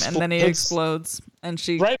him, and then he explodes. And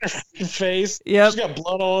she right in her fucking face. Yep. She's got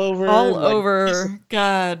blood all over her. all like, over her.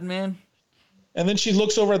 God, man. And then she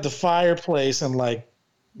looks over at the fireplace and like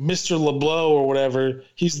Mr. LeBeau or whatever,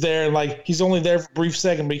 he's there and like he's only there for a brief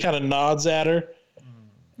second, but he kind of nods at her.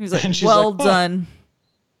 He's like, And she's well like, huh. done.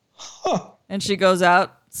 Huh. And she goes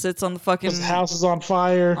out, sits on the fucking His house is on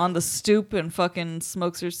fire. on the stoop and fucking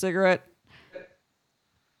smokes her cigarette.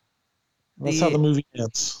 That's how the movie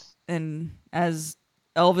ends. And as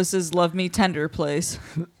Elvis's "Love Me Tender" plays.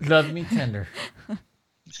 Love me tender.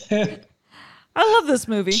 I love this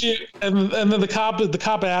movie. And then the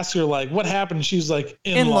cop asks her like, what happened? She's like,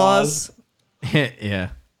 In-laws. Yeah.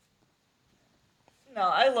 No,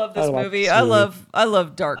 I love this I like movie. this I movie.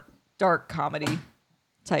 love dark comedy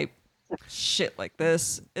type shit like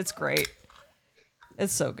this. It's great.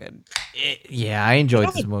 It's so good. Yeah, I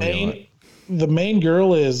enjoyed this movie a lot. The main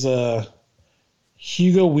girl is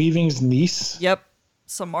Hugo Weaving's niece. Yep.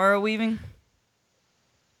 Samara Weaving.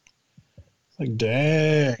 Like,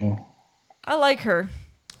 dang. I like her.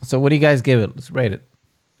 So what do you guys give it? Let's rate it.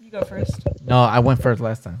 You go first. No, I went first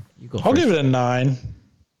last time. You go I'll first. give it a 9.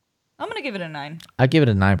 I'm gonna give it a 9. I give it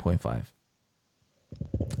a 9.5.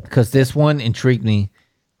 Because this one intrigued me,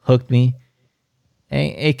 hooked me.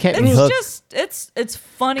 And it kept me It's hooked. just it's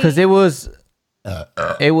funny. Because it was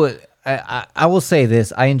I will say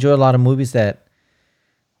this. I enjoy a lot of movies that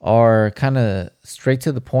are kind of straight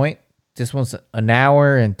to the point. This one's an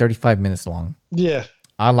hour and 35 minutes long. Yeah.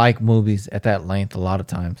 I like movies at that length a lot of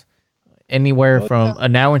times. Anywhere from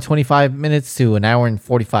an hour and 25 minutes to an hour and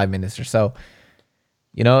 45 minutes or so.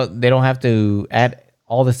 You know, they don't have to add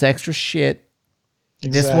all this extra shit.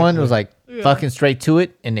 This one was like fucking straight to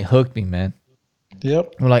it, and it hooked me, man.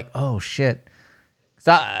 Yep. I'm like, oh shit. 'Cause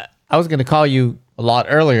I was going to call you a lot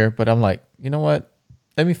earlier, but I'm like, you know what?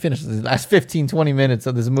 Let me finish the last 15, 20 minutes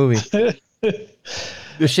of this movie.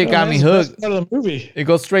 This shit got me That's the best hooked. part of the movie. It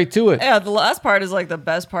goes straight to it. Yeah, the last part is like the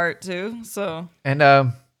best part too. So And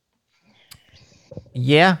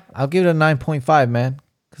yeah, I'll give it a 9.5, man.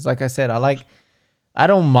 Because like I said, I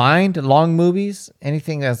don't mind long movies.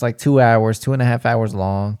 Anything that's like 2 hours, 2.5 hours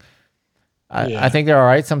long. Yeah. I think they're all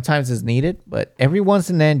right. Sometimes it's needed, but every once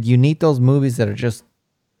and then you need those movies that are just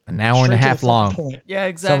an hour and a Straight to half the long. point. yeah,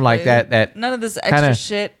 exactly. Something like that. That None of this extra kinda-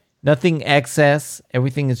 shit. nothing excess.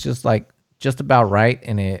 Everything is just like just about right,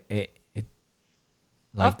 and it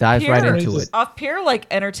like Off dives right pure- into it. Off pure like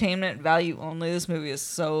entertainment value only, this movie is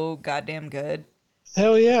so goddamn good.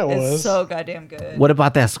 Hell yeah, it It's was. so goddamn good. What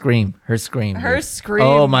about that scream? Her scream. Her dude. scream.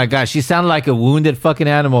 Oh my god, she sounded like a wounded fucking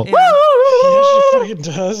animal. Yeah. Yeah, she fucking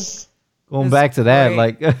does. Going It's back to that, great.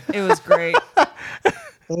 like It was great.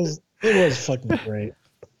 It was fucking great.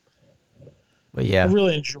 but I yeah.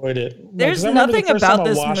 really enjoyed it. Like, There's 'cause I remember the nothing first about time I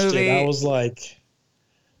this watched movie- I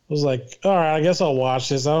was like, all right, I guess I'll watch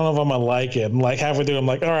this. I don't know if I'm gonna like it. And like halfway through, I'm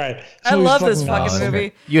like, all right. I movie's love this awesome. fucking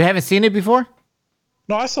movie. You haven't seen it before?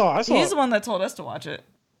 No, I saw He's it. the one that told us to watch it.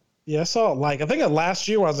 Yeah, I saw it. Like I think last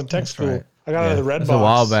year when I was in tech school, right. I got it Yeah, at the Red that's Box. a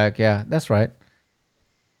while back. Yeah, that's right.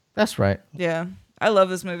 That's right. Yeah, I love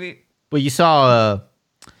this movie. But you saw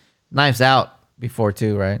Knives Out before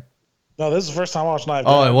too, right? No, this is the first time I watched Knives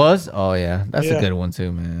Oh, Out. it was. Oh yeah, that's a Yeah. good one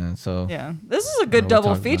too, man. So Yeah, this is a good we double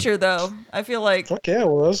talked about it. feature though. I feel like Fuck yeah, it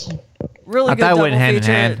was. really I good thought it double went hand in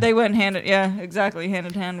feature. hand. They went hand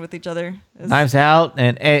in hand with each other. It's- Knives Out,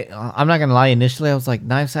 and I'm not gonna lie. Initially, I was like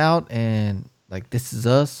Knives Out and like This Is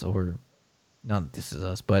Us, or not This Is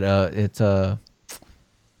Us, but it's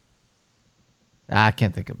I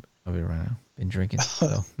can't think of it right now. Been drinking,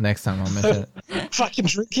 so next time I'll mention it. Fucking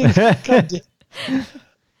drinking. God damn.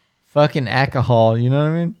 Fucking alcohol, you know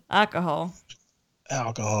what I mean? alcohol.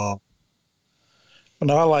 Alcohol. But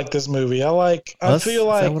no, I like this movie. I Us? feel Is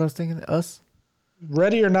like that what I was thinking? Us.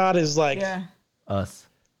 Ready or Not is like Yeah, Us.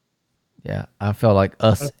 Yeah, I felt like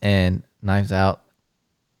Us and Knives Out.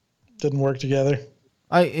 didn't work together.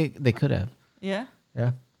 They could have. yeah.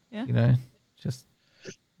 Yeah. Yeah. You know, just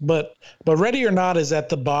But Ready or Not is at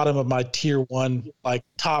the bottom of my tier 1 like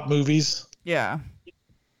top movies. Yeah.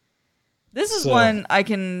 This is So- one I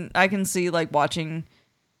can see like watching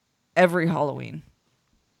every Halloween.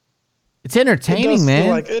 It's entertaining, Feel man.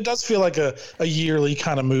 like, it does feel like a yearly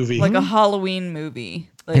kind of movie. Like a Halloween movie.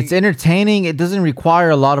 Like, It's entertaining. It doesn't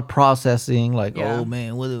require a lot of processing. Like, Yeah. oh man,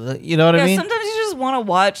 you know what yeah, I mean? sometimes you just want to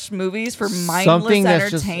watch movies for mindless Something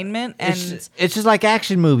that's just- entertainment, It's just like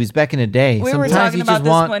action movies back in the day. we were Sometimes talking you about just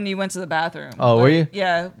this want. when you went to the bathroom. Oh, were you?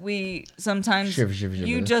 Yeah, we sometimes Shiver, shiver, shiver.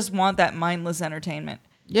 you just want that mindless entertainment.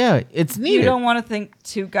 Yeah, it's You needed. don't want to think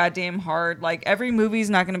too goddamn hard. Like every movie's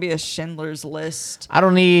not going to be a Schindler's List. I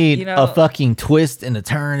don't need You know- a fucking twist and a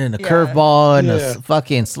turn and a Yeah. curveball and Yeah. a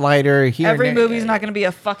fucking slider here. Every and there. movie's not going to be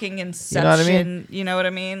a fucking Inception. what I mean? You know what I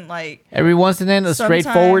mean? Like Every once and then a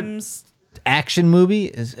straightforward sometimes- action movie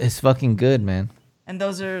is fucking good, man. and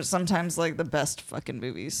those are sometimes like the best fucking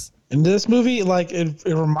movies. And this movie, like it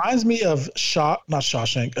reminds me of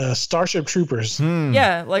Starship Troopers.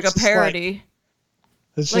 Yeah, like It's a just like- parody.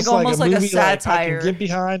 It's Like just like almost a like a movie I satire. can get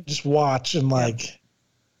behind, just watch, and like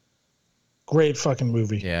great fucking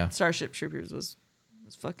movie. Yeah, Starship Troopers was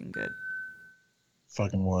fucking good.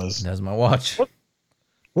 Fucking was. that's my watch. What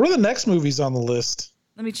are the next movies on the list?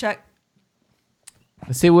 Let me check.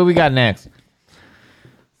 Let's see what we got next.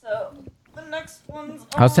 So the next one's.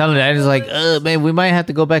 I was telling Dad, he's like, man, we might have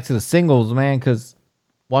to go back to the singles, man, because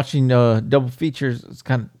watching double features is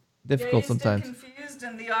kind of difficult sometimes. Confused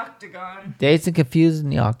in the Octagon. Dazed and Confused in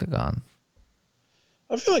the Octagon.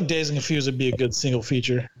 I feel like Dazed and Confused would be a good single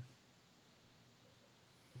feature.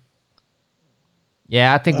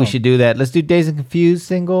 Yeah, I think we Oh. should do that. Let's do Dazed and Confused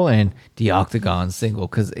single and the Octagon single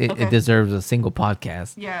because it Okay. deserves a single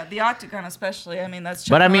podcast. Yeah, the Octagon especially. I mean, that's.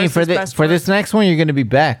 Chuck But I mean, Norris's best for work. this next one, you're going to be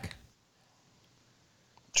back.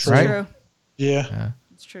 True. Right? True. Yeah.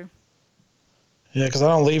 It's true. Yeah, because I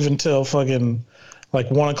don't leave until fucking like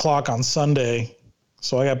 1:00 on Sunday.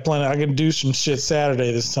 So I got plenty. I can do some shit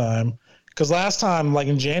Saturday this time. Because last time, like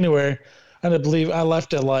in January, I believe I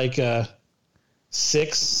left at like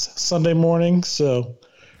 6 Sunday morning. So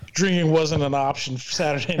drinking wasn't an option for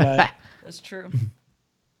Saturday night. That's true.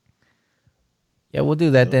 Yeah, we'll do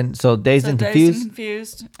that then. So Dazed So and Dazed Confused, and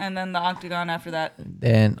Confused, and then the Octagon after that,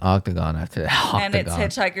 then Octagon after that. and it's Octagon.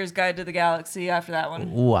 Hitchhiker's Guide to the Galaxy after that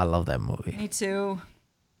one. Ooh, I love that movie. Me too.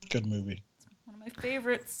 Good movie. One of my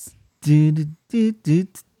favorites. Do, do, do, do,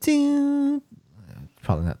 do.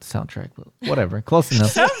 Probably not the soundtrack, but whatever. Close enough.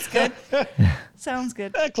 Sounds good. Sounds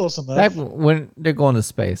good. Close enough. Back when they're going to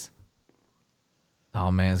space. Oh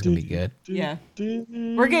man, it's gonna be good. Yeah.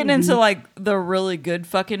 We're getting into like the really good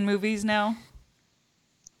fucking movies now.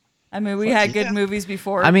 I mean, we had good yeah. movies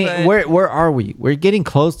before. I mean, but where are we? We're getting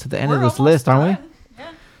close to the end we're of this almost list, aren't done. we?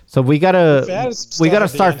 Yeah. So we We've added gotta some stuff at the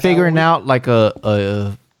start end, figuring haven't out like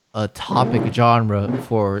a topic genre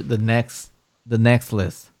for the next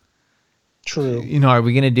list. True. You know, are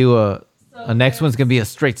we gonna do a next there's- one's gonna be a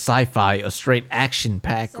straight sci-fi, a straight action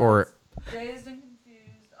pack, or Dazed and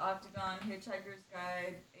Confused, Octagon, Hitchhiker's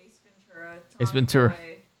Guide, Ace Ventura, Ace Ventura.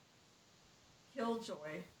 Boy,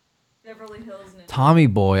 Killjoy, Beverly Hills Ninja, Tommy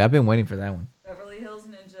Boy? I've been waiting for that one. Beverly Hills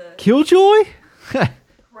Ninja, Killjoy.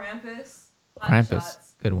 Krampus, Hot Krampus,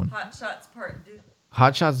 Shots, good one. Hot Shots Part 2.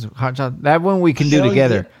 Hot Shots. That one we can do Hell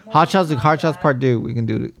together. yeah. Hot Shots Part 2. We can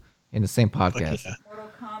do it in the same podcast. Yeah.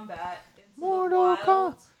 Mortal Kombat, Into Mortal the Kombat.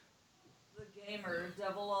 Wild, The Gamer,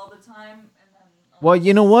 Devil All the Time, and then. Well,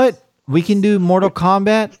 you know what? We can do Mortal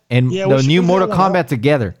Kombat and Yeah, we the should new do that Mortal one. Kombat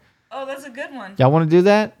together. Oh, that's a good one. Y'all want to do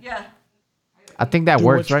that? Yeah. I think that Do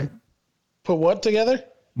works, what- right? Put what together?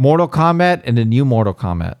 Mortal Kombat and the new Mortal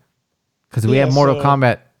Kombat. Because we Yeah, have Mortal so-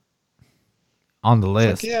 Kombat on the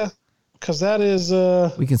list. Yeah. Because that is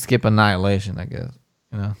We can skip Annihilation, I guess.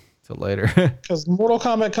 You know, till later. because Mortal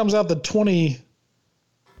Kombat comes out the 20.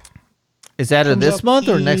 Is that Comes this out month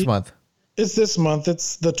or the- next month? It's this month.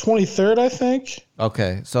 It's the 23rd, I think.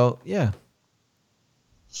 Okay, so yeah.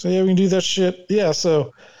 So yeah, we can do that shit. Yeah,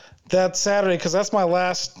 so that Saturday, because that's my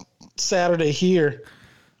last Saturday here.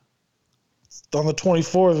 On the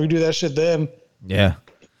 24th, we do that shit then. Yeah.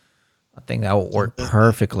 I think that will work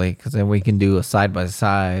perfectly because then we can do a side by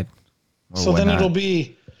side. or So then whatnot. it'll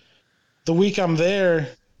be the week I'm there,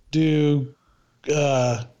 do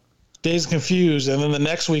Days Confused, and then the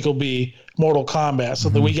next week will be Mortal Kombat. So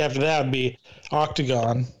the week after that would be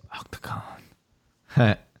Octagon. Octagon.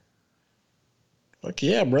 Like,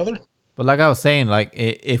 yeah, brother. But like I was saying, like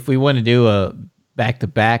if we want to do a back to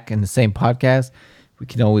back in the same podcast, we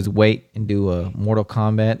can always wait and do a Mortal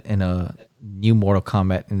Kombat and a new Mortal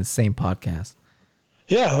Kombat in the same podcast.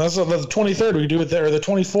 Yeah, that's the 23rd. We do it there, or the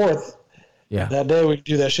 24th. Yeah. That day we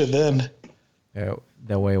do that shit then. Yeah.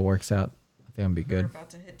 that way it works out. I think it'll be We're good. about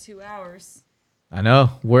to hit 2 hours. I know.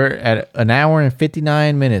 We're at an hour and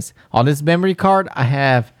 59 minutes. On this memory card, I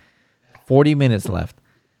have 40 minutes left.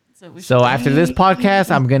 So we should So after this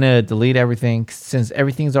podcast, I'm going to delete everything since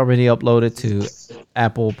everything's already uploaded to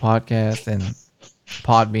Apple Podcasts and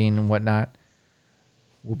Podbean and whatnot.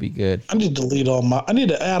 We'll be good. I need to delete I need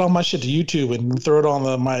to add all my shit to YouTube and throw it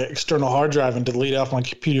on my external hard drive and delete it off my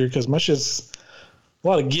computer because my shit's a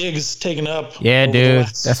lot of gigs taken up. Yeah, over the dude.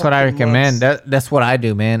 last That's what I fucking recommend. months. That's what I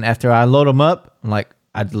do, man. After I load them up, I'm like,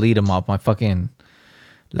 I delete them off my fucking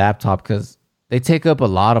laptop because they take up a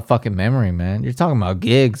lot of fucking memory, man. You're talking about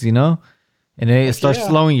gigs, you know? And then it starts yeah.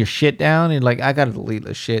 slowing your shit down. You're like, I got to delete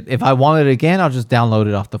this shit. If I want it again, I'll just download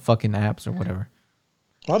it off the fucking apps or whatever.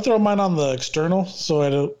 I'll throw mine on the external so I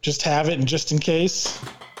don't just have it and just in case.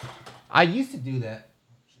 I used to do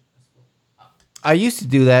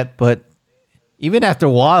that. But even after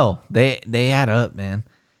a while, they add up, man.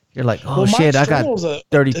 You're like, oh Well, my shit, I got external's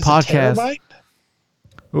 30 it's a podcasts.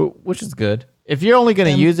 terabyte. Which is good. If you're only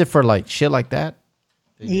going to use it for like shit like that.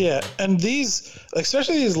 Yeah, and these,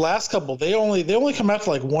 especially these last couple, they only come out to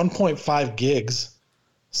like 1.5 gigs.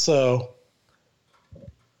 So,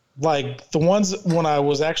 like the ones when I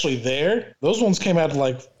was actually there, those ones came out to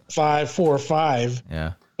like 4 or 5.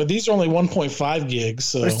 Yeah. But these are only 1.5 gigs.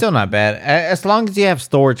 So They're still not bad. As long as you have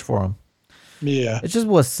storage for them. yeah, It's just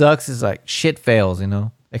what sucks is like shit fails, you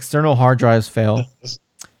know? External hard drives fail.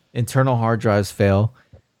 Internal hard drives fail.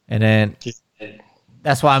 And then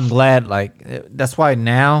that's why I'm glad, like, that's why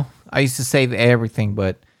now I used to save everything,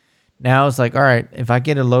 but now it's like, all right, if I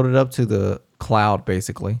get it loaded up to the cloud,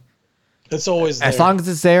 basically, it's always there. as long as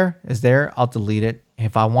it's there, I'll delete it.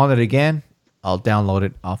 If I want it again, I'll download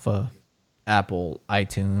it off of Apple,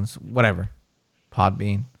 iTunes, whatever,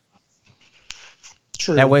 Podbean.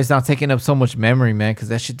 True. That way it's not taking up so much memory, man, because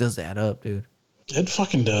that shit does add up, dude. It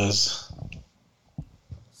fucking does.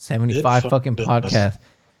 75 It fucking does. podcasts.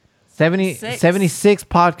 76. 76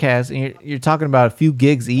 podcasts, and you're talking about a few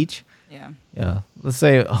gigs each. Yeah. Yeah. Let's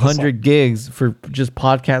say 100 gigs for just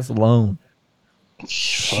podcasts alone.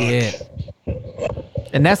 Shit.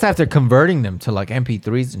 And that's after converting them to like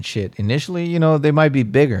MP3s and shit. Initially, you know, they might be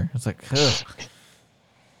bigger. It's like, ugh.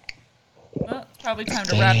 Well, it's probably time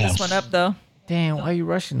to wrap this one up, though. Damn, why are you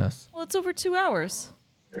rushing us? Well, it's over 2 hours.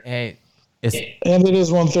 Hey, it's And it is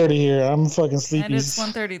 1:30 here. I'm fucking sleepy. And it's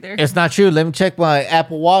 1:30 there. it's not true. Let me check my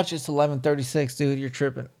Apple Watch. It's 11:36, dude. You're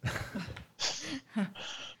tripping.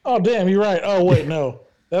 Oh damn, you're right. Oh wait, no,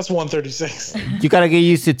 that's 1:36. You gotta get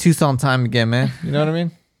used to Tucson time again, man. You know what I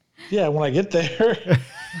mean? Yeah, when I get there.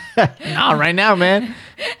 Nah, right now, man.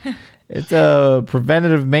 It's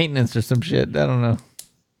preventative maintenance or some shit. I don't know.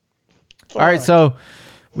 All right, so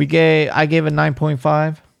I gave a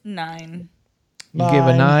 9.5. 9. You gave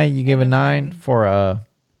a 9. You gave a 9 for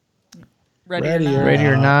Ready, Ready or or not? Ready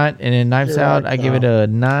or Not, and then Knives You're Out. right, I give it a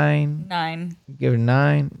 9. 9. You give it a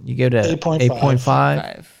 9. You give it a 8.5. 8.5.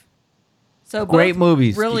 5. So Great both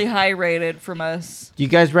movies. Really high rated from us. Do you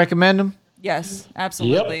guys recommend them? Yes,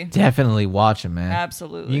 absolutely. Definitely watch them, man.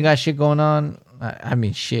 Absolutely. You got shit going on? I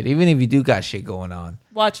mean, shit. Even if you do got shit going on.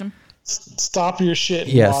 Watch them. Stop your shit.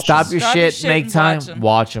 And Yeah, watch stop it. your Stop your shit, shit make and time, watch 'em.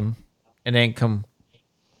 watch them, and then come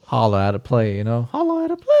holla at a play, you know? Holla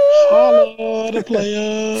at a play. Holla the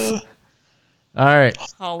player. All right.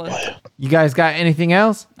 Holla. You guys got anything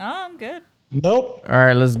else? Oh, I'm good. Nope. All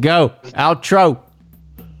right, let's go. Outro.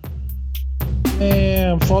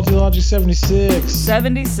 Damn, Faulty Logic 76.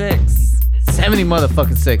 76. 70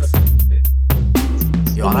 motherfucking 6.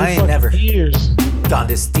 Yo, I ain't never Years. gone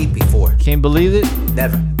this deep before. Can't believe it.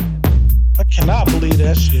 Never. I cannot believe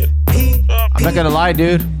that shit. I'm not gonna lie,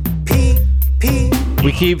 dude.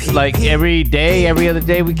 We keep like every day, every other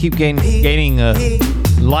day, we keep gaining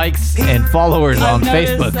likes and followers on I've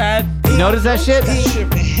noticed Facebook. that. You notice that shit? Shit,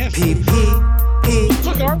 man. Who the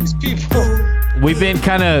fuck are these people? We've been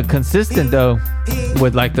kind of consistent though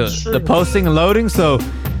with like the posting and loading, so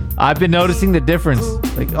I've been noticing the difference.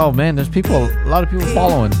 Like, oh man, there's a lot of people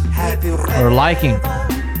following or liking.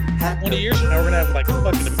 20 years from now, we're gonna have like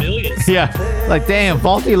fucking a million. Yeah, like damn,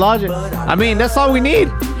 Faulty Logic. I mean, that's all we need.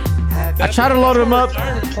 I try to load them up.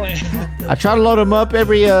 I try to load them up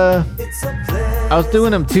every. I was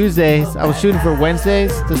doing them Tuesdays. I was shooting for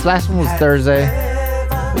Wednesdays. This last one was Thursday.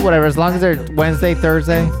 Whatever, as long as they're Wednesday,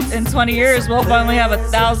 Thursday. In 20 years, we'll finally have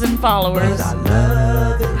 1,000 followers.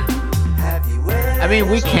 I mean,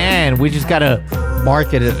 we can. We just gotta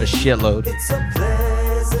market it a shitload. We just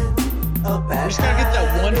gotta get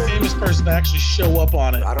that one famous person to actually show up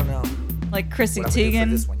on it. I don't know. Like Chrissy What I'm gonna do for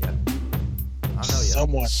Teigen. this one yet. I don't know yet.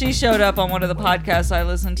 someone. She showed up on one of the podcasts I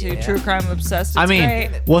listened to, True Crime Obsessed. It's I mean,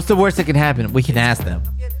 great. what's the worst that can happen? We can ask them.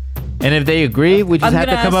 And if they agree, we just I'm have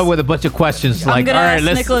to gonna come ask- up with a bunch of questions. I'm Like, all gonna right, ask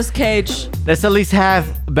let's Nicolas Cage. at least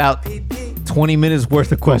have about 20 minutes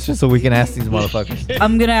worth of questions so we can ask these motherfuckers.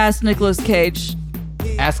 I'm gonna ask Nicolas Cage.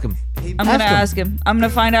 Ask them. I'm gonna ask him. I'm gonna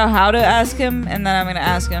find out how to ask him, and then I'm gonna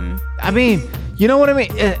ask him. I mean, you know what I mean?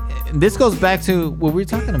 This goes back to what we were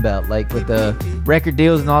talking about, like with the record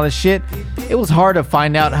deals and all this shit. It was hard to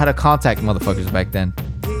find out how to contact motherfuckers back then.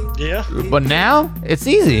 Yeah. But now, it's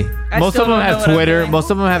easy. I Most still of them don't know have what I'm Twitter. doing.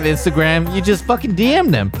 Most of them have Instagram. You just fucking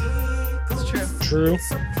DM them. It's true.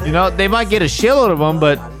 True. You know, they might get a shitload of them,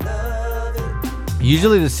 but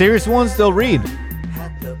usually the serious ones they'll read.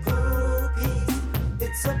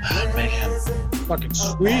 Oh, man. Fucking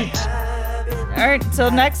sweet. All right.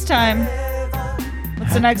 Till next time.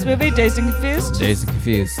 What's the next movie? Dazed and Confused. Dazed and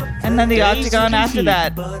Confused. And then the Dazed and Octagon after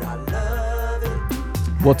Confused.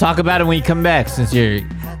 that. We'll talk about it when you come back, since you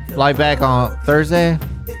fly back on Thursday.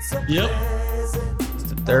 Yep. It's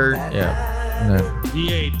the 3rd. Yeah. And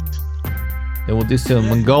The 8th. then we'll do some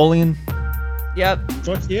Mongolian Yep.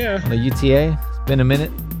 Fuck yeah. on the UTA. It's been a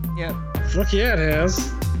minute. Yep. Fuck yeah, it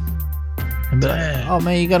has. And be like, Damn. oh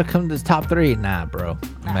man, you gotta come to this top 3. Nah, bro.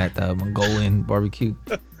 I'm at the Mongolian barbecue.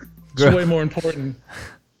 It's way more important.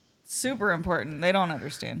 Super important. They don't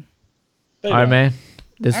understand. All right, man.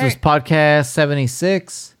 This All was right. podcast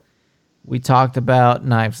 76. We talked about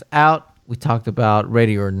Knives Out. We talked about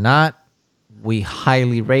Ready or Not. We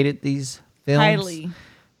highly rated these films. Highly,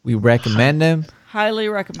 We recommend them. highly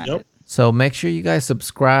recommend Yep. it. So make sure you guys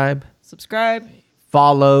subscribe, Subscribe,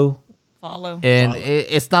 follow, follow. and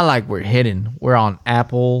it's not like we're hidden. We're on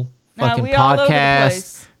Apple Nah, fucking we all over the podcasts.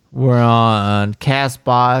 place. We're on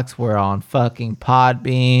Castbox. We're on fucking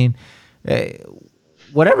Podbean.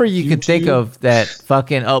 Whatever you can think YouTube. of that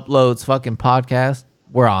fucking uploads fucking podcast,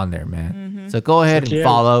 we're on there, man. Mm-hmm. So go ahead and Yeah.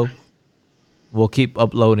 follow. We'll keep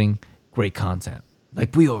uploading great content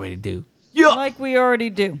like we already do. Yeah. Like we already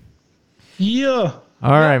do. Yeah.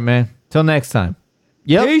 All right, man. Till next time.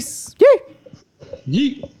 Yep. Peace. Yay.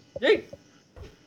 Yeet. Yeet.